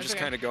 so I'm That's just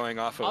okay. kind of going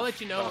off of, I'll let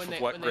you know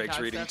when what Greg's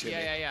they reading stuff. to me.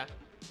 Yeah.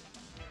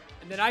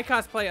 And then I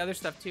cosplay other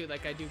stuff too.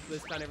 Like I do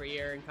BlizzCon every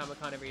year and Comic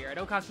Con every year. I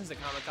don't cosplay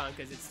at Comic Con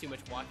because it's too much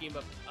walking,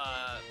 but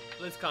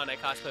BlizzCon I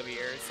cosplay every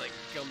year. It's like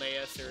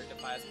Gilneas or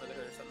Defias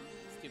Brotherhood or something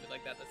stupid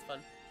like that. That's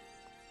fun.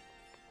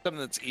 Something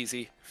that's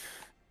easy.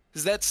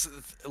 Because that's,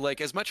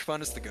 like, as much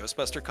fun as the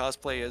Ghostbuster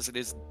cosplay is, it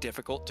is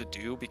difficult to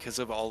do because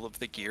of all of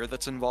the gear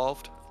that's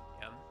involved.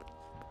 Yeah.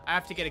 I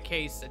have to get a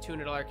case, a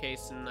 $200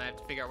 case, and I have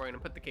to figure out where I'm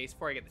going to put the case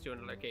before I get the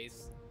 $200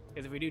 case.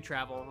 Because if we do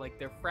travel, like,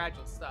 they're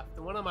fragile stuff.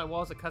 The one on my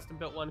wall is a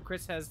custom-built one.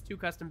 Chris has 2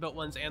 custom-built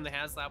ones and the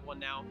HasLab one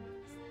now.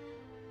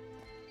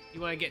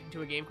 You want to get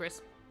into a game,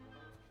 Chris?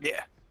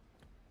 Yeah.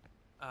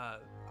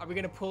 Are we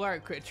gonna pull our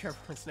Trevor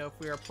wants to know if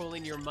we are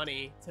pulling your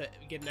money to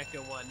get an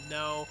Ecto 1?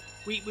 No,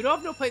 we don't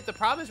have no place. The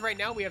problem is right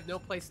now we have no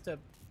place to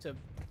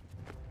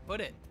put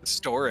it.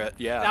 Store it,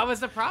 yeah. That was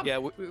the problem. Yeah,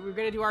 we were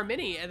gonna do our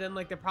mini, and then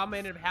like the problem I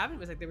ended up having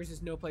was like there was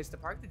just no place to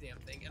park the damn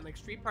thing. And like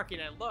street parking,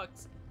 I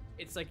looked,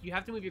 it's like you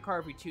have to move your car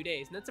every 2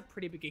 days, and that's a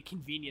pretty big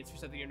inconvenience for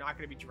something you're not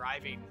gonna be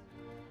driving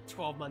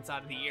 12 months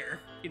out of the year.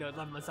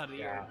 11 months out of the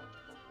year.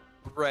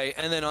 Right,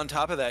 and then on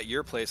top of that,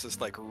 your place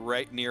is like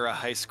right near a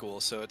high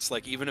school, so it's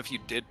like even if you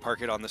did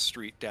park it on the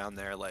street down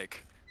there,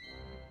 like,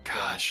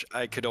 gosh,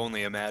 I could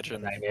only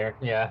imagine. Nightmare,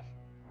 yeah.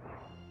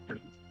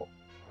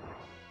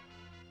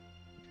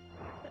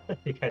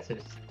 You guys are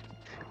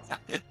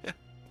just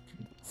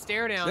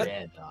Stare down.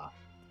 dead.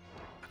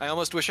 I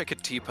almost wish I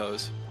could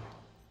T-pose.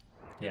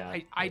 Yeah.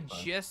 I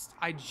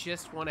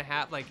just want to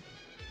have like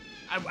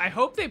I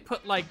hope they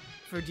put like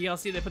for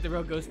DLC they put the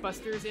real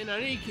Ghostbusters in. I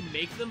know you can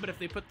make them, but if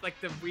they put like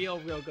the real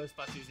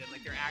Ghostbusters in,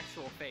 like their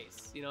actual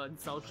face, and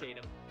cell shade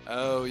them.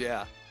 Oh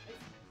yeah.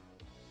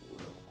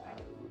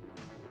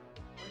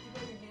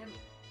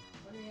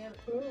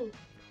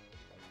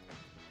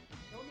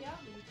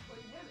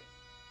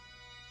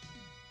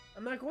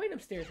 I'm not going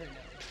upstairs right now.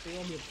 They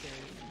want me upstairs.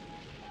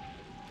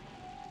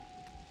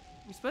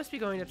 You're supposed to be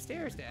going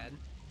upstairs, Dad.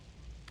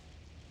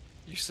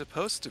 You're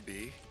supposed to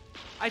be.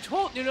 I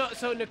told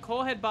so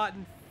Nicole had bought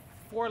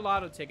 4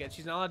 lotto tickets.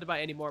 She's not allowed to buy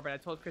any more, but I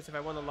told Chris if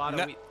I won the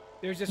lotto,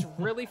 there's this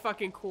really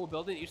fucking cool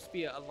building. It used to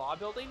be a law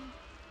building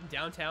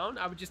downtown.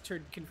 I would just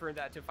convert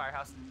that to a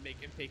firehouse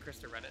and pay Chris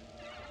to rent it.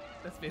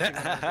 That's basically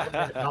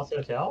what House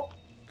Hotel?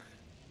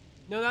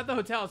 No, not the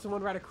hotel. It's the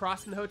one right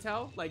across from the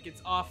hotel. Like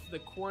it's off the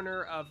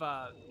corner of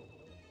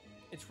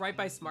it's right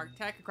by Smart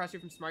Tech, across here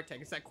from Smart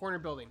Tech. It's that corner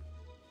building.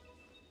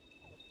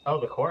 Oh,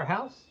 the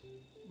courthouse?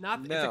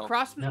 Not No. it's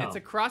across from No. it's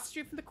across the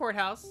street from the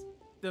courthouse.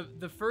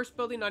 The first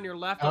building on your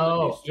left. on the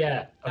new Oh, street.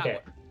 yeah. That Okay.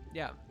 one.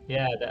 Yeah.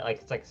 Yeah,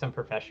 it's like some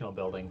professional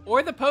building.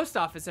 Or the post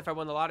office if I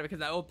won the lottery, because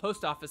that old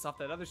post office off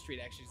that other street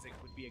actually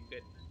would be a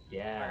good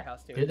Yeah.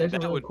 firehouse too. There's a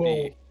That really would cool.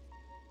 be-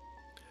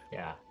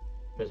 Yeah.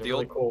 There's a The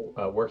really old-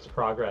 cool works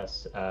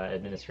progress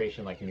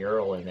administration like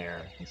mural in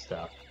there and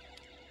stuff.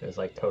 It was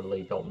like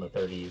totally built in the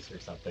 30s or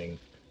something.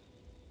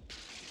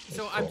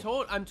 So It's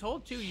cool. I'm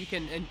told too you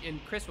can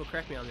and Chris will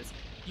correct me on this.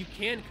 You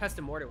can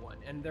custom order one,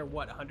 and they're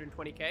what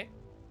 120K.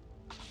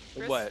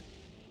 Chris? What?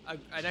 An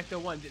Ecto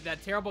 1.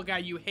 That terrible guy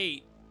you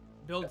hate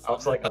builds. I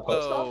was like a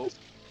post Oh. office?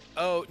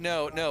 Oh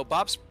no,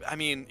 Bob's. I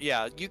mean,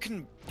 yeah, you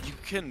can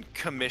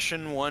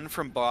commission one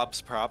from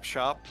Bob's Prop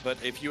Shop, but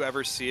if you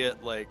ever see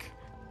it, like,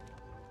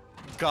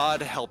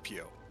 God help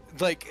you.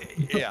 Like,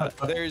 yeah,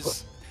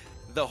 there's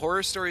the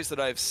horror stories that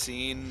I've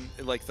seen,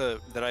 like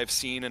that I've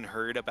seen and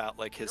heard about,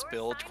 like his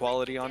build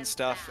quality on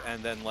stuff,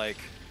 and then like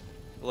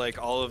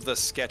all of the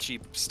sketchy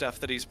stuff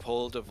that he's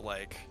pulled of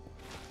like.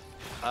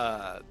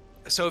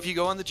 So if you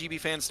go on the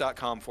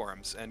gbfans.com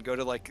forums and go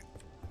to like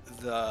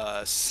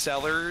the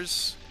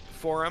sellers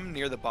forum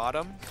near the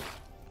bottom,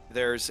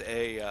 there's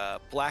a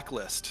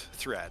blacklist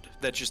thread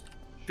that just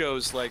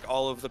shows like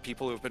all of the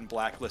people who've been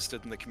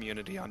blacklisted in the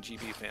community on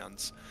GB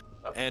Fans.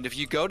 And if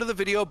you go to the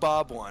Video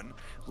Bob one,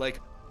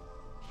 like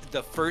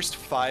the first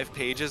 5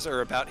 pages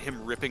are about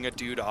him ripping a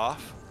dude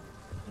off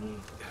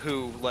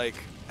who like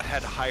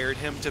had hired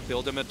him to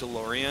build him a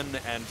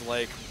DeLorean and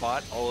like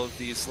bought all of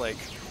these like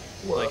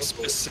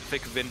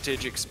specific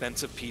vintage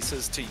expensive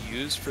pieces to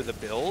use for the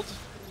build,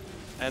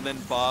 and then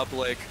Bob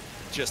like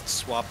just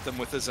swapped them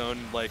with his own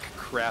like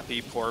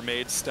crappy poor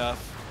made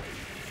stuff.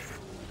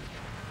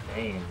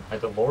 Dang, a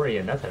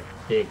DeLorean, that's a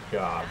big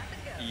job.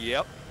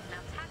 Yep.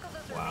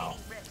 Wow.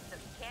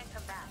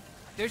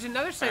 There's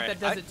another site Alright,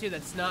 that does it too.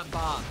 That's not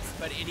Bob's,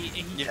 but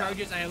he Yeah.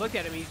 charges. I looked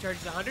at him. He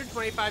charges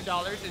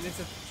 $125, and it's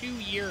a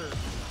 2-year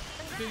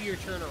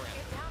turnaround.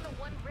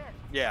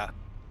 Yeah.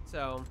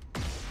 So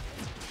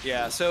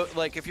Yeah, so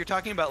like if you're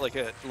talking about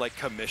like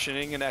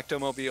commissioning an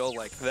ectomobile,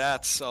 like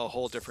that's a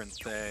whole different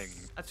thing.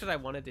 That's what I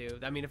want to do.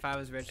 I mean, if I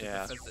was rich,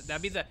 Yeah.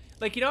 that'd be the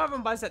like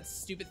everyone buys that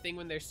stupid thing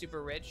when they're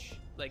super rich.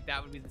 Like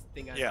that would be the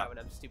thing I buy when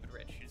I'm stupid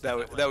rich. That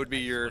would be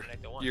your.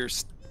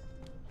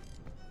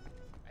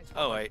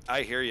 Oh,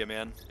 I hear you,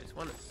 man. I just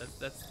want it.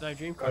 That's my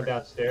dream Go car.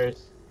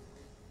 downstairs.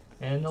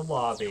 In the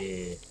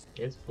lobby.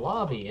 It's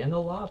Blobby in the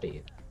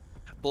lobby.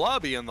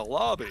 Blobby in the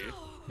lobby.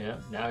 Yeah,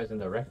 now he's in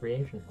the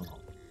recreation hall.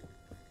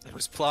 It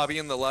was Plobby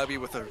in the lobby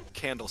with a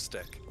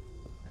candlestick.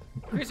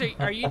 Chris,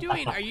 are you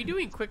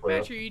doing quick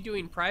match or are you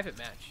doing private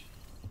match?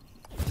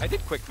 I did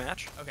quick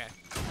match. Okay.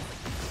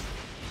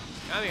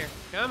 Come here.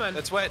 Come on.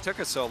 That's why it took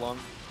us so long.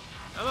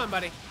 Come on,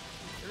 buddy.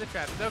 In the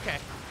trap. It's okay.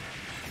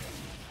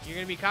 You're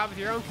gonna be caught with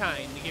your own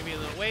kind. To give you a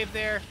little wave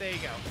there. There you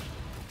go.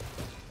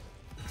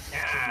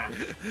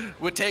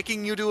 We're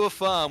taking you to a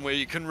farm where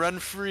you can run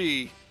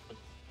free.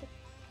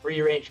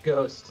 Free range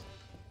ghost.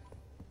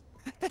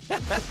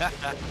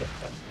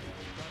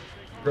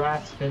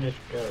 Grass finished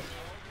ghost.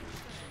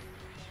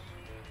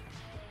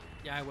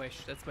 Yeah, I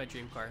wish. That's my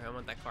dream car. I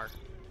want that car.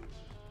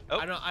 Oh.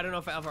 I don't know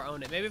if I ever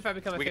own it. Maybe if I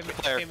become a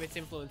famous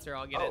influencer,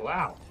 I'll get it. Oh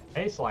wow.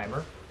 Hey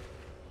Slimer.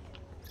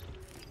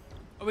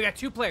 Oh, we got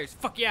 2 players.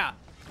 Fuck yeah.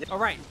 All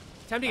right.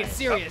 Time to get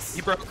serious.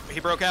 Oh, he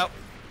broke out.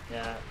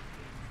 Yeah.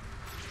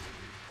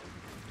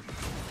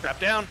 Drop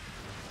down.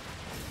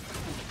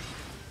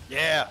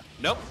 Yeah.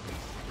 Nope.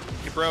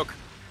 He broke.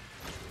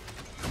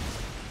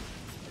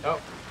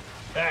 Oh.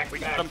 Back. We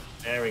got him.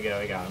 There we go.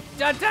 We got him.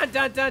 Dun dun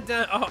dun dun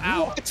dun. Oh,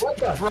 ow. What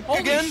the? Broke Holy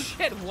again?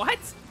 shit, what?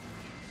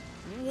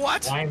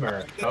 What?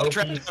 Slimer. The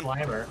trap OP down.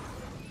 Slimer.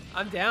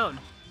 I'm down.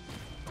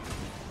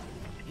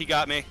 He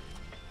got me.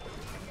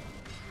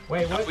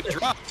 Wait, what? We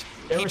dropped.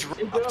 There He was 2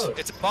 dropped. ghosts.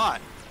 It's a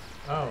bot.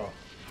 Oh.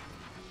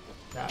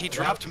 He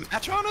dropped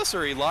match on us,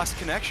 or he lost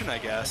connection, I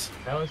guess.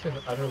 That was just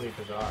utterly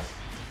bizarre.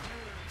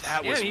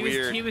 That Yeah, was he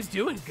weird. he was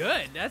doing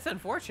good. That's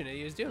unfortunate.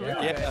 He was doing really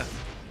good. Yeah.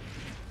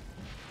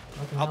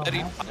 What the I'll hell bet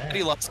happened he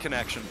there? lost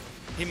connection.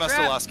 He must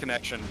Crap. have lost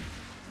connection.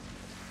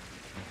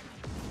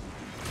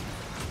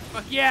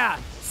 Fuck yeah.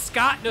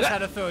 Scott knows how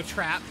to throw a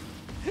trap.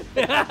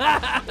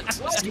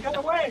 What? You got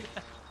away!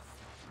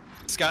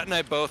 Scott and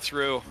I both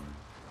threw.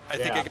 I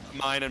think I Yeah. got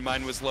mine, and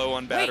mine was low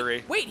on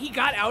battery. Wait, he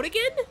got out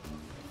again?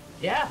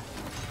 Yeah.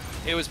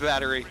 It was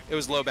battery. It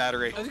was low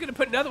battery. I was gonna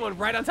put another one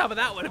right on top of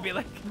that one and be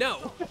like,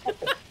 no.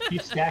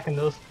 Keep stacking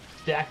those.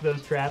 Stack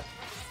those traps.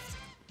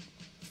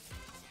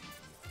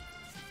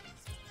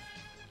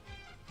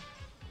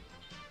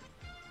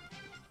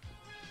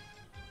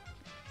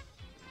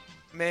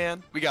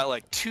 Man, we got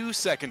like 2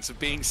 seconds of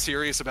being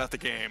serious about the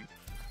game.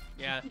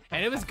 Yeah,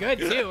 and it was good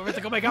too. It was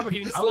like, oh my god, we're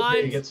getting I was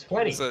ready to slimed. get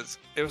sweaty.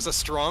 It was a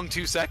strong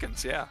 2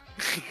 seconds, yeah.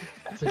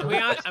 I'm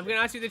gonna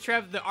ask you the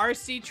trap. The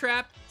RC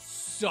trap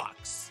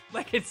sucks.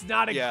 Like it's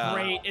not a Yeah.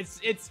 great. It's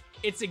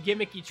a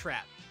gimmicky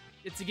trap.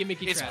 It's a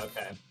gimmicky trap.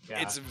 Okay.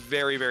 Yeah. It's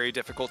very, very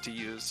difficult to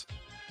use.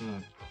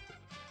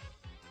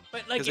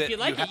 But like 'Cause if you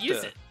like you it, have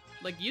use to- it.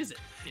 Like use it.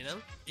 You know.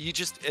 You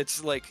just,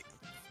 it's like,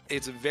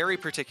 it's very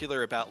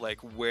particular about like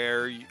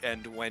where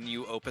and when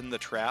you open the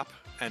trap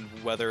and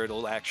whether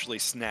it'll actually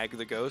snag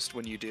the ghost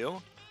when you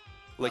do.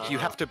 Like you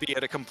have to be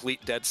at a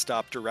complete dead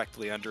stop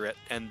directly under it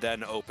and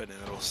then open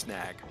and it'll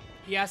snag.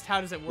 He asked,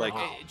 "How does it work?"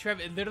 Like- Trev,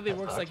 it literally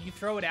works like you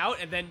throw it out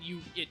and then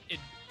it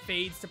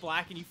fades to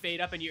black and you fade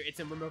up and it's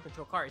a remote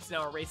control car. It's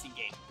now a racing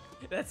game.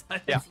 That's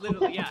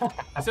literally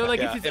So like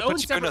Yeah, it's it its own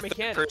puts you in a separate third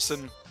mechanic.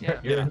 person.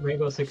 You're in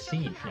Rainbow Six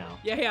Siege now.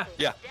 Yeah.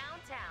 Yeah.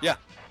 Downtown. Yeah.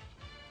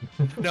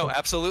 No,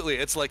 absolutely.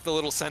 It's like the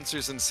little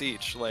sensors in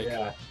Siege. Like,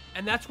 Yeah.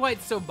 And that's why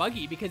it's so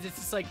buggy because it's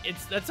just like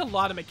that's a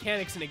lot of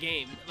mechanics in a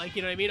game. Like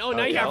you know what I mean? Oh,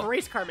 now you yeah. have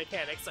race car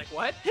mechanics. Like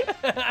what?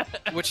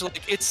 which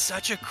like it's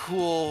such a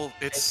cool.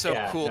 It's so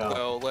Yeah, cool no.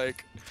 though.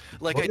 Like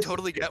What I is-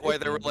 totally get why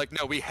they were like,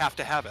 no, we have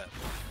to have it.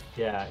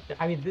 Yeah.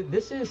 I mean,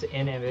 this is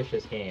an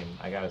ambitious game,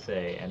 I gotta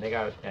say, and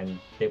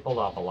they pulled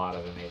off a lot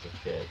of amazing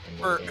shit.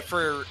 In the game.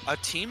 For a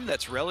team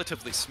that's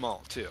relatively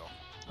small too.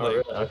 Oh, Like,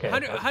 really? Okay.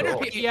 100 that's 100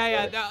 cool. people.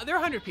 Yeah. They're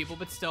 100 people,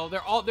 but still,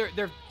 they're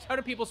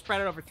 100 people spread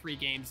out over 3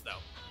 games though.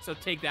 So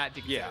take that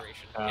into Yeah.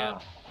 consideration. Yeah.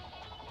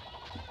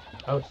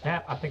 Oh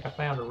snap! I think I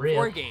found a rib.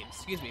 4 games.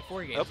 Excuse me,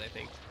 4 games. Oh. I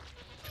think.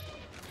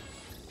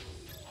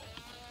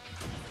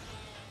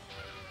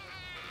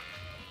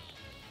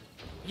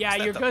 Yeah,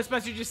 that your the-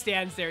 Ghostbuster just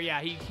stands there. Yeah,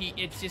 he.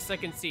 It's just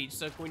like in Siege.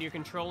 So when you're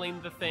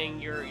controlling the thing,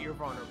 you're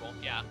vulnerable.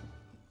 Yeah.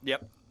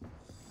 Yep.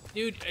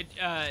 Dude,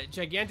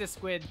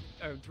 Gigantisquid,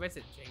 or what's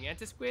it?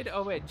 Gigantisquid?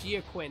 Oh wait,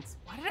 Geoquint.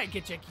 Why did I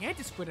get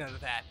Gigantisquid out of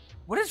that?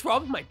 What is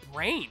wrong with my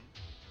brain?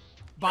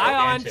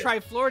 Bion Gigantic.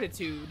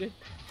 Triflortitude.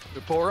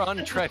 The boron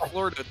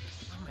triflorida.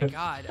 Oh my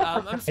god.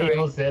 I'm You sorry.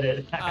 almost said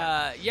it.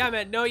 Yeah,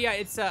 man. No, yeah,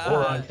 it's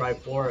Boron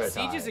Triflora.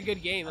 Siege is a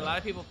good game. A lot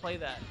of people play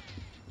that.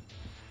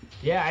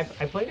 Yeah,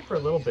 I played it for a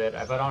little bit,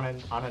 but on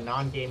a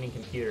non-gaming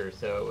computer,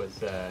 so it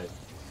was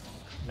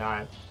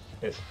not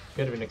as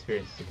good of an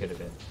experience as it could have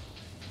been.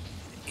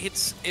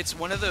 It's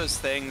one of those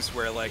things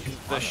where like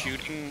the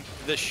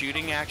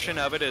shooting action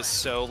of it is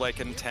so like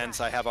intense.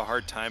 I have a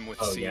hard time with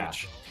Oh, Siege.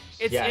 yeah.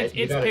 It's Yeah, it's,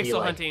 you it's gotta be pixel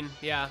like- hunting.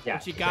 Yeah, Yeah,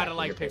 but you gotta exactly,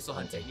 like you're pixel pixel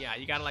hunting. hunting. Yeah,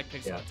 you gotta like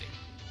pixel Yeah. hunting.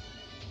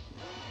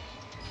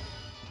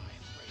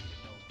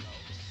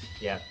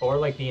 Yeah, or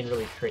like being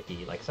really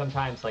tricky. Like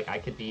sometimes like I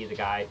could be the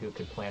guy who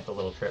could plant the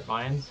little trip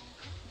mines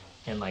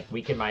and like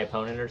weaken my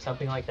opponent or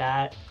something like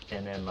that,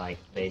 and then like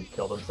they'd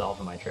kill themselves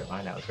in my trip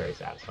mine. That was very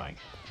satisfying.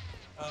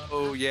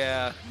 Oh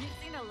yeah. You've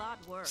seen a lot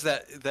worse.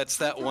 That's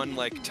that one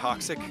like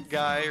toxic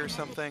guy or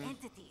something.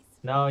 Entities.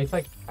 No, he's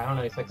like, I don't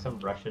know, he's like some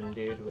Russian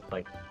dude with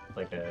like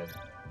a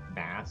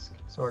mask,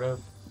 sort of.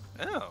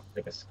 Oh.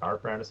 Like a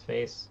scarf around his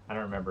face. I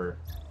don't remember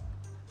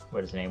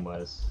what his name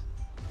was.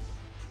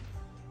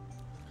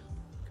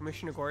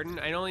 Commissioner Gordon.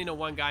 I only know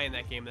one guy in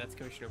that game, and that's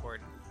Commissioner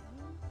Gordon.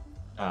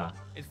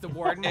 It's the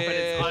warden, but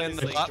it's And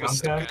the honestly bot was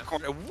stuck in Chonka? a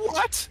corner.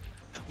 What?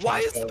 Why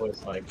is Chonka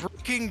was like,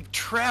 breaking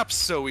traps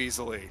so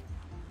easily?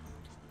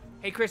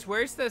 Hey Chris,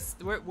 where's the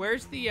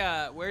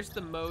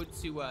mode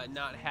to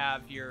not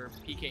have your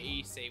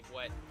PKE save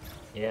what?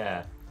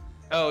 yeah.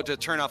 Oh, to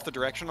turn off the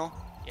directional?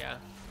 Yeah.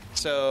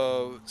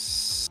 So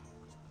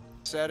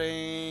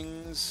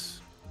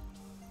settings.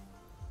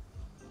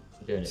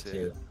 I'm doing it See.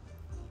 too.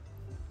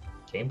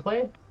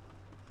 Gameplay?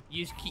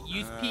 Use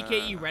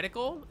PKE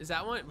reticle. Is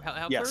that one?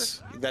 Helper?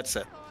 Yes, that's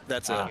it.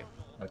 That's Ah, it.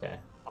 okay.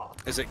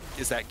 Is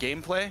that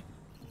gameplay?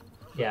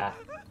 Yeah.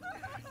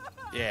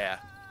 Yeah.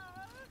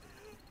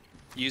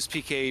 Use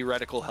PK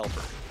reticle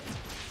helper.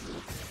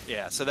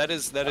 Yeah, so that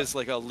is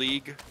like a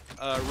league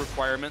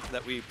requirement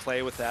that we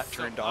play with that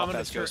turned So off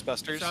as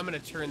Ghostbusters. So I'm gonna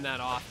turn that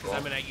off because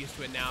I'm not used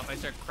to it now. If I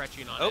start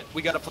crutching on Oh, it.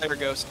 we got a player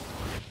ghost.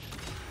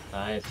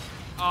 Nice.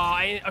 Oh,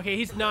 okay,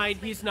 he's 9.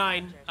 He's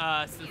 9.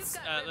 So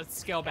let's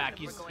scale back.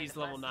 He's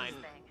level 9.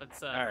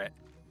 Let's All right.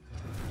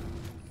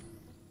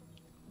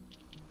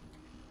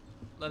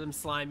 let him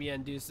slime you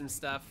and do some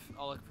stuff.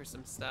 I'll look for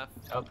some stuff.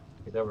 Oh,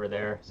 he's over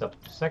there. It's up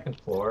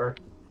second floor.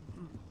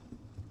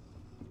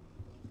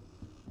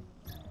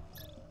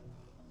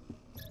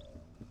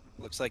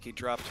 Looks like he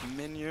dropped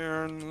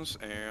minions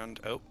and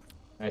oh.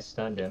 I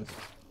stunned him.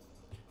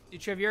 Dude,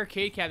 Trev, your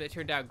arcade cabinet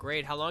turned out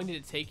great. How long did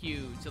it take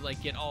you to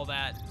like get all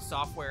that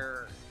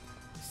software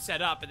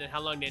set up, and then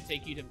how long did it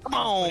take you to Come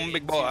on, put it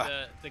big into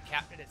boy. the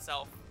cabinet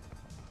itself?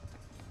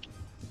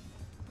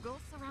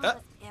 Ghosts surround us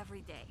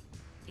every day.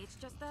 It's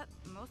just that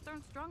most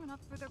aren't strong enough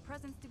for their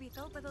presence to be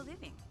felt by the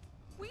living.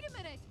 Wait a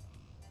minute.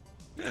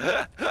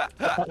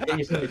 Are you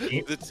using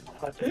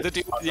the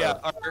Jeep? Yeah,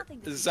 our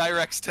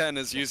Zyrex 10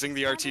 is using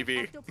the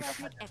RTV.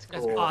 That's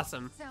Cool.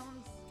 awesome. Sounds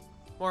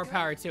More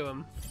power to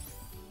him.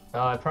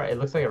 Oh, it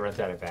looks like it runs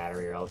out of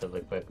battery relatively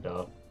quick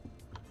though.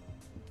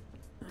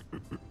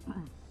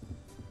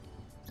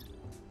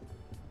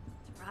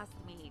 Trust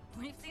me,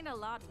 we've seen a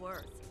lot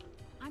worse.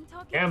 I'm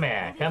talking. Come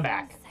here, come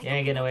back. You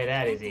ain't getting away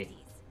that easy.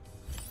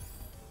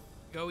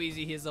 Go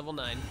easy. He's level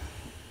 9.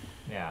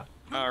 Yeah.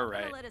 All You're not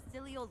right. gonna let a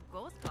silly old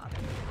ghost bother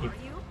you, are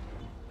you?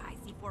 I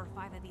see 4 or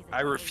 5 of these. a I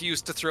day.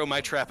 refuse to throw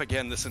my trap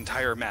again this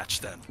entire match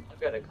then. I've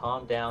got to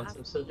calm down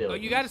some civilians. Oh,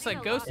 you got to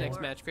select Ghost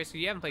next match, Chris. 'Cause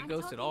you haven't played I'm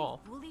Ghost at talking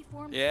all. fully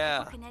formed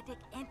Yeah. psychokinetic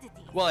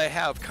entities. Well, I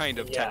have kind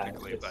of Yeah,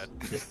 technically, it's but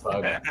just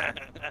bug.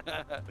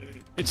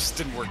 it just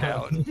didn't work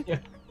out.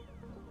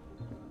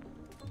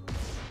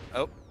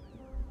 Oh,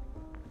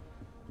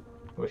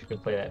 Wish we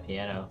could play that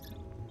piano.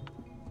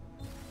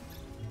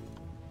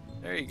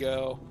 there you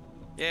go.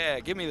 Yeah,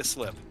 give me the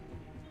slip.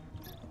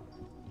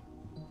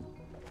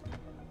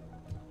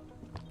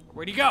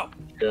 Where'd he go?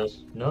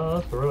 Just no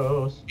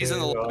throws. He's in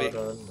the lobby.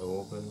 An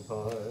open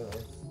fire.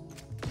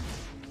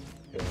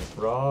 Just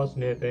frost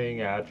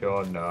nipping at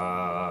your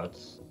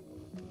nuts.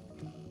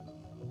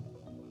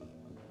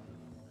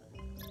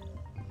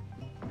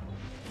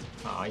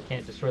 Oh, you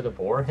can't destroy the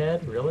boar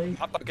head? Really?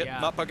 Yeah.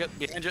 Mop bucket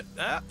behind you.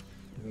 Ah,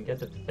 You can get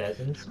the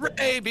pheasants.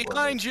 Ray,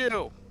 behind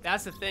you!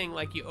 That's the thing.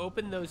 Like, you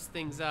open those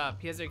things up.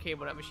 He has their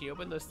cable nut machine. You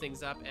open those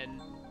things up, and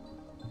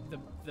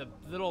the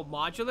little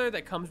modular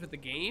that comes with the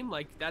game,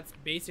 like, that's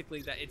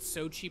basically that. It's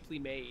so cheaply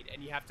made,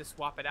 and you have to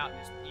swap it out.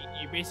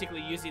 You're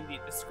basically using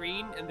the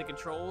screen and the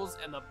controls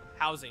and the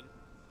housing,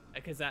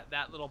 because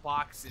that little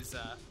box is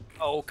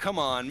Oh, come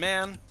on,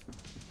 man.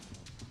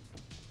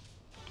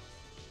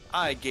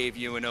 I gave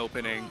you an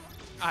opening.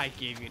 I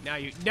gave you.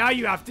 Now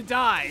you have to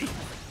die.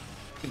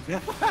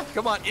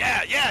 Come on,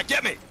 yeah,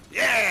 get me!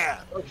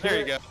 Yeah! There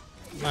you go.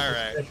 All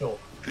right. Special.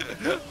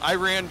 I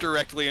ran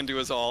directly into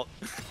his ult.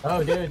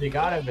 Oh, dude, you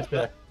got him with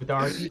the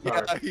RT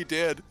card. Yeah, he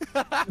did.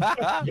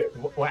 Yeah,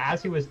 well,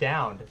 as he was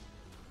downed.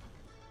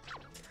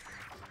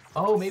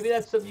 Oh, maybe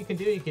that's something you can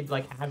do. You could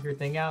like have your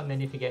thing out, and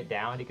then if you get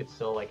downed, you could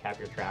still like have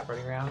your trap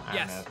running around. I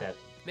don't know if that's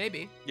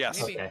Maybe. Yes.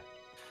 Maybe. okay.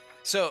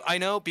 So I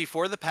know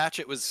before the patch,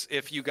 it was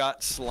if you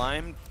got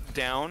slimed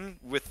down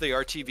with the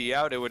RTV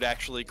out, it would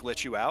actually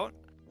glitch you out.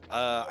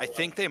 I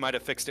think they might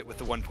have fixed it with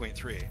the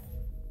 1.3.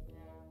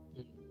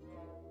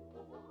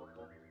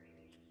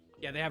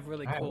 Yeah, they have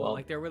really Alright, cool, well.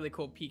 like they're really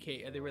cool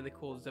they're really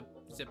cool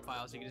zip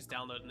files you can just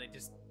download, and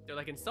they're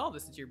like, install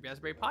this into your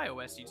Raspberry Pi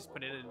OS. You just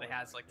put it in, and it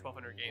has like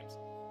 1,200 games.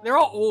 They're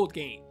all old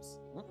games,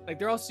 like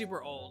they're all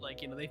super old.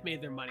 Like, you know, they've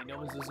made their money. No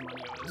one's losing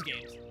money over those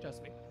games.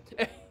 Trust me.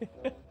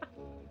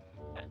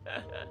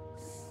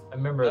 I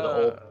remember the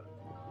old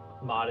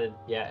modded,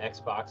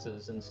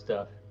 Xboxes and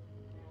stuff.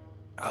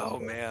 Oh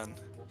man.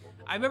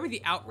 I remember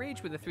the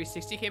outrage when the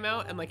 360 came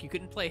out and like you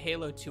couldn't play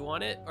Halo 2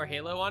 on it or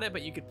Halo on it,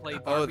 but you could play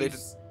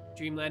Barbie's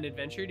Dreamland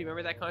Adventure. Do you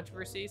remember that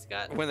controversy,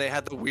 Scott? When they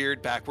had the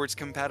weird backwards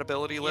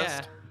compatibility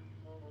list. Yeah.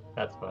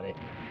 That's funny.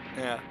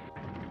 Yeah.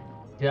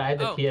 Yeah, I had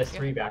the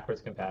PS3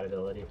 backwards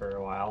compatibility for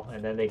a while,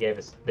 and then they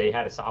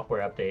had a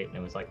software update, and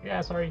it was like, yeah,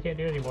 sorry, you can't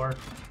do it anymore.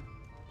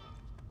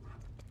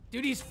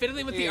 Dude, he's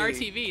fiddling with the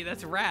RTV.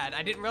 That's rad.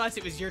 I didn't realize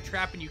it was your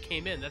trap when you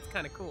came in. That's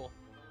kind of cool.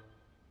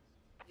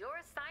 Your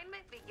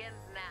assignment begins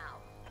now.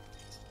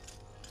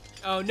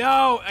 Oh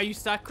no! Are you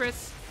stuck,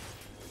 Chris?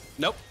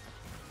 Nope.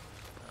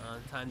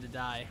 Time to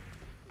die.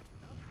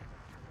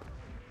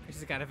 Chris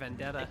has got a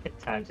vendetta.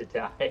 Time to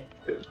die.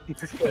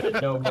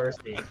 No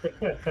mercy.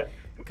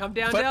 Come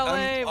down to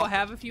LA. We'll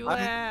have a few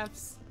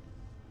laughs.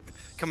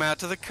 Come out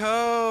to the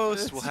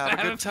coast. We'll have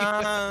a good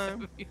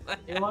time.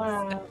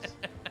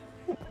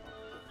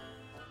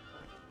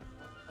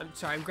 I'm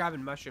sorry, I'm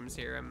grabbing mushrooms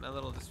here. I'm a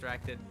little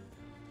distracted.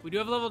 We do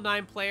have a level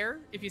 9 player.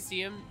 If you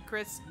see him,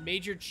 Chris,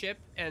 Major Chip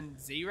and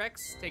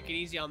Z-Rex. Take it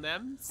easy on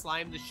them.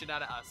 Slime the shit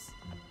out of us.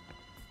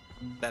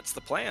 That's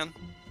the plan.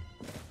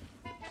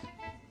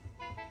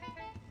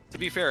 To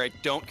be fair, I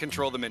don't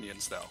control the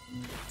minions, though.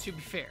 To be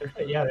fair.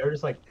 Yeah, they were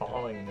just like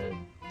following the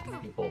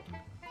people.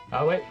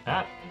 Oh, wait.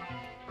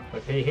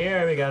 Okay,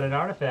 here we got an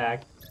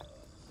artifact.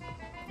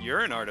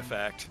 You're an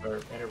artifact. Or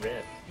in a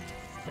rift.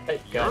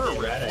 You're a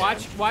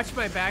rift. Watch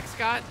my back,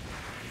 Scott.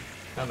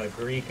 I'm a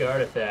Greek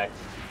artifact.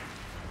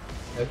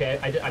 Okay,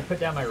 I put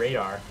down my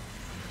radar.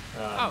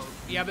 Oh,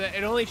 yeah, but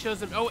it only shows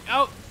them.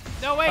 Oh,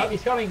 no, wait. Oh,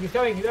 he's coming,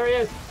 there he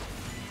is.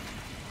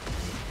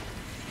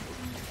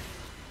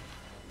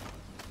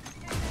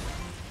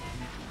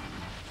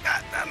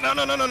 No,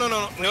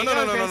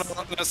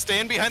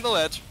 stand behind the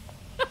ledge.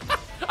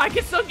 I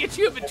can still get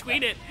you in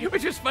between it,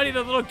 which is funny,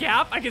 the little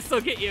gap, I can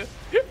still get you.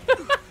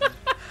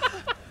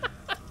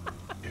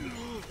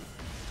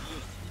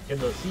 Get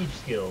those siege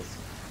skills.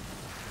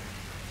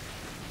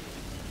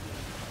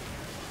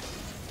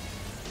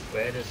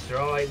 We're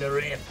destroying the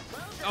rift.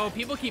 Oh,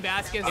 people keep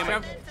asking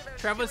us.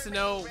 Trev wants to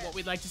know what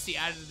we'd like to see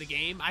added to the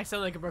game. I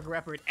sound like a broken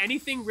record.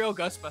 Anything real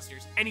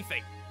Ghostbusters.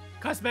 Anything.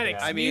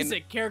 Cosmetics,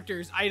 music,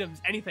 characters,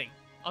 items, anything.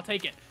 I'll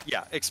take it.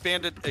 Yeah,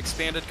 expanded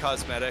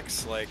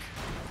cosmetics, like,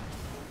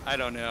 I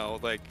don't know,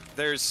 like,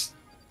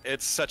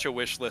 it's such a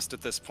wish list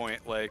at this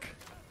point, like,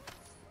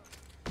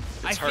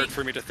 it's hard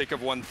for me to think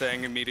of one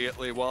thing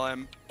immediately while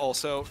I'm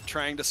also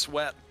trying to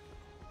sweat.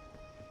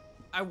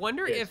 I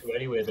wonder if...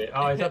 Sweaty with it.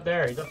 Oh, he's up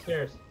there, he's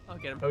upstairs. I'll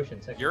get him.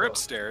 Potion, You're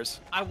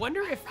upstairs. I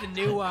wonder if the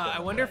new,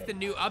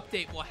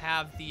 update will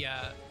have the,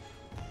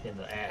 in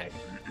the attic.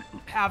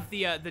 Have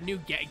the new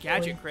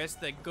gadget, Chris,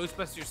 the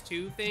Ghostbusters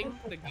 2 thing.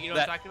 You know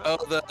what I'm talking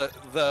about? Oh,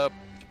 the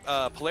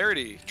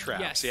polarity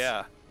traps. Yes.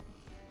 Yeah.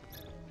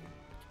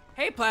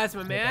 Hey,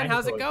 Plasma Man,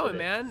 how's it going,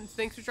 man?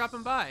 Thanks for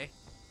dropping by.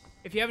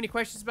 If you have any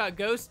questions about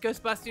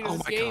Ghostbusting in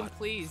this game,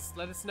 please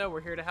let us know.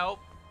 We're here to help.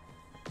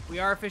 We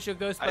are official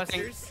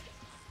Ghostbusters.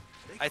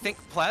 I think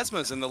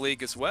Plasma's in the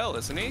league as well,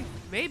 isn't he?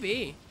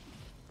 Maybe.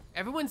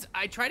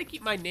 I try to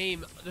keep my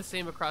name the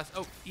same across.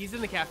 Oh, he's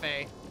in the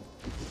cafe.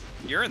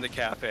 You're in the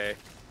cafe.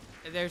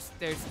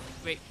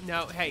 Wait,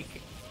 no, hey,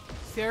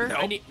 sir,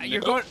 Nope,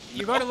 you're going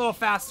a little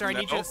faster. I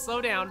need you to slow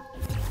down.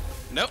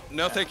 Nope,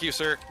 no, thank you,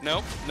 sir.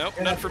 Nope,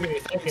 not for me.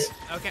 Thanks.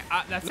 Okay,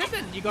 that's it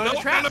then. You go to the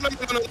trap. No,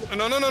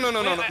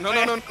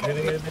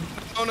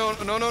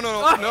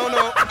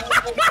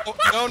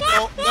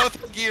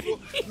 thank you.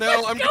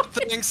 No, I'm good,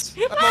 thanks.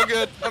 I'm all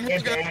good. I'm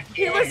good.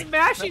 He was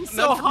mashing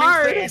so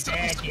hard.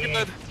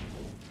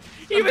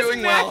 He was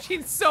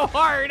mashing so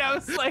hard. I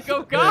was like,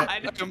 oh god.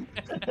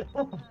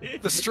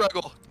 The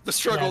struggle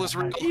is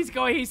real.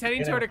 He's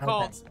heading toward a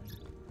cult.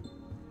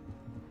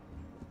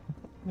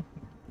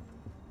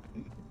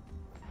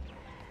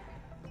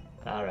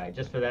 Alright,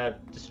 just for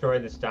that, destroy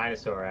this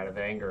dinosaur out of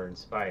anger and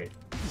spite.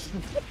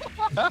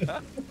 I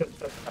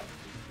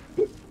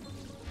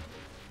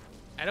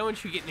don't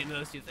want you getting into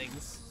those two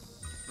things.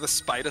 The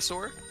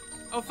Spitosaur?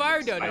 Oh,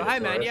 Fire Dodo. Hi,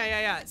 man.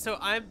 Yeah. So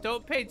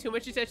don't pay too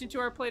much attention to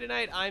our play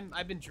tonight.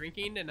 I've been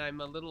drinking and I'm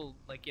a little,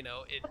 like,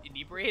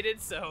 inebriated,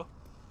 so...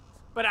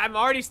 But I'm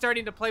already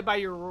starting to play by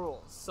your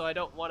rules, so I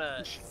don't want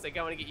to... Like,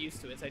 I want to get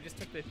used to it. So I just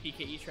took the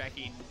PKE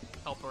tracking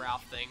helper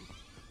Ralph thing.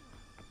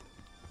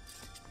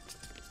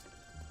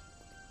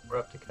 We're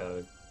up to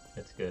code.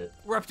 It's good.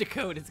 We're up to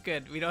code. It's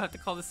good. We don't have to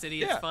call the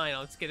city. It's fine.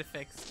 I'll just get it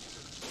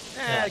fixed.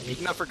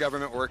 Enough for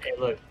government work. Hey,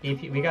 look, we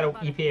got an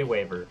EPA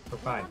waiver. We're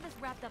fine.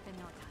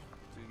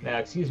 Now,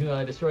 excuse me while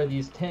I destroy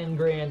these 10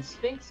 grand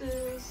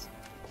sphinxes.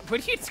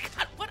 What are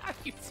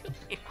you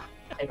doing?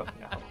 I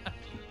don't know.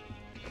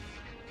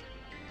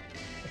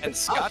 And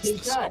Scott's the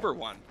sober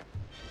one.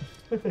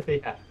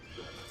 Yeah.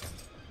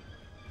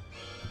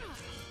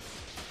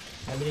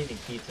 I've been eating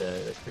pizza.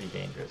 That's pretty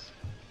dangerous.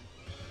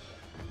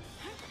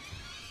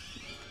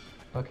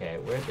 Okay,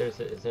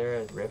 is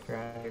there a rift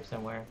around here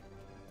somewhere?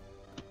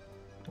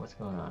 What's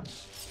going on?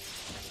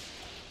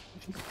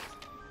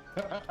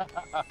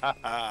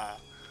 Are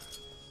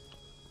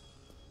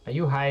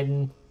you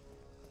hiding?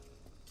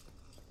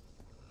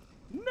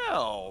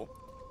 No.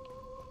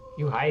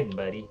 You hiding,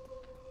 buddy?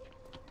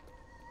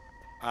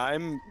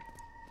 I'm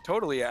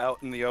totally out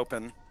in the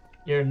open.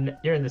 You're in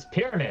this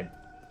pyramid.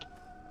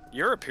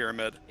 You're a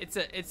pyramid. It's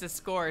a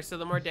score, so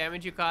the more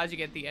damage you cause, you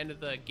get at the end of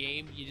the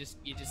game. You just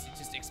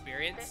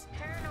experience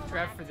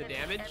Trev for the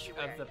damage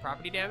of the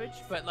property damage,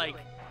 but like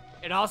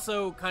it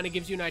also kind of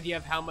gives you an idea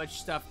of how much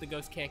stuff the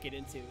ghost can't get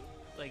into.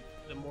 Like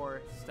the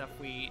more stuff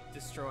we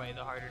destroy,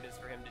 the harder it is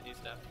for him to do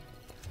stuff.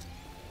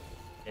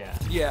 Yeah.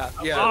 Yeah,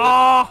 yeah.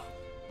 Oh!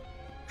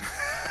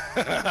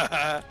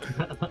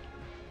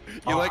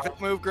 You like that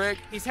move, Greg?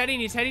 He's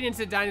heading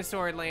into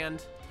dinosaur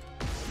land.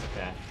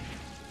 Okay.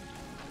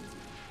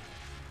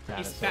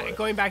 He's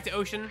going back to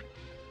ocean.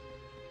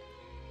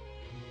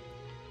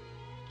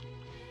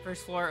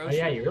 First floor, ocean. Oh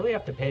yeah, you really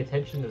have to pay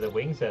attention to the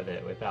wings of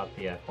it without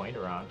the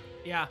pointer on.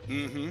 Yeah.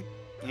 Mm-hmm.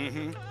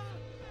 Mm-hmm.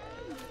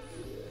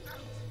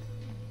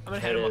 I'm gonna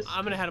head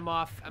him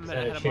off. I'm gonna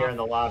head him chair off in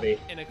the lobby.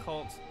 in a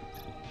cult.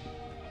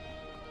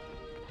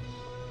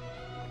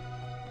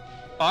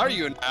 Are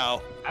you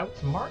now? I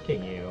was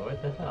marking you.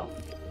 What the hell?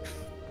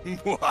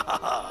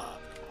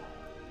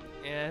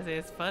 Yeah,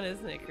 it's fun,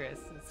 isn't it, Chris?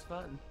 It's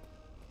fun.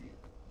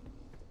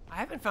 I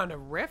haven't found a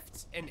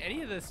rift in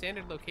any of the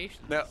standard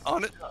locations. No,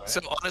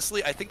 so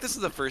honestly, I think this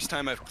is the first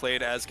time I've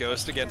played as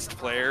Ghost against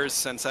players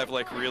since I've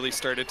like really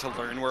started to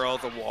learn where all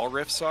the wall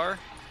rifts are.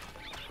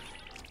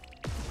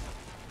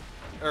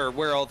 Or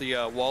where all the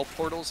wall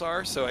portals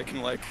are, so I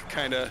can like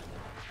kind of...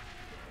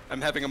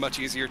 I'm having a much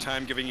easier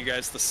time giving you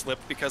guys the slip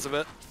because of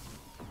it.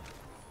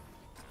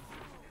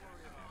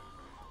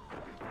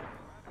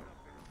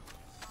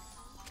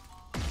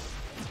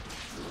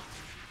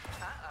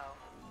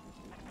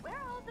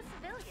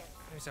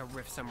 There's a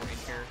rift somewhere in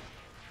here.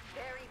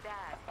 Very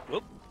bad.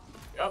 Whoop.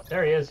 Oh,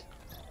 there he is.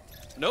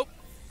 Nope.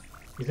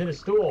 He's in a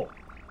stool.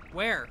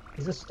 Where?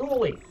 He's a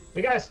stoolie.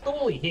 We got a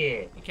stoolie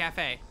here. A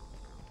cafe.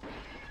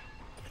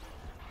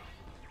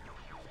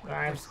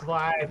 I'm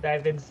slimed.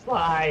 I've been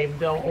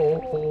slimed.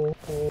 Oh.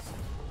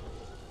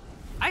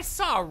 I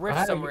saw a rift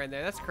Wow, somewhere in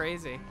there. That's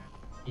crazy.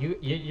 You're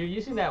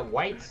using that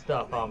white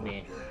stuff on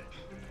me.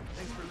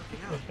 Thanks for looking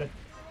out.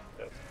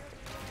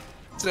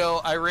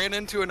 So I ran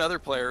into another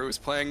player who was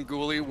playing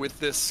Ghoulie with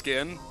this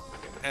skin,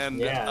 and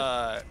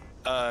Yeah.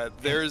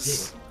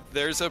 there's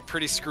a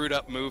pretty screwed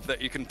up move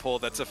that you can pull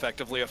that's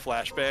effectively a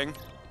flashbang.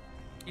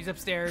 He's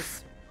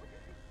upstairs.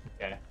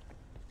 Okay.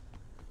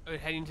 Oh,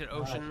 heading to the Oh,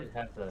 I ocean. should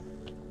have to...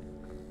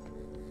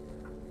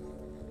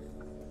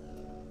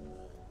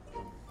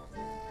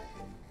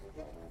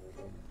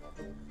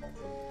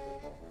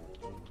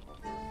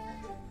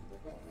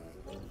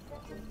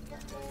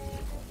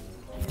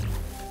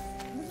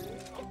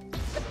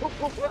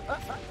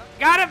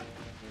 Got him!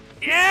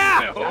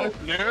 Yeah! No.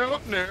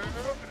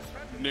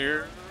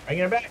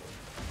 Bringing it back.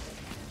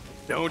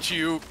 No.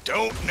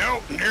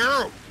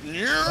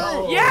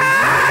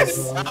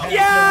 Yes!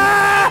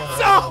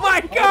 Yes! Oh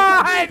my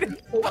god!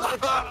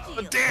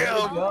 Damn! There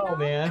we go,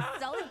 man.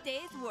 Solid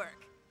day's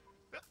work.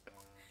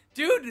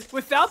 Dude,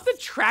 without the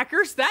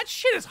trackers, that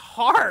shit is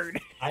hard.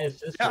 I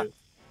assisted. Yeah.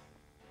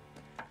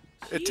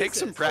 It takes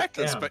some Jesus.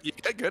 practice, Damn. but you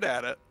get good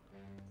at it.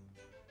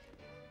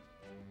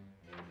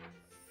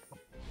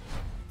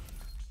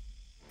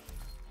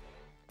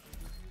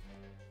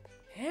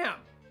 Damn.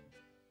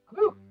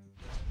 Woo.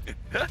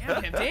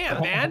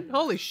 Damn, man.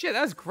 Holy shit,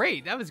 that was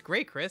great. That was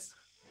great, Chris.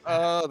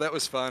 Oh, that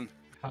was fun.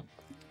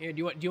 Here, do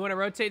you want to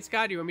rotate,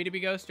 Scott? Do you want me to be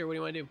Ghost, or what do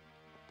you want to do?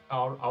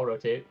 I'll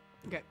rotate.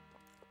 Okay.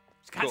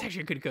 Scott's Cool.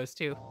 actually a good Ghost,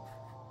 too.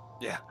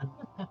 Yeah.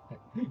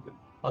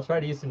 I'll try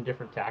to use some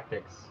different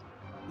tactics.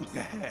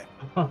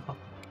 I'll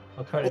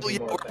try to Well, be yeah,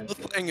 more we're both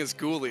offensive. playing as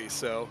Ghoulie,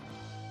 so.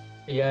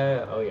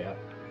 Yeah. Oh yeah.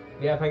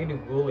 Yeah. If I could do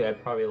Ghoulie,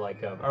 I'd probably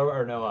like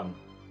or no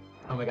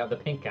oh my god, the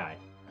pink guy.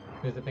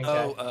 Who's the pink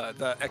guy?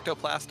 The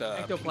ectoplast.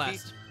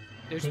 Ectoplast.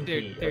 There's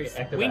Pinky. there's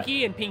Okay, Ectoplast.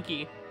 Winky and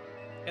Pinky,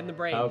 and the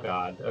brain. Oh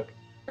god. Okay.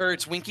 Or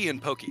it's Winky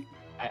and Pokey.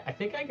 I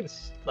think I can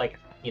like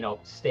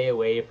stay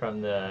away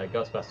from the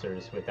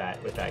Ghostbusters with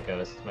that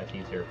ghost. It's much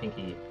easier.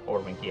 Pinky or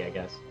Winky, I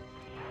guess.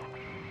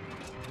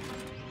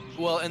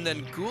 Well, and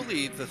then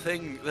Ghoulie, the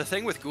thing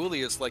with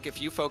Ghoulie is like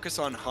if you focus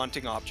on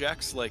haunting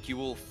objects, like you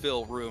will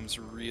fill rooms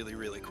really,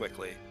 really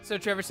quickly. So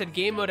Trevor said,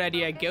 game mode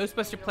idea: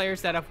 Ghostbuster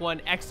players that have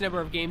won X number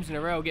of games in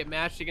a row get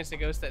matched against a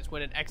ghost that's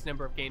won an X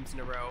number of games in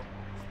a row.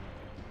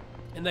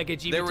 And like a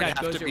There would GP tag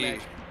have goes to be.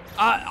 match.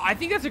 I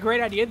think that's a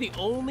great idea. The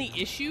only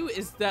issue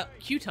is that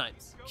queue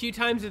times. Queue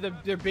times are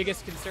their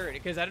biggest concern,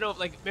 because I don't know,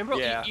 like, remember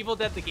Yeah. Evil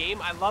Dead the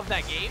game? I love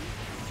that game,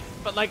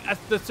 but like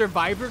the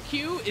survivor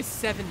queue is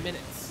 7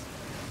 minutes.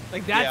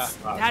 Like that's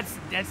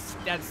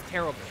that's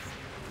terrible.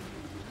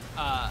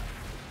 I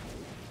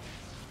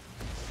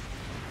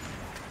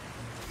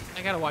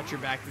gotta watch your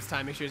back this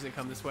time. Make sure it doesn't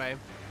come this way.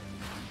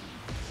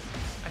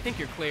 I think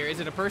you're clear. Is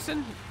it a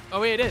person?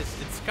 Oh wait, it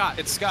is. It's Scott.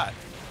 It's Scott.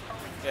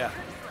 Yeah.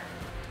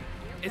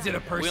 Is it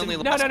a person? only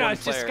No, lost no, one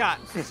it's just player. Scott.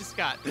 It's just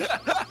Scott.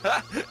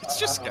 It's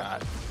just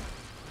Scott.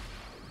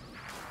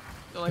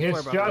 Don't like floor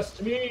It's bumpers.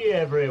 just me,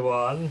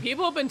 everyone.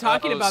 People have been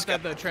talking Uh-oh, about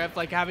Scott. that though, Trev,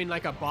 like having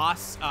like a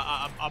boss,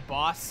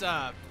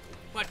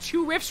 what,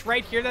 2 rifts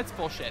right here? That's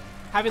bullshit.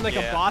 Having like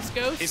a Yeah. boss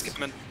ghost. He's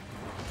coming.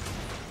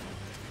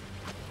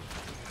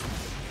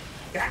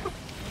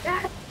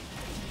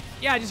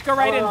 Yeah, just go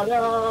right in.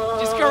 No.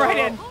 Just go right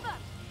in.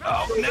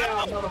 Oh Yeah,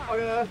 no!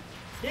 motherfucker.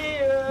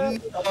 Yeah.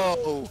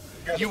 No!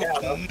 You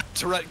want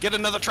to get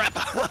another trap?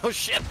 Oh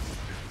shit!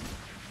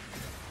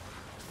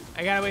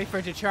 I gotta wait for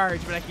it to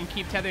charge, but I can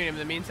keep tethering him in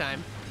the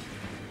meantime.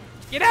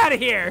 Get out of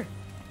here!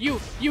 You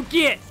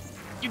get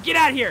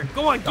out of here!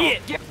 Go on,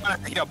 get! Get out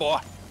of here, boy!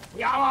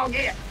 Y'all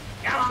get.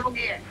 Y'all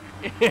get.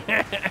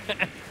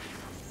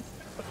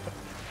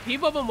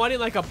 People have been wanting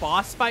like a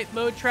boss fight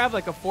mode, Trev,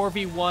 like a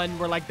 4v1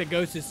 where like the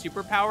ghost is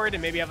super powered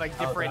and maybe have like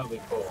different. Oh, that'd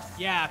be cool.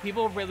 Yeah,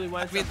 people really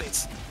want. I mean,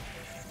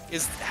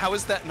 how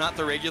is that not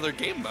the regular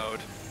game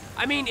mode?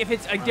 I mean, if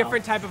it's a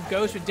different type of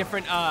ghost with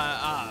different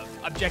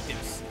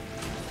objectives.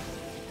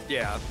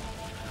 Yeah.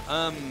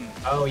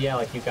 Oh yeah,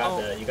 like you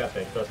got the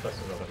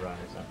Ghostbusters on the run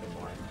or something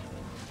more.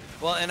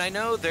 Well, and I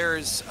know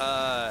there's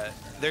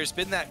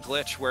been that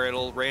glitch where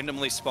it'll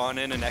randomly spawn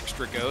in an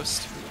extra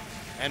ghost,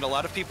 and a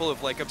lot of people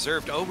have like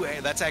observed, oh, hey,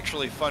 that's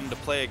actually fun to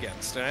play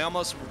against. And I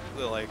almost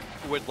like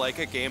would like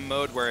a game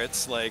mode where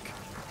it's like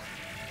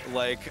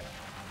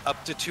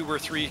up to 2 or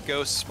 3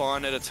 ghosts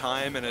spawn at a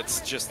time, and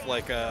it's just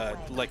like a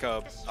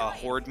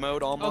horde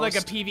mode almost. Oh, like a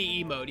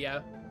PvE mode,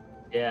 yeah.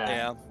 Yeah.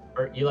 Yeah.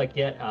 Or you like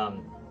get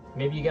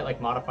maybe you get like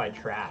modified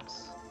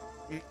traps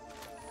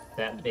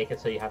that make it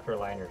so you have to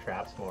rely on your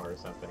traps more or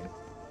something.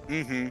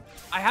 Mm-hmm.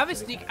 I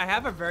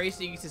have a very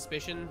sneaky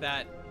suspicion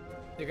that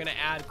they're gonna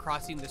add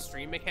crossing the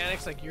stream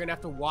mechanics. Like you're gonna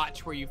have to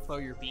watch where you throw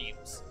your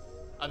beams,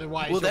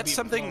 otherwise Well, you'll that's be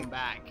something- blown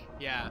back.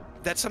 Yeah.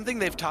 That's something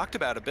they've talked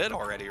about a bit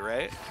already,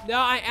 right? No,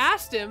 I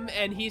asked him,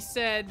 and he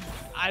said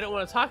I don't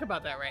want to talk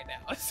about that right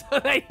now. So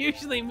that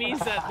usually means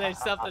that there's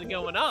something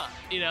going on.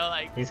 You know,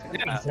 like He's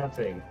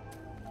something.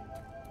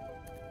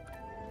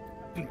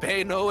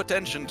 Pay no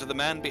attention to the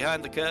man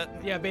behind the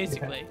curtain. yeah,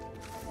 basically.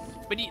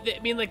 But I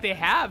mean, like they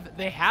have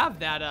that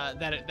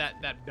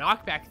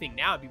knockback thing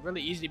now. It'd be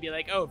really easy to be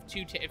like, oh,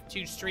 if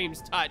two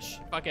streams touch,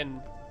 fucking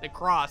the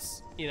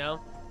cross, you know,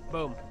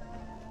 boom.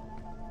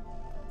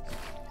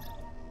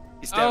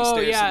 He's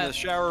downstairs yeah. in the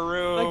shower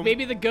room. Like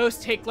maybe the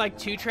ghosts take like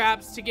 2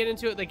 traps to get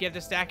into it. Like you have to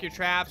stack your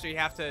traps, or you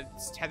have to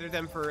tether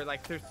them for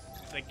like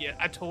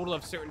a total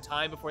of certain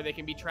time before they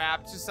can be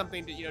trapped. Just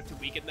something to to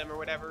weaken them or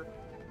whatever.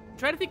 I'm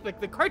trying to think, like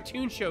the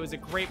cartoon show is a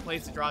great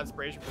place to draw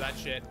inspiration for that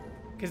shit.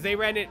 Because they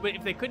ran it,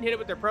 if they couldn't hit it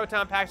with their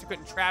proton packs or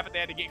couldn't trap it, they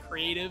had to get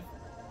creative.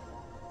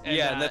 And,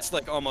 yeah, and that's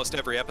like almost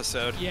every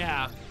episode.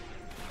 Yeah.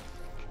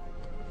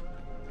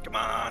 Come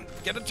on,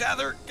 get a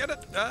tether, get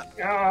it.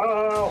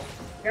 Go!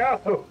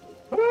 Go!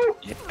 Woo!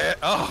 Yeah.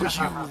 Oh,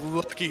 you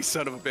lucky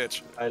son of a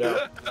bitch. I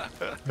know.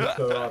 He's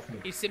so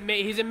awesome.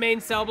 He's in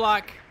main cell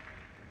block.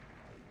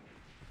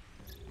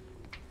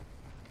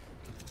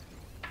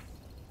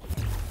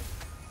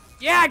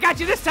 Yeah, I got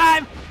you this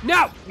time.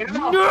 No,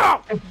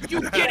 no,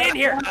 you get in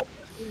here.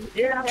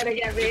 You're not gonna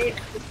get me!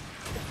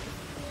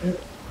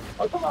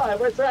 Oh, come on,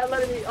 where's that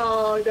letting me?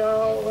 Oh,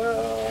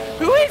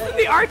 no! Who is in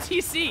the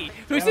RTC?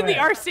 Who's in the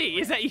RC?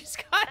 Is that you,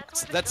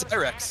 Scott? That's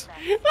Irex.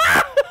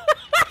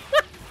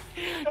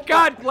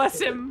 God bless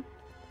him.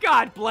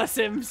 God bless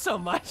him so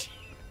much.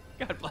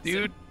 God bless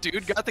him.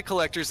 Dude got the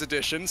collector's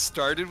edition,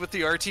 started with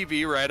the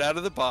RTB right out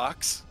of the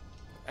box,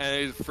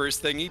 and the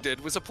first thing he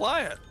did was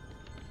apply it.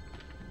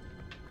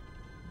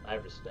 I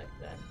respect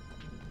that.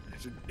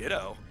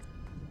 Ditto.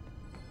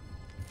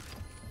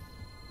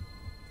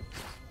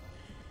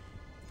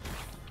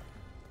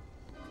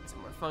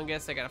 Some more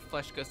fungus. I got to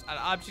flesh ghost out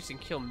of objects and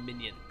kill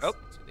minions. Oh. 2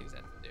 things I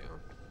have to do.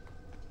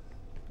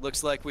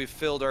 Looks like we've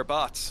filled our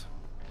bots.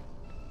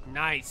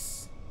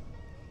 Nice.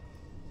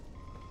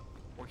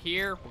 We're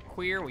here. We're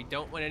queer. We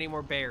don't want any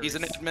more bears. He's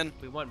an admin.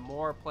 We want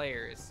more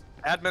players.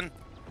 Admin.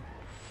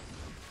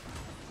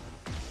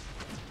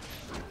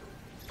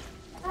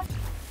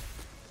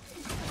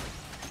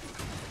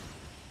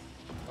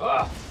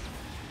 Oh!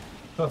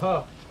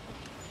 Oh!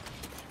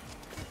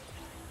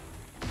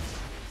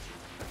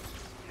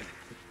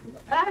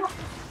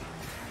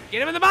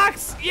 Get him in the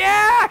box!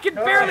 Yeah! I can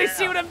barely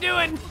see what I'm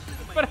doing,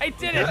 but I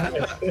did it.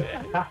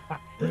 I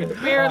can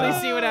barely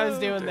see what I was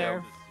doing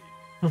there.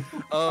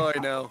 Oh, I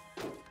know.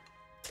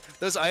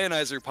 Those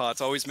ionizer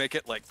pots always make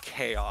it like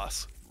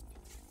chaos.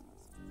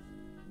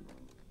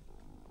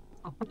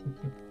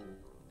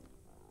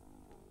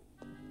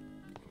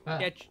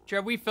 Yeah,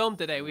 Trev, we filmed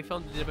today. We did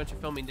a bunch of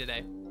filming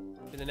today.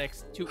 For the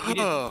next 2,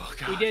 Oh,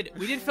 God.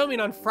 we did filming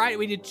on Friday.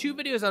 We did 2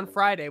 videos on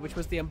Friday, which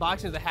was the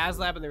unboxing of the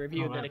HasLab and the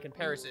review, and then a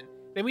comparison.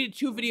 Then we did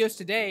 2 videos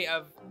today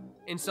of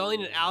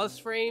installing an Alice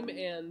frame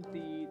and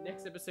the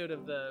next episode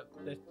of the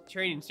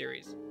training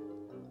series.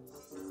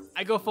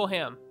 I go full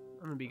ham.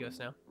 I'm gonna be Ghost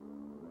now.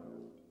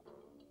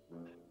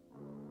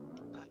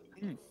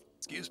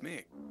 Excuse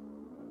me.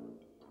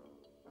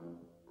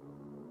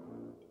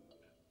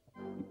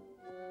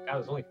 That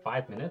was only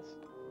 5 minutes?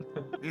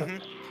 Mm-hmm.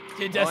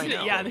 Dude, Oh, I doesn't it?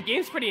 know. Yeah, the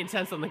game's pretty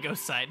intense on the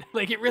ghost side.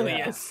 Like, it really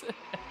Yeah. is.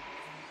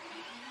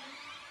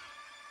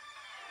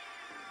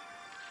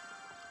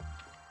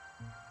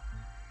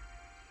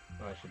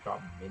 Oh, I should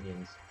drop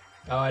minions.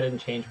 Oh, I didn't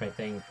change my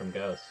thing from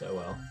Ghost, so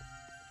well.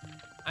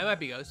 I might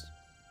be Ghost.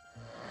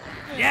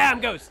 Yeah,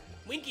 I'm Ghost.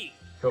 Winky.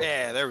 Cool.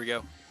 Yeah, there we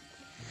go.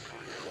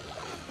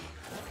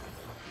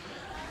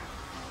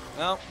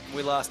 Well,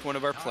 we lost one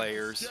of our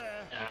players.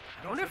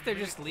 I wonder if they're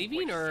just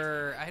leaving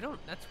or... I don't...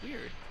 That's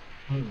weird.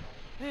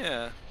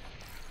 Yeah.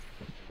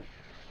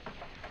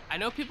 I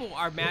know people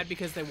are mad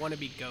because they want to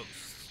be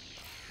ghosts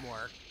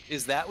more.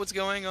 Is that what's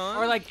going on?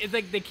 Or like, it's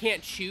like they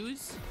can't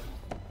choose.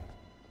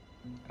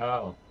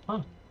 Oh.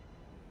 Huh.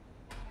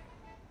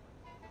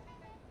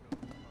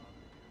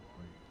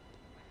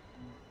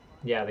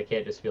 Yeah, they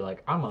can't just be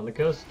like, I'm on the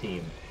Ghost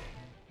team.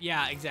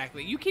 Yeah,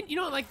 exactly. You can, you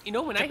know, like, you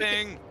know, when I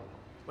hit,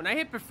 when I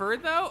hit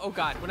preferred though, oh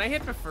god, when I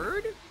hit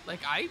preferred, like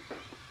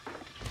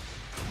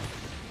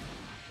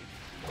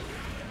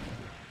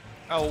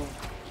Oh.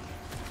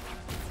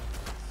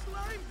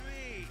 Slime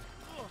me!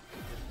 Oh,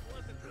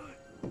 wasn't good.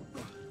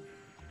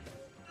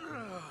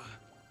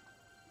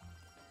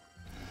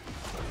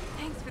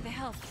 Thanks for the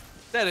help.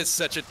 That is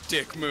such a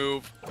dick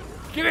move.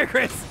 Come here,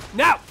 Chris.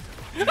 No.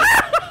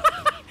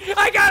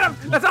 I got him.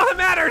 That's all that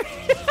mattered.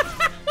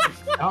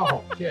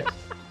 Oh, shit.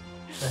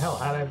 The hell,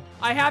 how did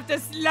I have to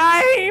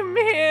slime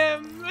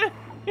him.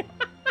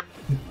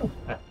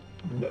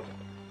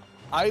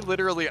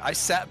 I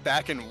sat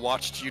back and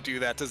watched you do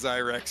that to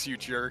Zyrex, you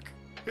jerk.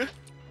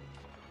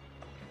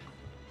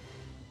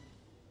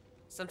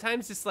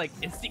 Sometimes just like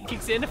instinct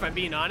kicks in, if I'm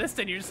being honest,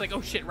 and you're just like,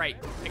 oh shit, right.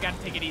 I gotta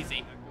take it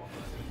easy.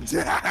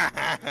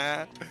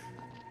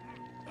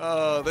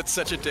 Oh, that's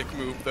such a dick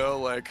move though,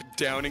 like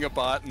downing a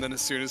bot and then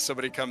as soon as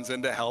somebody comes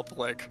in to help,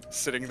 like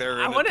sitting there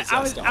in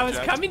I was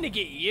coming to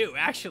get you,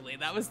 actually.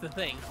 That was the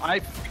thing. I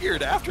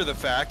figured after the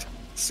fact.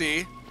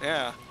 See?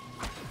 Yeah.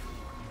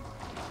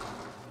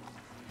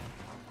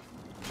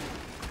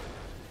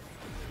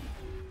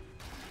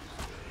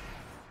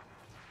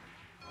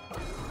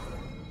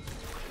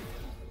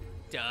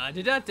 Da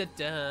da da da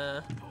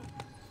da.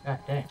 God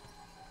dang.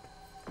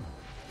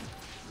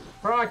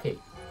 Rocky.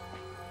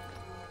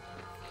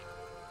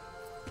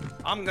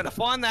 I'm gonna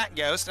find that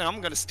ghost and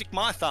I'm gonna stick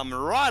my thumb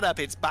right up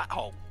its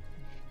butthole.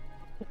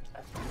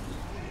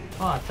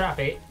 Oh,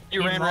 Trappy.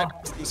 You ran right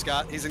past him,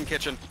 Scott. He's in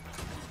kitchen.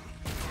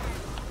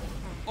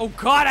 Oh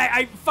god,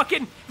 I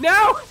fucking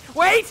no!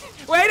 Wait!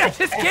 I was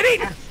just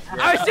kidding!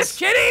 I was just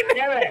kidding!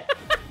 Damn it!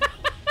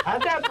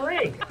 How'd that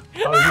break?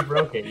 Oh, you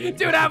broke it.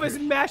 Dude, I was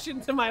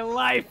mashing to my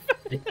life.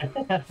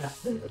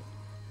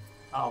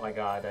 Oh my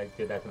god, I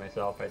did that to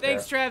myself right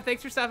Thanks, there. Trev.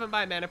 Thanks for stopping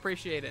by, man.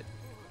 Appreciate it.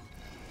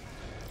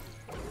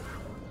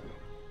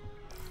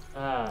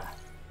 Well,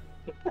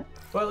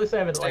 at least I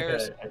have like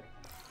Stairs.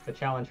 a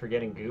challenge for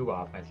getting goob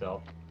off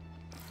myself.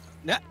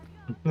 Nah.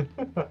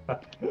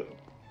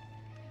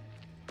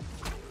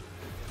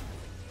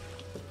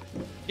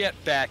 Get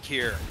back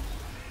here.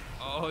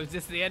 Oh, is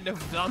this the end of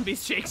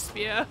Zombies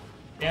Shakespeare?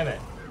 Damn it.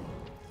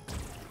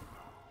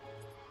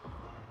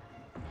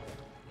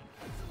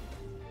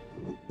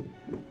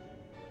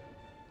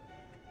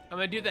 I'm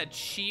gonna do that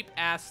cheap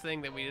ass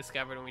thing that we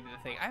discovered when we did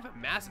the thing. I have a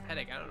massive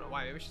headache. I don't know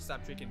why. Maybe I should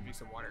stop drinking and drink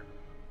some water.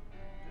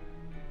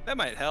 That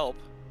might help.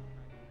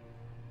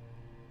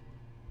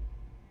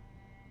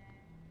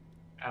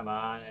 Come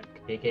on,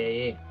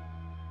 PKE.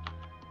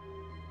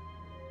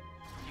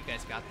 You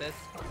guys got this.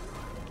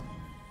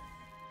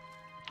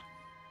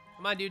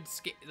 Come on, dude.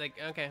 Like,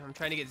 okay, I'm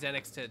trying to get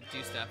Xenix to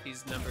do stuff.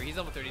 He's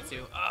level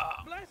 32.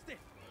 Ugh. Blast it!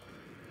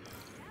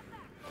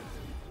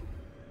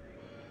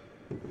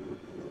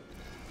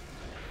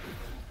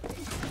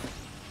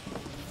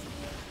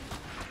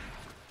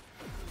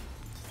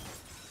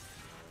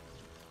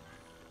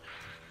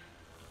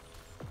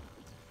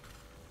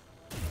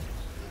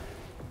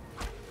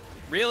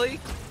 Really?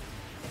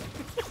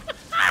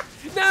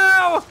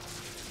 No!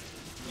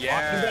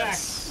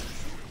 Yes.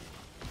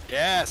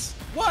 Yes.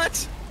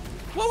 What?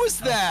 What was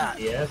that?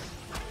 Yes.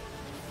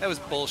 That was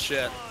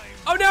bullshit.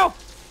 Oh no!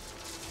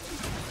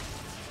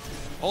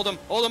 Hold him.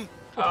 Hold him.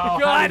 Oh,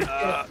 God!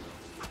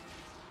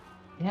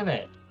 Damn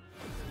it.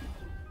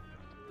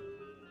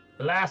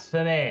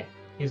 Blasphemy.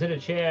 He's in a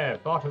chair,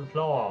 bottom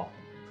floor.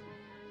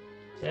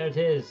 There it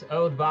is,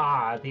 old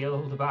bar, the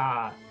old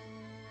bar.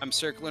 I'm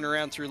circling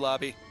around through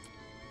lobby.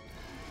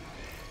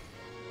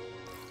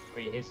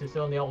 Wait, he's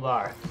still in the old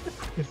bar.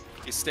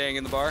 He's staying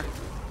in the bar.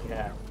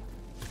 Yeah.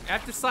 I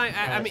have to slime.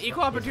 I'm an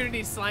equal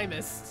opportunity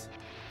slimist.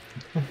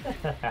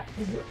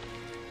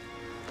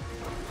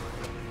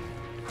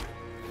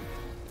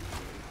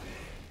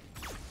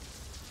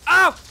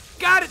 Oh!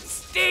 God, it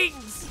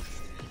stings!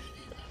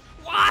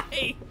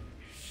 Why?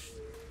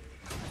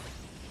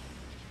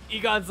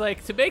 Egon's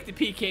like, to make the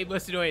PK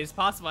most annoying as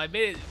possible, I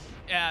made it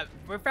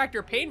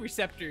refractor pain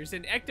receptors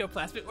in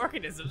ectoplasmic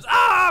organisms.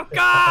 Oh,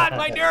 God!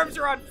 My nerves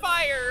are on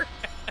fire!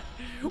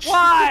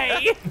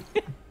 Why?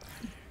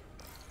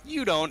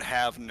 You don't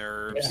have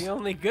nerves. The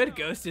only good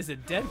ghost is a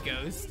dead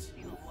ghost.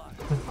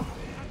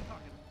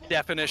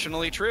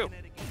 definitionally true.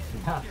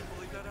 Yeah.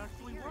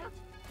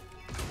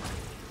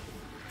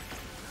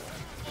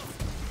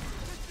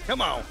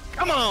 Come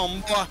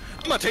on, boy. I'm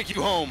gonna take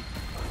you home.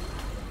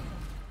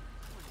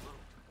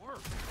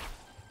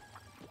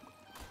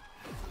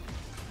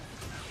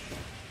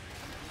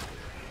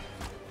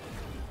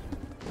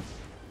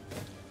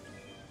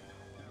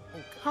 Oh,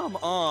 come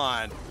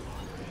on.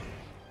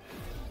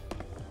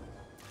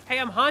 Hey,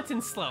 I'm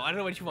haunting slow. I don't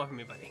know what you want from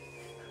me, buddy.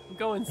 I'm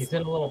going He's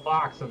slow. in a little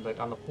box on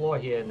the floor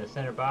here in the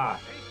center bar.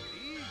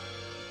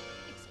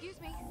 Excuse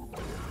me.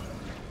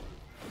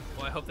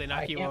 Well, I hope they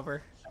knock you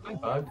over. Am I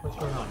bugged? What's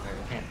going on here?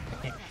 I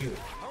can't shoot.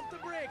 Pump the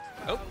brakes.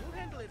 Oh. We'll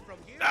handle it from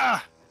here.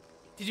 Ah!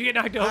 Did you get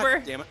knocked God over?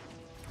 damn it.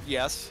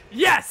 Yes.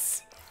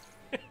 Yes!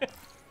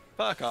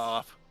 Fuck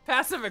off.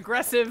 Passive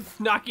aggressive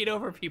knocking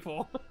over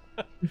people.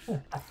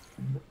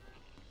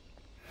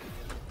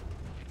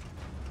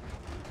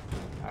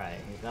 Alright,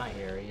 he's not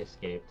here. He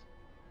escaped.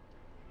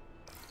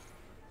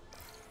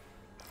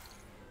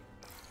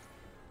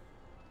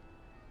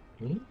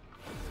 Hmm?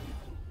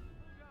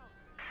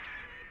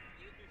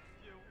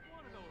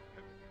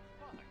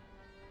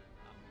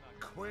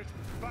 Quit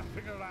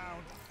faffing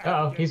around. and Uh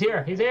oh, get he's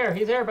here. He's here.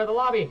 He's here by the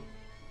lobby.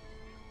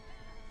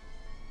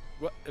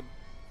 What?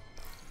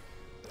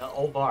 The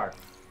old bar.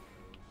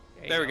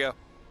 There we go.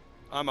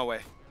 On my way.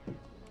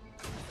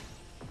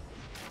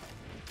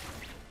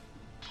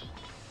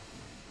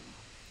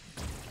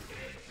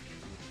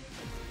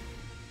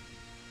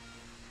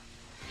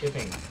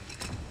 Shipping.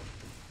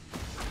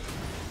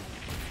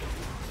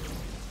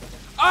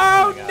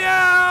 Oh, my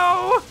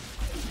no!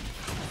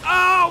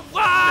 Oh,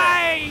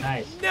 why?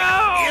 Nice.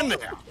 No! In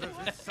there.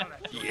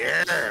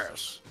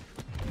 Yes.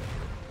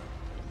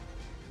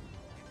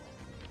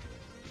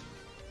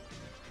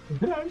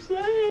 I'm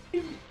saying.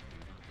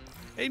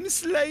 I'm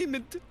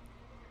slimed.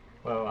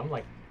 Whoa, I'm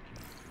like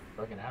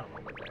bugging out a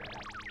little bit there.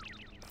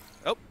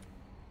 Oh.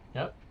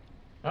 Yep.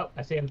 Oh,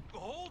 I see him.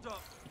 Hold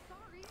up.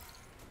 Sorry.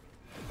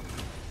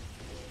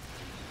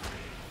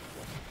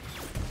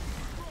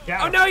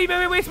 Got Oh him. no, you made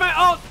me waste my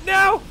ult!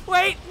 No!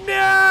 Wait, no!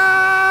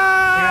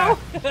 Yeah.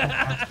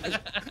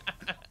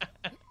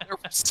 There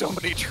were so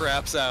many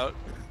traps out.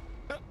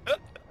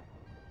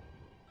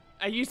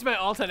 I used my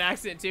ult on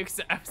accident too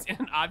because I was in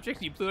an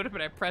object, you blew it up,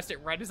 and I pressed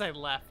it right as I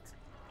left.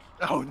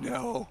 Oh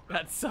no.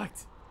 That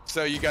sucked.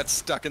 So you got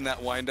stuck in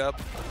that wind-up?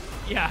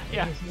 Yeah,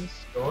 yeah. Is he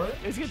store?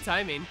 It was good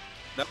timing.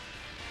 Nope.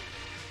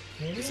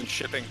 Maybe? He's in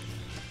shipping.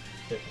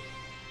 Shipping.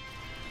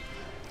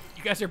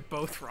 You guys are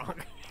both wrong.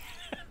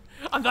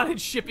 I'm not in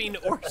shipping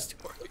or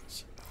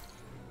storage.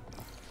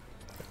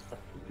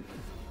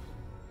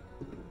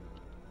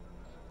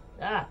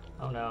 Ah!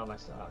 Oh no, my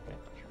stuff. Okay.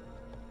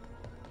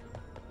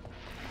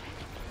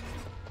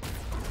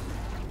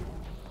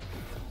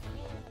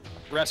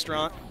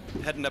 Restaurant.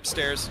 Heading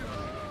upstairs.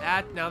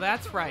 Now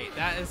that's right.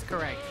 That is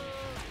correct.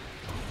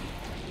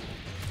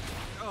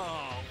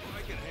 Oh,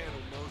 I can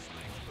handle most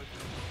things, but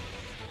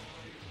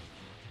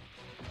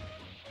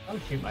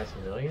Don't shoot my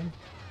civilian.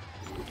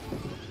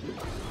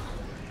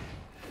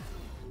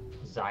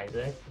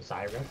 Zyrix.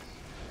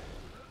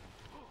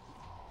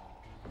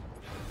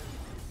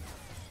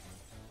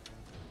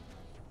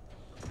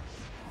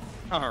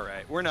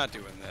 Alright, we're not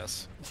doing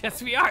this.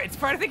 Yes, we are. It's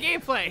part of the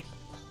gameplay.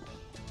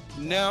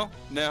 No,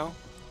 no.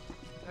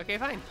 Okay,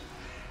 fine.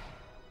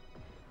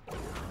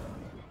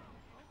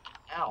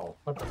 Ow!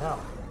 What the hell?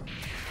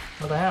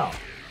 What the hell?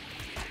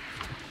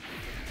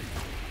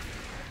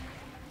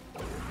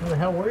 Where the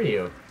hell were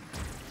you?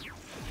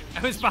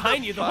 I was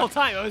behind you the whole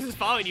time. I was just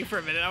following you for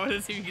a minute. I wanted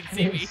to see if you could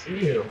see I didn't me.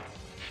 see you.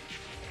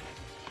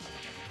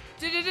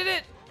 Did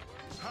it.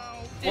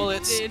 Well,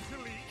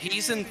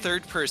 he's in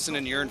third person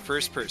and you're in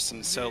first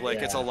person, so like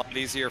it's a Yeah. lot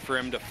easier for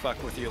him to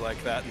fuck with you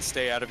like that and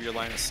stay out of your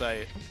line of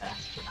sight. Get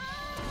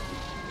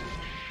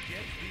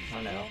these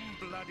Oh, no.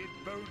 warm-blooded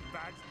bone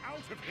bags out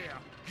of here.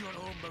 You're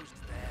almost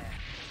there.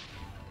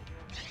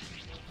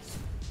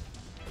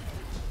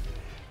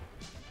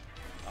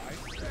 I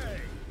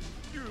say,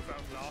 you've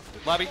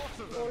outlasted Lobby. lots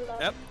of them.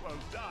 Yep. Well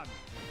done.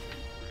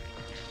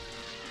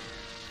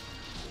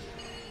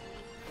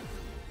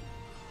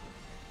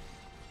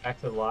 Back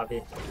to the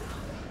lobby.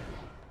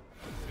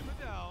 simmer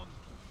down.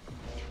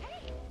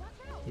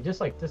 He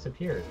just like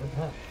disappeared. What the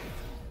heck?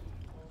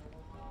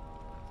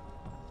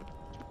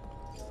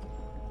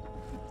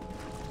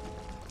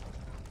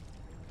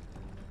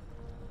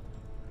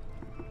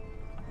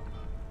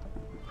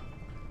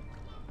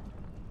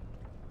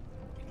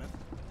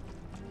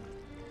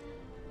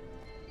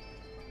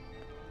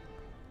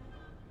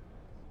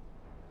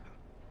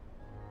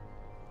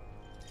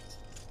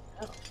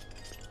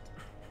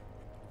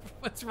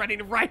 What's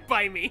running right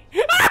by me?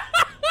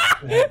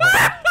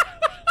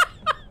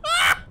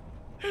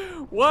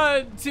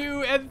 1,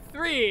 2, and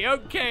 3.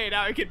 Okay,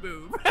 now I can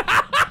move.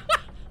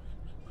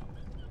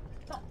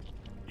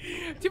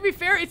 To be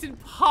fair, it's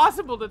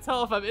impossible to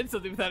tell if I'm in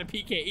something without a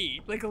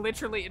PKE. Like,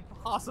 literally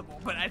impossible,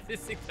 but I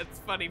just think that's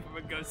funny from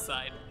a ghost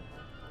side.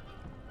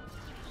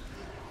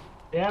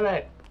 Damn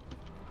it!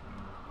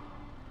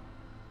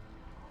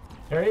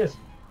 There he is.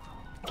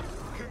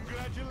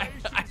 Congratulations.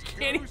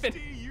 can't even.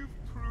 Ghosty, you've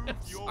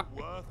proved your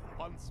worth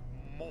once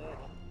more.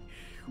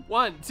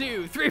 1,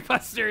 2, 3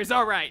 busters.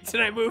 All right,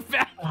 then I move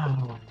back.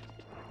 Oh.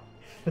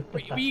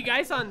 Were you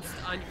guys on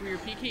were your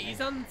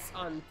PKEs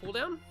on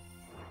cooldown?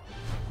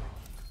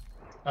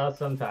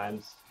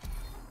 Sometimes.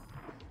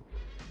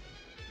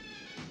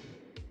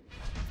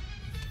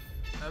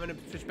 I'm gonna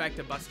switch back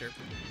to Buster.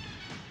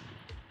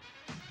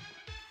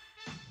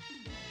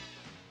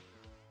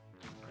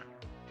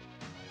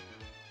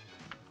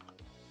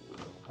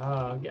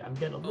 Oh, yeah, I'm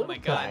getting a little my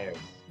God. tired.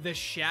 The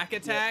shack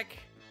attack.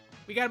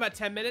 We got about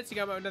 10 minutes. You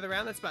got about another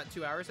round. That's about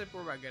 2 hours.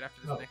 We're about good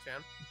after this next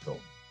round. Cool.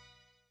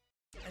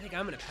 I think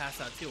I'm gonna pass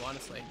out too,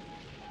 honestly.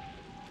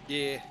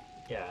 Yeah.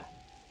 Yeah.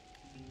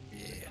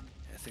 Yeah.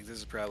 I think this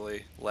is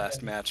probably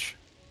last match.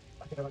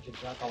 I got a bunch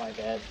of junk on my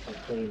bed from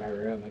cleaning my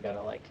room. I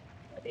gotta like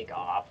take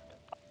off.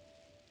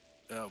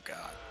 Oh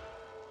god.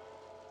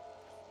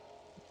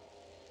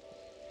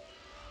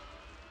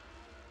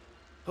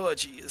 Oh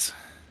jeez.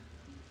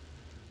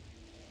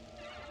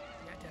 Yeah,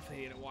 I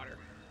definitely need a water.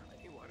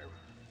 I need water.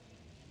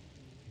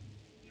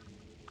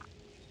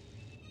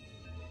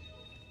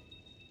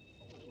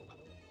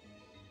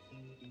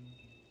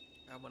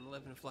 I want to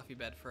live in a fluffy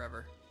bed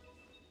forever.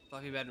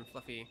 Fluffy bed and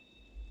fluffy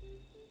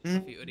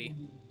Woody.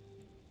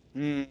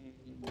 There's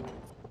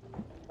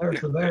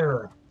the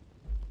bear.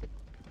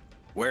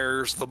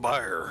 Where's the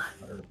bear?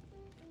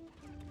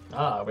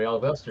 Ah, we all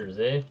busters,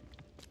 eh?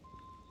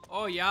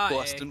 Oh yeah.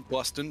 Bustin',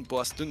 bustin',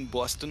 bustin',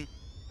 bustin'.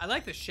 I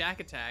like the shack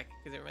attack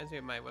because it reminds me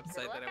of my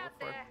website that I work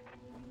for.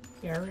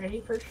 You're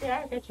ready for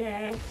shack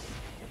attack.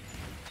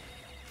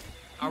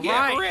 All Get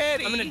right,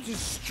 ready. I'm gonna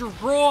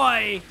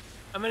destroy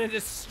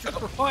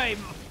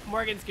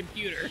Morgan's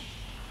computer.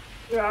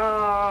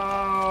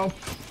 No.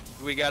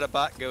 We got a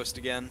bot ghost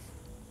again.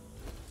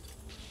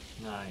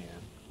 Oh,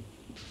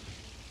 yeah.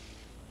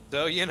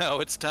 So, you know,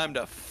 it's time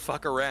to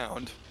fuck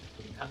around.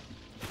 Yeah.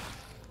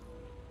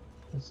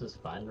 This is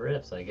fun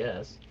riffs, I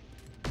guess.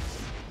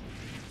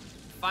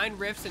 Find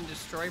rifts and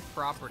destroy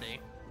property.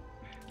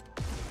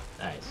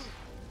 Nice.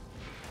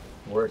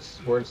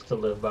 Words to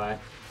live by.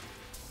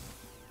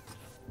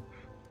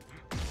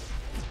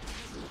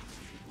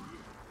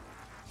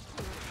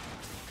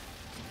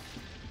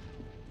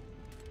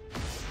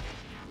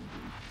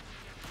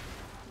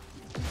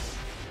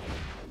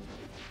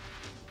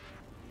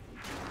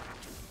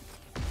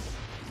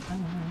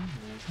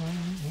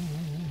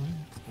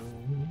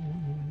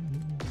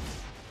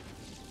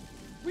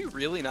 We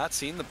really not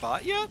seen the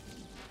bot yet?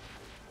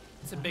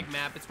 It's a big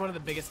map. It's one of the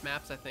biggest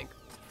maps, I think.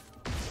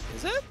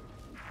 Is it?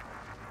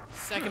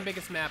 Second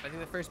biggest map. I think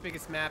the first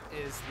biggest map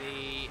is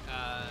the,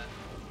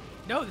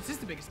 no, this is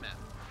the biggest map.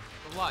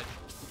 The Lodge.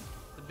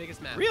 The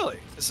biggest map. Really?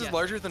 This is Yeah.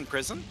 larger than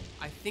prison?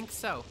 I think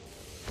so.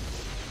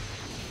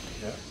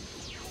 Yeah.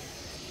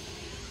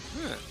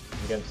 Huh.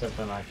 I'm getting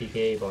something on my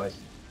PKA, boys.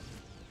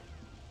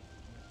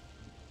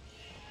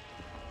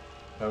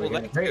 Oh, we're Well,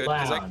 getting that's great good,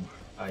 'cause loud.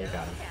 Oh, you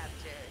got him.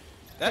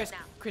 That's,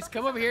 Chris,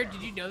 come over here.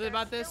 Did you know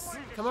about this?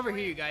 Come over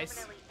here, you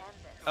guys.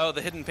 oh,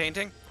 the hidden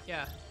painting?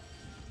 Yeah.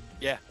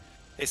 Yeah.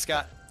 Hey,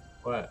 Scott,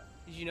 What?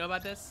 Did you know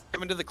about this?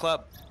 come into the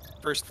club.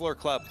 First floor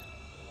club.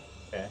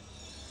 Okay.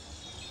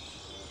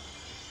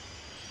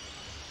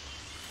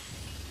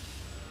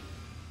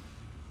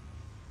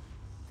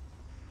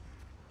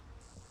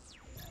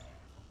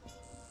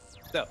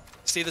 So,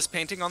 see this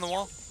painting on the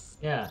wall?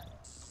 Yeah.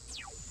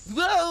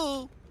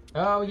 Whoa!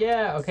 Oh,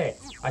 yeah, okay.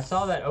 I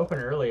saw that open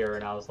earlier,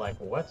 and I was like,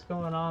 what's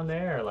going on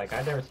there? Like,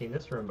 I'd never seen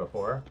this room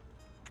before.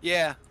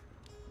 Yeah.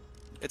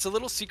 It's a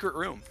little secret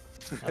room.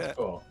 That's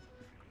cool.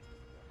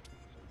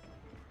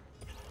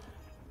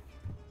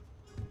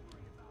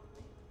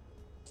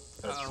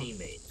 A Uh-oh.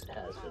 teammate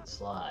has been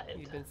slimed.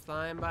 You've been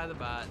slimed by the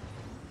bot.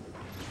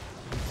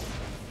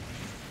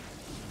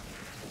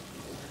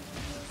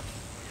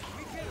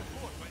 We can't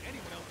afford for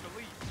anyone else to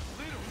leave.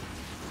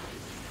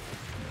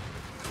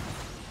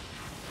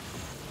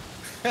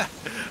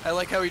 Literally. I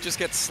like how he just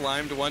gets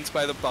slimed once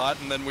by the bot,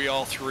 and then we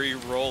all three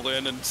roll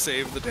in and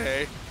save the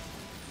day.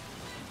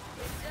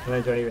 And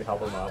I don't even help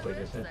him out, we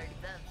just Already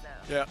done so.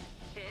 Yeah.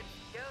 It's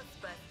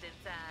Ghostbusting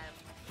time.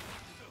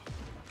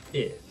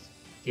 It's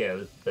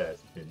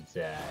Ghostbusting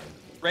time.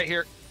 Right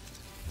here.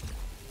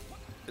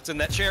 It's in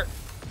that chair.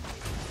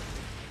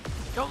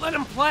 Don't let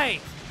him play.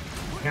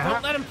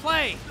 Don't let him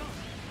play.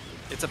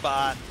 It's a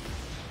bot.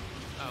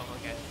 Oh,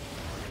 okay.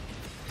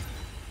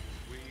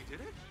 We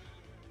did it.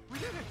 We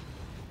did it.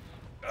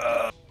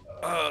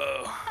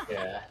 Oh.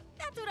 Yeah.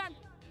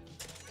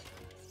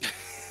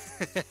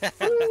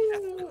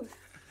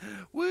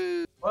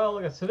 Woo! Well,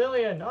 look, a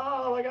civilian!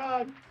 Oh my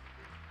god!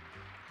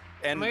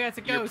 And my God, it's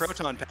a your ghost.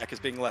 proton pack is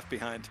being left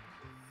behind.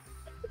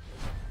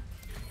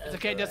 It's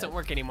okay. It doesn't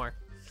work anymore.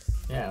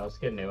 Yeah, let's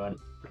get a new one.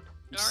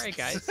 All right,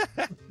 guys.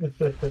 It's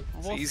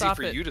We'll easy stop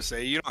for it. you to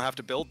say. You don't have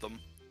to build them.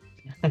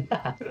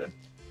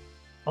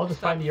 I'll just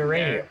find the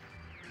uranium.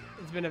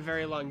 It's been a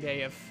very long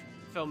day of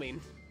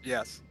filming.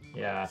 Yes.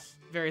 Yeah.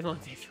 Very long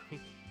day of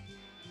filming.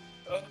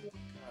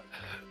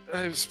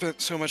 I've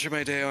spent so much of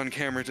my day on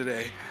camera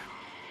today.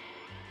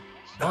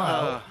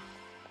 Wow.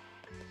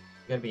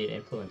 gonna be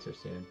an influencer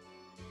soon.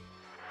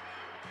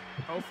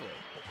 Hopefully.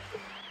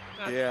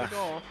 That's Yeah. the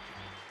goal.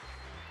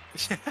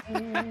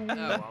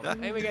 Oh, well.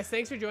 Anyway, guys,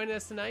 thanks for joining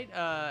us tonight.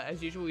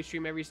 As usual, we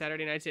stream every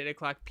Saturday night at 8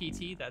 o'clock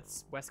PT.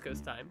 That's West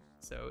Coast time,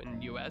 so in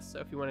the US. So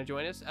if you want to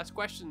join us, ask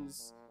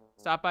questions,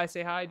 stop by,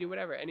 say hi, do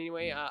whatever.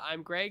 Anyway,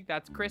 I'm Greg,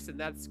 that's Chris, and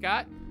that's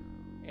Scott,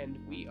 and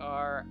we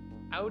are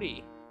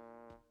outie.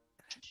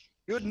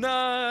 Good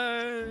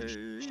night.